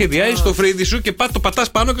μηχανισμός σχεδιάζει το φρύδι σου και το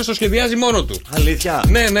πατάς πάνω και στο σχεδιάζει μόνο του. Αλήθεια?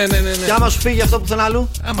 Ναι. Και άμα σου φύγει αυτό πουθενά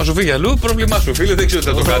αλλού? Άμα σου φύγει αλλού, πρόβλημά σου, φίλε, δεν ξέρω τι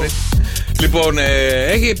θα το κάνει. Λοιπόν,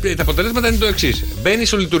 τα αποτελέσματα είναι το εξής. Μπαίνεις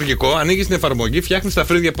στο λειτουργικό, ανοίγεις την εφαρμογή, φτιάχνεις τα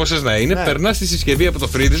φρύδια πόσες να είναι, περνάς τη συσκευή από το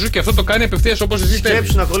φρύδι σου και αυτό το κάνει απευθείας όπως εσύ θέλεις.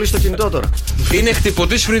 Σκέψου να κολλήσει το κινητό τώρα. Είναι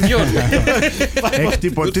χτυπωτής φρυδιών.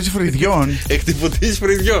 Χτυπωτής φρυδιών. Εκτυπωτής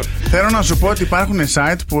φρυδιών. Θέλω να σου πω ότι υπάρχουν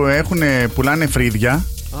site που πουλάνε φρύδια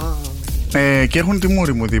και έχουν τη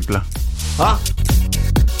μούρη μου δίπλα.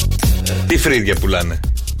 Τι φρύδια πουλάνε?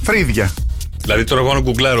 Φρύδια. Δηλαδή τώρα εγώ να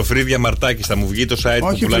γκουγκλάρω φρύδια Μαρτάκης, θα μου βγει το site που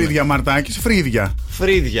πουλάνε? Όχι φρύδια Μαρτάκης, φρύδια.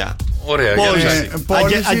 Φρύδια. Ωραία.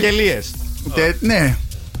 Αγγελίες. Ναι.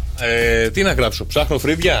 Τι να γράψω, ψάχνω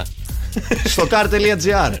φρύδια. Στο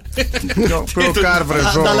car.gr.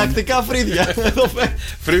 Ανταλλακτικά φρύδια.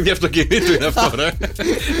 Φρύδια αυτοκινήτου είναι αυτό, ρε.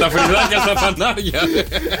 Τα φρυδάκια στα φανάρια.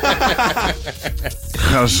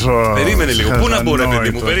 Περίμενε λίγο. Πού να μπω, ρε παιδί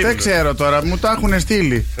μου, περίμενε. Δεν ξέρω τώρα, μου τα έχουν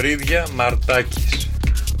στείλει. Φρύδια Μαρτάκης.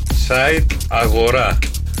 Site αγορά.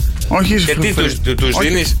 Όχι, και τι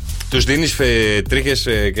τους δίνεις τρίχες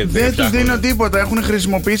και δεν τους δίνω τίποτα, έχουν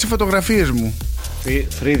χρησιμοποιήσει φωτογραφίες μου.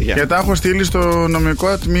 Φρύδια. Και τα έχω στείλει στο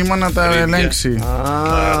νομικό τμήμα να τα ελέγξει.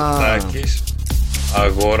 Μαρτάκης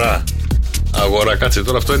αγορά. Αγορά, κάτσε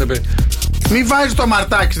τώρα, αυτό είναι. Μη βάζεις το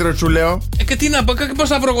Μαρτάκης, ρε σου λέω. Και τι να πω, πώς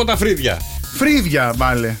θα βρω εγώ τα φρύδια? Φρύδια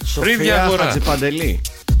βάλε. Φρύδια αγορά. Χατζηπαντελή.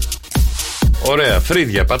 Ωραία,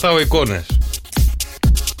 φρύδια, πατάω εικόνες.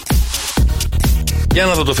 Για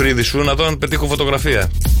να δω το φρύδι σου, να δω αν πετύχω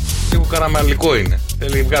φωτογραφία. Λίγο καραμαλικό είναι.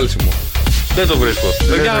 Θέλει βγάλιση μου. Δεν το βρίσκω.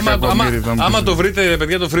 Άμα το βρείτε,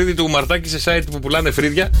 παιδιά, το φρύδι του Μαρτάκη σε site που πουλάνε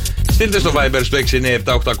φρύδια, στείλτε στο Viber στο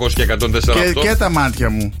 697-800 και 104. Και τα μάτια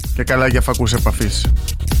μου. Και καλά για φακούς επαφής.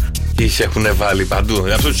 Τι σε έχουν βάλει παντού.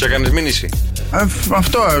 Αυτό τους έκανες μήνυση?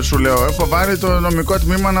 Αυτό σου λέω. Έχω βάλει το νομικό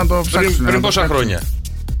τμήμα να το ψάξουν. Πριν πόσα χρόνια?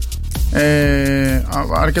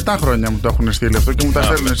 Αρκετά χρόνια μου το έχουν στείλει αυτό και μου τα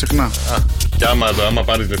στέλνουν συχνά. Και άμα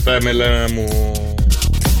πάρεις λεφτά, να μου.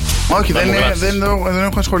 Όχι, δεν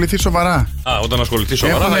έχω ασχοληθεί σοβαρά. Όταν ασχοληθεί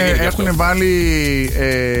σοβαρά έχουν βάλει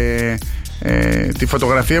τη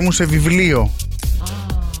φωτογραφία μου σε βιβλίο.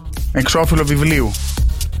 Εξώφυλλο βιβλίου.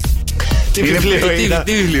 Τι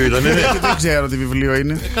βιβλίο ήταν? Δεν ξέρω τι βιβλίο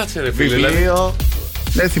είναι. Κάτσε ρε φίλε. Βιβλίο.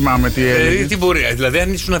 Δεν θυμάμαι τι έλεγε. Τι μπορεί, δηλαδή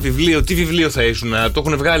αν ήσουν ένα βιβλίο, τι βιβλίο θα ήσουν? Το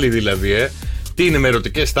έχουν βγάλει δηλαδή, Τι είναι, με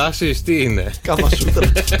ερωτικές τάσεις, τι είναι?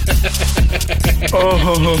 Καμασούτρα.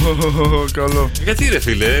 Καλό. Γιατί ρε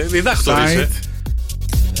φίλε, διδάκτορ είσαι.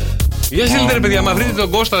 Για στείλτε ρε παιδιά, άμα βρείτε τον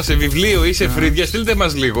Κώστα σε βιβλίο ή σε φρύδια, στείλτε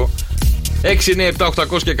μας λίγο.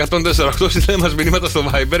 697-800 και 148, στείλτε μας μηνύματα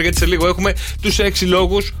στο Viber, γιατί σε λίγο έχουμε τους 6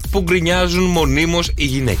 λόγους που γκρινιάζουν μονίμως οι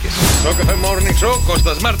γυναίκες. Sok FM Morning Show,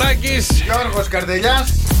 Κώστας Μαρτάκης, Γιώργος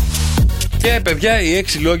Καρδελιάς. Και παιδιά, οι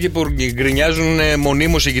 6 λόγοι που γκρινιάζουν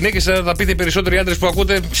μονίμως οι γυναίκες, θα πείτε οι περισσότεροι άντρες που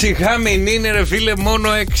ακούτε, ψυχά μην είναι ρε φίλε, μόνο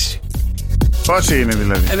 6. Πόσοι είναι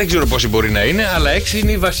δηλαδή? Δεν ξέρω πόσοι μπορεί να είναι, αλλά 6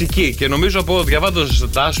 είναι οι βασικοί. Και νομίζω από διαβάζοντας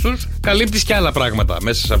τους, καλύπτεις και άλλα πράγματα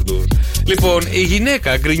μέσα σε αυτούς. Λοιπόν, η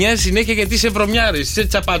γυναίκα γκρινιάζει συνέχεια γιατί είσαι βρωμιάρης, είσαι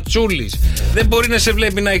τσαπατσούλης. Δεν μπορεί να σε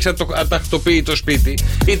βλέπει να έχεις ατακτοποιεί το σπίτι,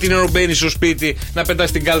 ή την ώρα μπαίνεις στο σπίτι να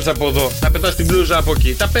πετάς την κάλτσα από εδώ, να πετάς την μπλούζα από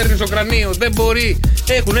εκεί. Τα παίρνεις στο κρανίο, δεν μπορεί.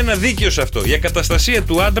 Έχουν ένα δίκαιο σε αυτό. Η ακαταστασία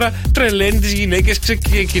του άντρα τρελαίνει τις γυναίκες,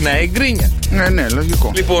 ξεκινάει γκρίνια. Ναι,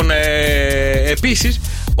 λογικό. Λοιπόν, επίσης,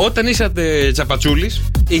 όταν είσαστε τσαπατσούλης,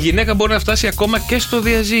 η γυναίκα μπορεί να φτάσει ακόμα και στο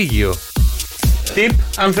διαζύγιο. Τιπ,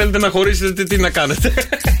 αν θέλετε να χωρίσετε, τι να κάνετε.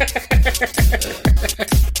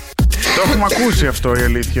 Το έχουμε ακούσει αυτό, η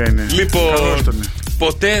αλήθεια είναι. Λοιπόν,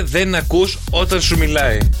 ποτέ δεν ακούς όταν σου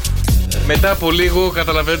μιλάει. Μετά από λίγο,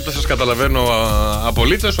 σας καταλαβαίνω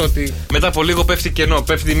απολύτως, ότι μετά από λίγο πέφτει κενό,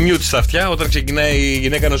 πέφτει mute στα αυτιά όταν ξεκινάει η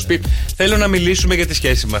γυναίκα να σου πει θέλω να μιλήσουμε για τη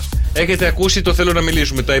σχέση μας. Έχετε ακούσει το θέλω να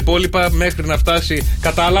μιλήσουμε. Τα υπόλοιπα μέχρι να φτάσει,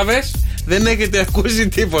 κατάλαβες, δεν έχετε ακούσει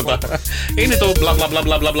τίποτα. Είναι το μπλα μπλα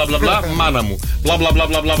μπλα μπλα μπλα μπλα μάνα μου. Μπλα μπλα μπλα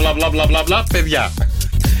μπλα μπλα μπλα μπλα μπλα παιδιά.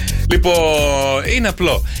 Λοιπόν, είναι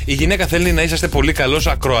απλό. Η γυναίκα θέλει να είσαστε πολύ καλός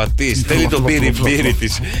ακροατής. Θέλει τον μπύρι-μπύρι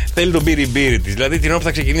της. Θέλει τον μπύρι-μπύρι της. Δηλαδή την ώρα που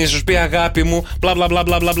θα ξεκινήσει, σου πει αγάπη μου, μπλα μπλα μπλα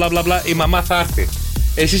μπλα μπλα μπλα, η μαμά θα έρθει.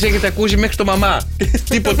 Εσείς έχετε ακούσει μέχρι το μαμά.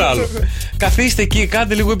 Τίποτα άλλο. Καθίστε εκεί,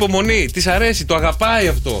 κάντε λίγο υπομονή. Της αρέσει, το αγαπάει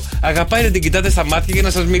αυτό. Αγαπάει να την κοιτάτε στα μάτια και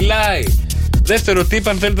να σας μιλάει. Δεύτερο τύπο,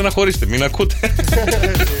 αν θέλετε να χωρίσετε, μην ακούτε.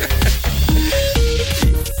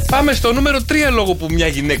 Πάμε στο νούμερο 3 λόγο που μια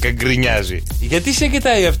γυναίκα γκρινιάζει. Γιατί σε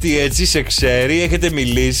κοιτάει αυτή έτσι, σε ξέρει, έχετε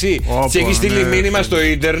μιλήσει, σε έχει στείλει μήνυμα στο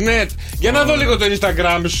ίντερνετ. Για να δω λίγο το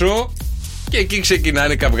Instagram σου. Και εκεί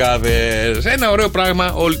ξεκινάνε οι καυγάδες. Ένα ωραίο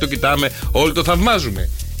πράγμα, όλοι το κοιτάμε, όλοι το θαυμάζουμε.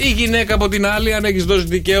 Η γυναίκα από την άλλη, αν έχεις δώσει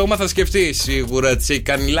δικαίωμα, θα σκεφτεί. Σίγουρα της έχει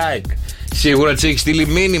κάνει like. Σίγουρα της έχει στείλει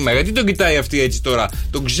μήνυμα. Γιατί τον κοιτάει αυτή έτσι τώρα?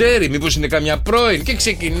 Τον ξέρει, μήπως είναι καμιά πρώην? Και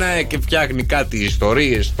ξεκινάει και φτιάχνει κάτι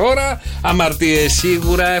ιστορίες τώρα. Αμαρτίες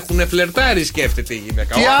σίγουρα έχουν φλερτάρει, σκέφτεται η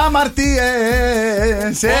γυναίκα. Τι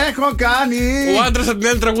αμαρτίες έχω κάνει. Ο άντρας από την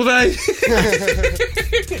άλλη τραγουδάει.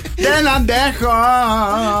 Δεν αντέχω.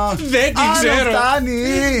 Δεν την ξέρω.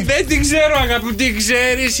 Δεν την ξέρω, αγάπη. Την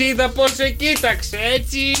ξέρεις, είδα πως σε κοίταξε.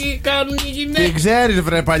 Έτσι κάνουν οι γυναίκες. Την ξέρεις,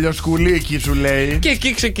 βρε παλιοσκουλίκι, σου λέει. Και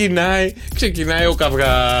εκεί ξεκινάει ο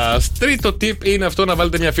καυγάς. Τρίτο tip είναι αυτό, να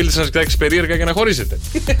βάλετε μια φίλη σας να σας κοιτάξει περίεργα και να χωρίσετε.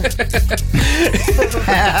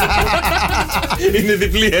 Είναι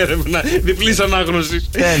διπλή έρευνα, διπλής ανάγνωσης.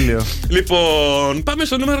 Τέλειο. Λοιπόν, πάμε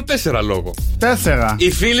στο νούμερο 4 λόγο. 4.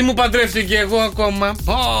 Η φίλη μου παντρεύτηκε, εγώ ακόμα.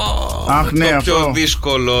 Αχ, ναι, το πιο αυτό.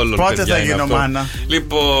 δύσκολο όλο. Πότε θα γίνω μάνα?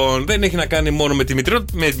 Λοιπόν, δεν έχει να κάνει μόνο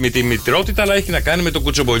με τη μητρότητα, αλλά έχει να κάνει με το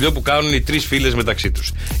κουτσομπολιό που κάνουν οι τρεις φίλες μεταξύ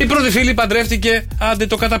τους. Η πρώτη φίλη παντρεύτηκε, άντε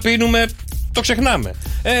το καταπίνουμε, το ξεχνάμε.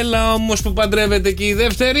 Έλα όμως που παντρεύεται και η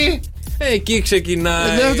δεύτερη. Εκεί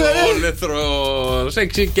ξεκινάει ο λεθρός.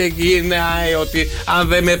 Εκεί ξεκινάει ότι αν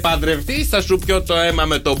δεν με παντρευτείς θα σου πιω το αίμα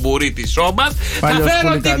με το μπουρί της σόμπας. Θα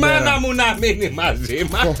φέρω τη μάνα μου να μείνει μαζί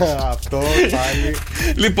μας. Αυτό πάλι.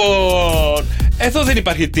 Λοιπόν, εδώ δεν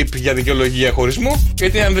υπάρχει tip για δικαιολογία χωρισμού.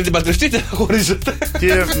 Γιατί αν δεν την παντρευτείτε θα χωρίζετε.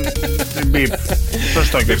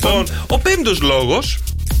 Σωστό και αυτό. Λοιπόν, ο πέμπτος λόγος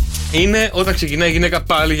είναι όταν ξεκινάει η γυναίκα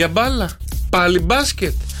πάλι για μπάλα, πάλι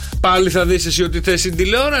μπάσκετ. Πάλι θα δεις εσύ ότι θες στην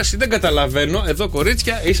τηλεόραση. Δεν καταλαβαίνω. Εδώ,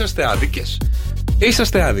 κορίτσια, είσαστε άδικες.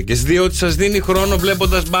 Είσαστε άδικες. Διότι σας δίνει χρόνο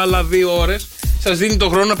βλέποντας μπάλα 2 ώρες. Σας δίνει το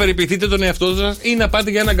χρόνο να περιποιηθείτε τον εαυτό σας ή να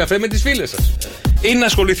πάτε για έναν καφέ με τις φίλες σας. Ή να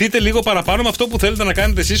ασχοληθείτε λίγο παραπάνω με αυτό που θέλετε να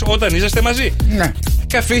κάνετε εσείς όταν είσαστε μαζί. Ναι.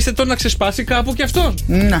 Και αφήστε τον να ξεσπάσει κάπου κι αυτόν.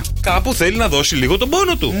 Ναι. Κάπου θέλει να δώσει λίγο τον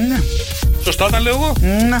πόνο του. Ναι. Σωστά τα λέω εγώ.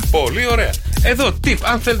 Ναι. Πολύ ωραία. Εδώ, tip,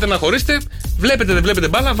 αν θέλετε να χωρίσετε, βλέπετε, δεν βλέπετε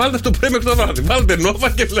μπάλα, βάλτε αυτό που πρέπει μέχρι το βράδυ. Βάλτε νόβα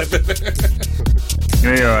και βλέπετε.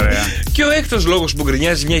 Ωραία. Και ο έκτος λόγος που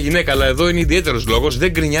γκρινιάζει μια γυναίκα, αλλά εδώ είναι ιδιαίτερος λόγος,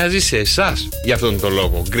 δεν γκρινιάζει σε εσάς για αυτόν τον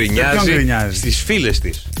λόγο. Γκρινιάζει στις φίλες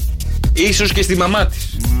της. Ίσως και στη μαμά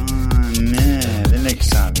της. Ναι, δεν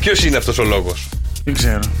έχεις άδικο. Ποιος είναι αυτός ο λόγος? Δεν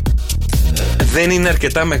ξέρω. Δεν είναι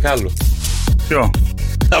αρκετά μεγάλο. Ποιο?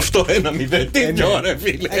 Αυτό 1-0. Τι πιο ρε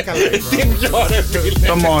φίλε. Τι πιο ρε φίλε.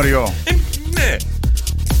 Το μόριο. Ναι.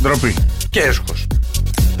 Ντροπή. Και έσχος.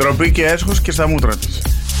 Ντροπή και έσχος και στα μούτρα της.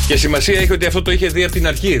 Και σημασία έχει ότι αυτό το είχε δει από την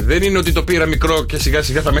αρχή. Δεν είναι ότι το πήρα μικρό και σιγά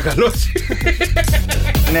σιγά θα μεγαλώσει.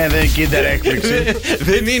 Ναι, δεν είναι kinder έκπληξη.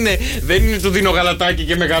 Δεν είναι του δίνω γαλατάκι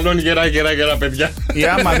και μεγαλώνει γερά παιδιά. Ή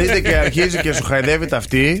άμα δείτε και αρχίζει και σου χαϊδεύει τα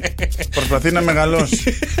αυτή, προσπαθεί να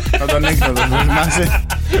μεγαλώσει. Θα τον έχει να τον θυμάσαι.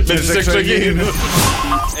 Με τις εξωγήινους.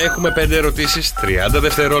 Έχουμε 5 ερωτήσεις, 30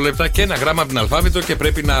 δευτερόλεπτα και ένα γράμμα από την αλφάβητο και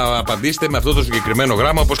πρέπει να απαντήσετε με αυτό το συγκεκριμένο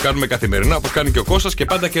γράμμα όπως κάνουμε καθημερινά, όπως κάνει και ο Κώστας και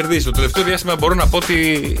πάντα κερδίζει. Το τελευταίο διάστημα μπορώ να πω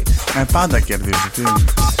ότι. Πάντα κερδίζει.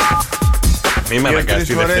 Μην με αναγκάσει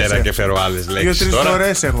τη Δευτέρα και φέρω άλλες λέξεις. 2-3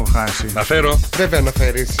 φορές έχω χάσει. Να φέρω. Βέβαια να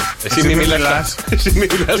φέρεις. Εσύ μην μιλάς. Εσύ μην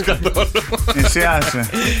μιλάς καθόλου. Εσύ άσε.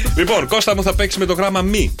 Λοιπόν, Κώστα μου θα παίξει με το γράμμα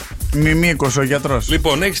μη. Μιμίκος ο γιατρός.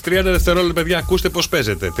 Λοιπόν, έχεις 30 δευτερόλεπτα, παιδιά. Ακούστε πώς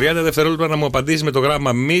παίζετε. 30 δευτερόλεπτα να μου απαντήσεις με το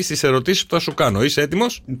γράμμα μη στις ερωτήσεις που θα σου κάνω. Είσαι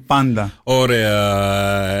έτοιμος? Πάντα.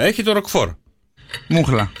 Ωραία. Έχει το ροκφόρ.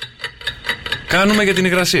 Μούχλα. Κάνουμε για την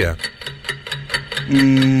υγρασία.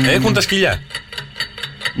 Έχουν τα σκυλιά.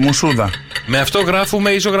 Μουσούδα. Με αυτό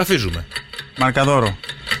γράφουμε ή ζωγραφίζουμε. Μαρκαδόρο.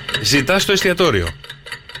 Ζητάς στο εστιατόριο.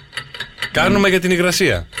 Κάνουμε για την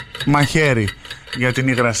υγρασία. Μαχαίρι. Για την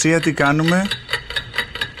υγρασία τι κάνουμε?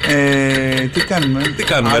 Τι κάνουμε? Τι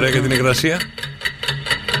κάνουμε ρε για την υγρασία?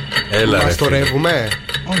 Έλα ρε. Μαστορεύουμε.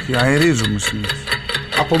 Όχι, αερίζουμε συνήθως.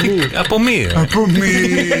 Από μη.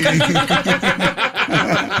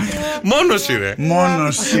 Μόνος ρε.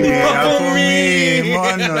 Μόνος από μη.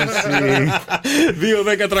 Μόνος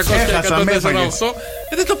 2-10-300-104-8.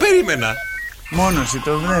 Δεν το περίμενα. Μόνος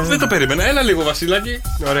δεν το περίμενα. Έλα λίγο Βασιλάκη.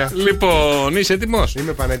 Ωραία. Λοιπόν, είσαι έτοιμος?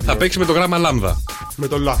 Είμαι πανέτοιμος. Θα παίξει με το γράμμα λάμδα. Με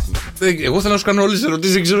το λάθος. Εγώ θέλω να σου κάνω όλες τις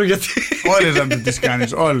ερωτήσεις, δεν ξέρω γιατί. Όλες να τις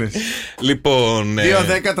κάνεις, όλες. Λοιπόν.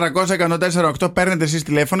 2-10-300-104-8 παίρνετε εσείς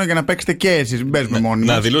τηλέφωνο για να παίξετε και εσείς. Μην παίζουμε μόνοι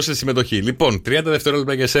μας. Να δηλώσετε συμμετοχή. Λοιπόν, 30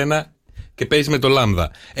 δευτερόλεπτα για σένα και παίζεις με το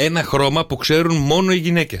λάμδα. Ένα χρώμα που ξέρουν μόνο οι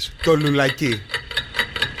γυναίκες. Το λουλακί.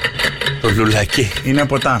 Το λουλακί. Είναι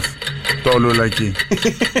από τάφ. Το λουλακί.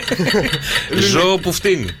 Ζώο που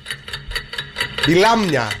φτύνει. Η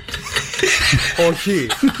λάμια. Όχι.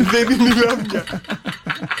 Δεν είναι η λάμια.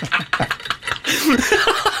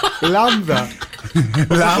 Λάμδα.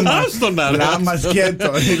 Λάμα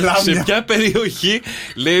σκέτο. Σε ποια περιοχή,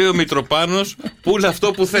 λέει ο Μητροπάνος, πουλ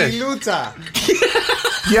αυτό που θες? Στη Λούτσα.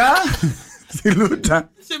 Ποια? Στη Λούτσα.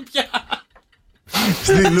 Σε ποια?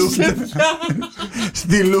 Στη Λούτσα.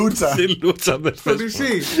 Στη Λούτσα. Στη Λούτσα, δεν Στο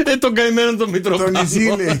νησί. τον καημένο τον Μητροπάνο. Το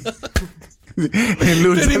νησί λέει.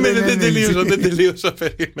 Περίμενε, δεν τελείωσα,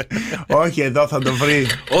 περίμενε. Όχι, εδώ θα το βρει.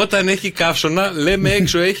 Όταν έχει καύσωνα, λέμε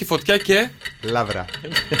έξω έχει φωτιά και λάβρα.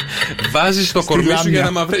 Βάζεις το κορμί σου για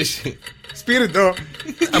να μαυρίσει. Σπίρτο.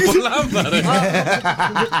 Από λάμδα, ρε.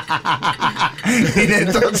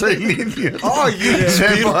 Είναι τόσο ηλίθιο. Όχι,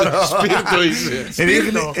 σπίρτο είσαι.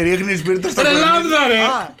 Ρίχνει σπίρτο στο κορμί. Ρε λάμδα, ρε.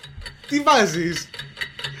 Τι βάζεις?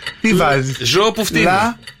 Τι βάζεις? Ζώο που φτύνει.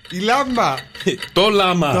 Η λάμπα. Το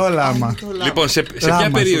λάμα. Το λάμα. Λοιπόν, σε ποια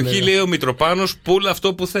περιοχή λέει ο Μητροπάνος πουλ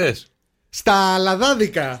αυτό που θες? Στα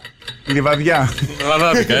Λαδάδικα. Λιβαδιά.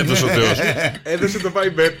 Λαδάδικα, έδωσε ο Θεός. Έδωσε το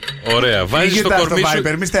Viber. Ωραία, βάζεις το κορμί σου.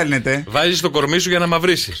 Viber, μη στέλνετε. Βάζεις το κορμί σου για να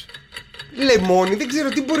μαυρίσεις. Λεμόνι, δεν ξέρω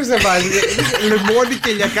τι μπορείς να βάλεις. Λεμόνι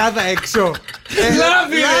και λιακάδα έξω.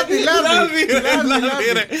 Λάδι,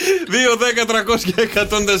 2, 10, 300 και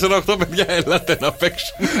 148, παιδιά, ελάτε να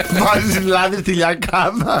παίξουμε. Βάζεις λάδι στη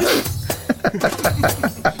λιακάδα.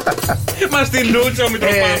 Μα στη Λούτσα ο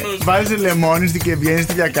Μητροπάνος. Βάζεις λεμόνι και βγαίνεις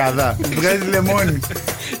στη λιακάδα. Βγάζεις λεμόνι.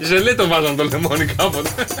 Ζελέ το βάζαν το λεμόνι κάποτε.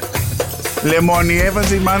 Λεμόνι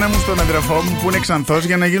έβαζε η μάνα μου στον αδερφό μου που είναι ξανθός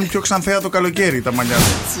για να γίνουν πιο ξανθέα το καλοκαίρι τα μαλλιά του.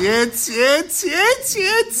 Έτσι.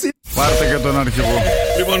 Πάρτε και τον αρχηγό.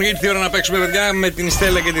 Λοιπόν, ήρθε η ώρα να παίξουμε, παιδιά, με την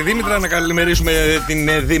Στέλλα και τη Δήμητρα. Να καλημερίσουμε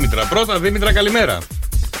την Δήμητρα. Πρώτα, Δήμητρα, καλημέρα.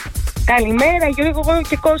 Καλημέρα, Γιώργο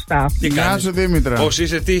και Κώστα. Γεια σου, Δήμητρα. Πώς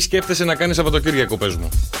είσαι, τι σκέφτεσαι να κάνεις Σαββατοκύριακο, πες μου?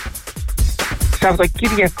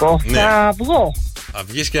 Σαββατοκύριακο, ναι. Θα βγω. Θα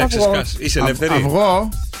βγεις και αξεσκάσεις. Είσαι ελεύθερη? Αυγό.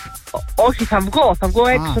 Όχι, θα βγω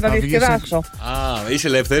έξω να διασκεδάσω. Είσαι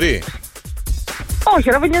ελεύθερη? Όχι,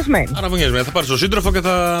 αραβωνιασμένη. Αραβωνιασμένη. Θα πάρεις τον σύντροφο και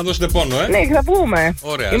θα δώσετε πόνο, Ναι, θα πούμε.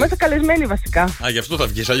 Ωραία. Είμαστε καλεσμένοι βασικά. Γι' αυτό θα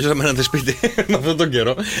βγεις, αλλιώς θα μένατε σπίτι με αυτόν τον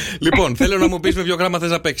καιρό. Λοιπόν, θέλω να μου πεις με ποιο γράμμα θες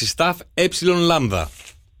να παίξεις. Ταφ, λάμδα.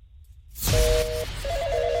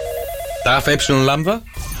 Ταφ, λάμδα.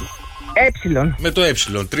 Με το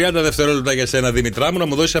 30 δευτερόλεπτα για σένα, Δήμητρά μου, να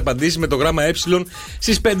μου δώσεις απαντήσεις με το γράμμα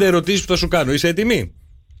στις 5 ερωτήσεις που θα σου κάνω. Είσαι έτοιμη?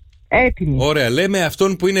 Έτοιμη. Ωραία, λέμε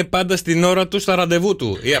αυτόν που είναι πάντα στην ώρα του στα ραντεβού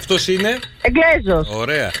του. Ή αυτός είναι? Εγγλέζος.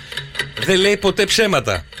 Ωραία. Δεν λέει ποτέ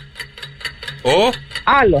ψέματα.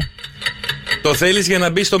 Άλλο. Το θέλεις για να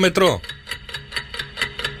μπει στο μετρό.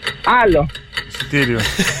 Άλλο. Εισιτήριο.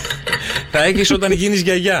 Θα έχεις όταν γίνεις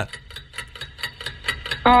γιαγιά.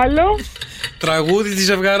 Άλλο. Τραγούδι τη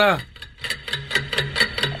ζευγαρά.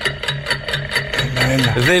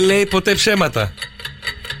 Δεν λέει ποτέ ψέματα.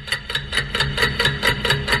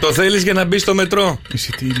 Το θέλεις για να μπει στο μετρό.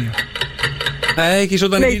 Εισιτήριο. Θα έχεις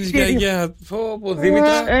όταν γίνεις γιαγιά.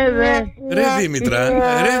 Δήμητρα.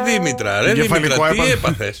 Ρε Δήμητρα, τι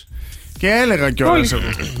έπαθες? Και έλεγα κιόλας.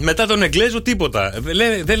 Μετά τον Εγγλέζο τίποτα.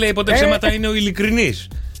 Δεν λέει ποτέ ψέματα, είναι ο ειλικρινής.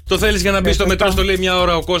 Το θέλεις για να μπει στο μετρό, το λέει μια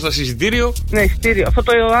ώρα ο Κώστας εισιτήριο. Ναι, εισιτήριο. Αυτό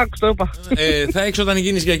το άκουσα, το είπα. Θα έχεις όταν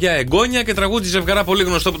γίνεις γιαγιά εγγόνια και τραγούδι ζευγαρά πολύ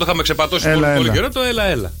γνωστό που το είχαμε ξεπατώσει πολύ καιρό. Το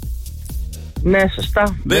έλα. Ναι,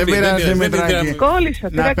 σωστά. Δεν πειράζει, Δημητράκη. Κόλλησα.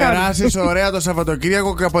 Να περάσεις ωραία το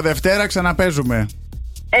Σαββατοκύριακο και από Δευτέρα ξαναπέζουμε.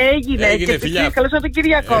 Έγινε. Φιλιά. Καλό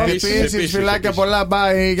Σαββατοκύριακο. Επίσης, φιλάκια πολλά.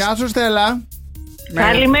 Bye. Γεια σου, Στέλλα.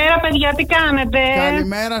 Καλημέρα, παιδιά, τι κάνετε?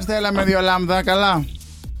 Καλημέρα, Στέλλα, με 2 λάμδα. Καλά.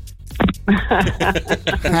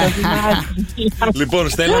 Λοιπόν,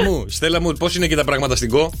 Στέλλα μου, πώς είναι και τα πράγματα στην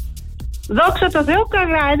ΚΟ? Δόξα τω Θεώ,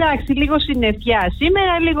 καλά, εντάξει, λίγο συννεφιά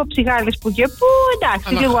σήμερα, λίγο ψυχάλης που και που,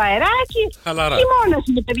 εντάξει, λίγο αεράκι. Χαλαρά. Χειμώνας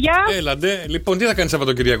είναι, παιδιά. Έλαντε, λοιπόν, τι θα κάνεις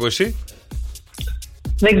Σαββατοκυριακό εσύ?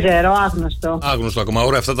 Δεν ξέρω, άγνωστο. Άγνωστο ακόμα,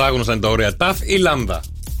 ωραία, αυτά τα άγνωστα είναι τα ωραία. Ταφ ή λάμδα?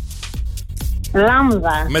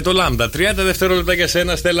 Λάμδα. Με το λάμδα, 30 δευτερόλεπτα για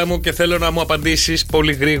σένα, Στέλλα μου, και θέλω να μου απαντήσεις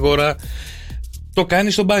πολύ γρήγορα. Το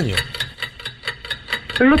κάνεις στο μπάνιο.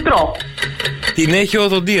 Λουτρό. Την έχει ο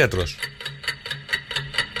οδοντίατρος.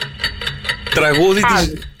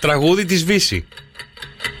 Τραγούδι της Βύση.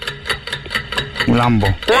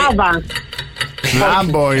 Λάμπο. Λάβα.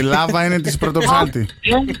 Λάμπο, η λάβα είναι της Πρωτοψάλτη.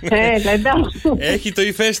 Έχει το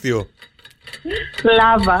ηφαίστειο.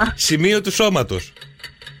 Λάβα. Σημείο του σώματος.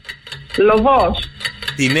 Λοβός.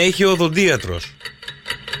 Την έχει ο οδοντίατρος.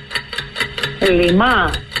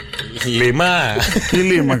 Λιμά. Τι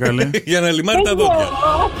λίμα, καλέ? Για να λιμάρει τα δόντια.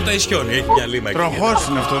 Που τα ισιώνει, έχει μια λίμα. Τροχός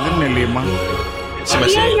είναι αυτό, δεν είναι λίμα.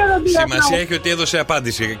 Σημασία έχει ότι έδωσε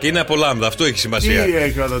απάντηση και είναι από λάμδα. Αυτό έχει σημασία. Τι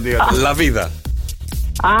έχει ο οδοντίατρος? Λαβίδα.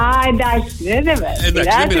 Εντάξει,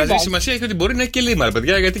 δεν πειράζει. Σημασία έχει ότι μπορεί να έχει και λίμα, ρε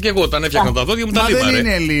παιδιά. Γιατί και εγώ όταν έφτιαχνα τα δόντια μου τα λίμαρε. Δεν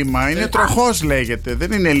είναι λίμα, είναι τροχός λέγεται.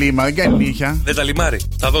 Δεν είναι λίμα, δεν κάνει νύχια. Δεν τα λιμάρει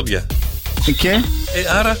τα δόντια. Και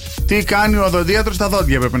άρα. Τι κάνει ο οδοντίατρος στα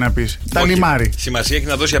δόντια, πρέπει να πεις. Τα λιμάρει. Σημασία έχει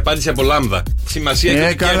να δώσει απάντηση από λάμδα. Σημασία έχει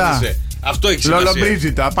ότι κέρδισε. Αυτό έχει σημασία.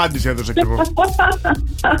 Λολομπρίζιτα, απάντηση έδωσε και εγώ.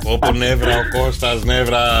 Όπου νεύρα, ο Κώστας,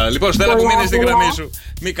 νεύρα. Λοιπόν, Στέλλα που μείνει στην γραμμή σου.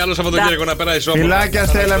 Μη καλό Σαββατοκύριακο να περάσει όμορφα. Φιλάκια,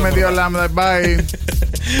 Στέλλα με 2 λάμδα. Bye.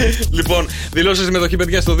 Λοιπόν, δηλώσεις συμμετοχή,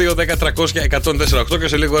 παιδιά, στο 2-10-300-1048 και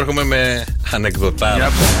σε λίγο έρχομαι με ανεκδοτάρα. Για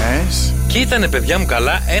πες. Και ήτανε, παιδιά μου,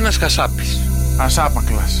 καλά ένας χασάπης.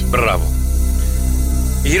 Ασάπακλας. Μπράβο.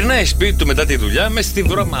 Γυρνάει σπίτι του μετά τη δουλειά, μες στη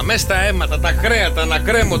βρώμα, μες στα αίματα, τα κρέατα να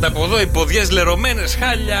κρέμονται από εδώ, οι ποδιές λερωμένες,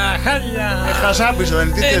 χάλια. Χασάπης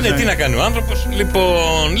δεν είναι, ναι, τι να κάνει ο άνθρωπος.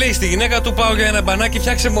 Λοιπόν, λέει στη γυναίκα του: πάω για ένα μπανάκι,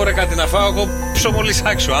 φτιάξε μωρέ κάτι να φάω. Εγώ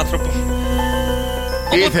ψωμολισάξει ο άνθρωπος.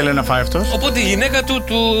 Τι ήθελε να φάει αυτός? Οπότε η γυναίκα του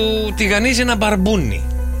τηγανίζει ένα μπαρμπούνι.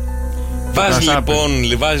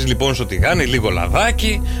 Βάζει λοιπόν στο τηγάνι λίγο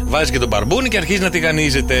λαδάκι, βάζει και τον μπαρμπούνι και αρχίζει να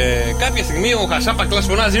τηγανίζεται. Κάποια στιγμή ο Χασάπακλας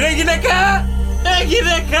φωνάζει: ρε γυναίκα!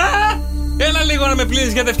 Γυναίκα! Έλα λίγο να με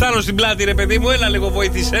πλύνεις γιατί δεν φτάνω στην πλάτη, ρε παιδί μου, έλα λίγο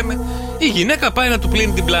βοήθησέ με. Η γυναίκα πάει να του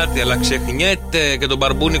πλύνει την πλάτη, αλλά ξεχνιέται και τον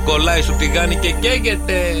μπαρμπούνι κολλάει στο τηγάνι και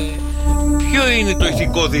καίγεται. Ποιο είναι το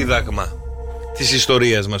ηθικό δίδαγμα της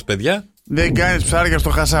ιστορίας μας, παιδιά? Δεν κάνεις ψάρια στο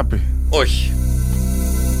χασάπι. Όχι.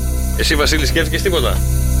 Εσύ, Βασίλη, σκέφτηκες τίποτα?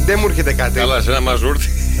 Δεν μου έρχεται κάτι. Καλά, σε ένα μαζούρτι.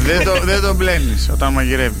 Δεν το μπλένεις όταν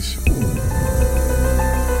μαγειρεύεις.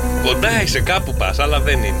 Κοντά είσαι, κάπου πας, αλλά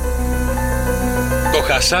δεν είναι. Το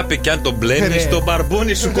χασάπι κι αν το μπλένεις, το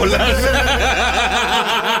μπαρμπούνι σου κολλάζει.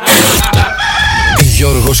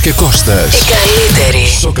 Γιώργος και Κώστας. Η καλύτερη.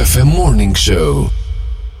 Sok FM Morning Show.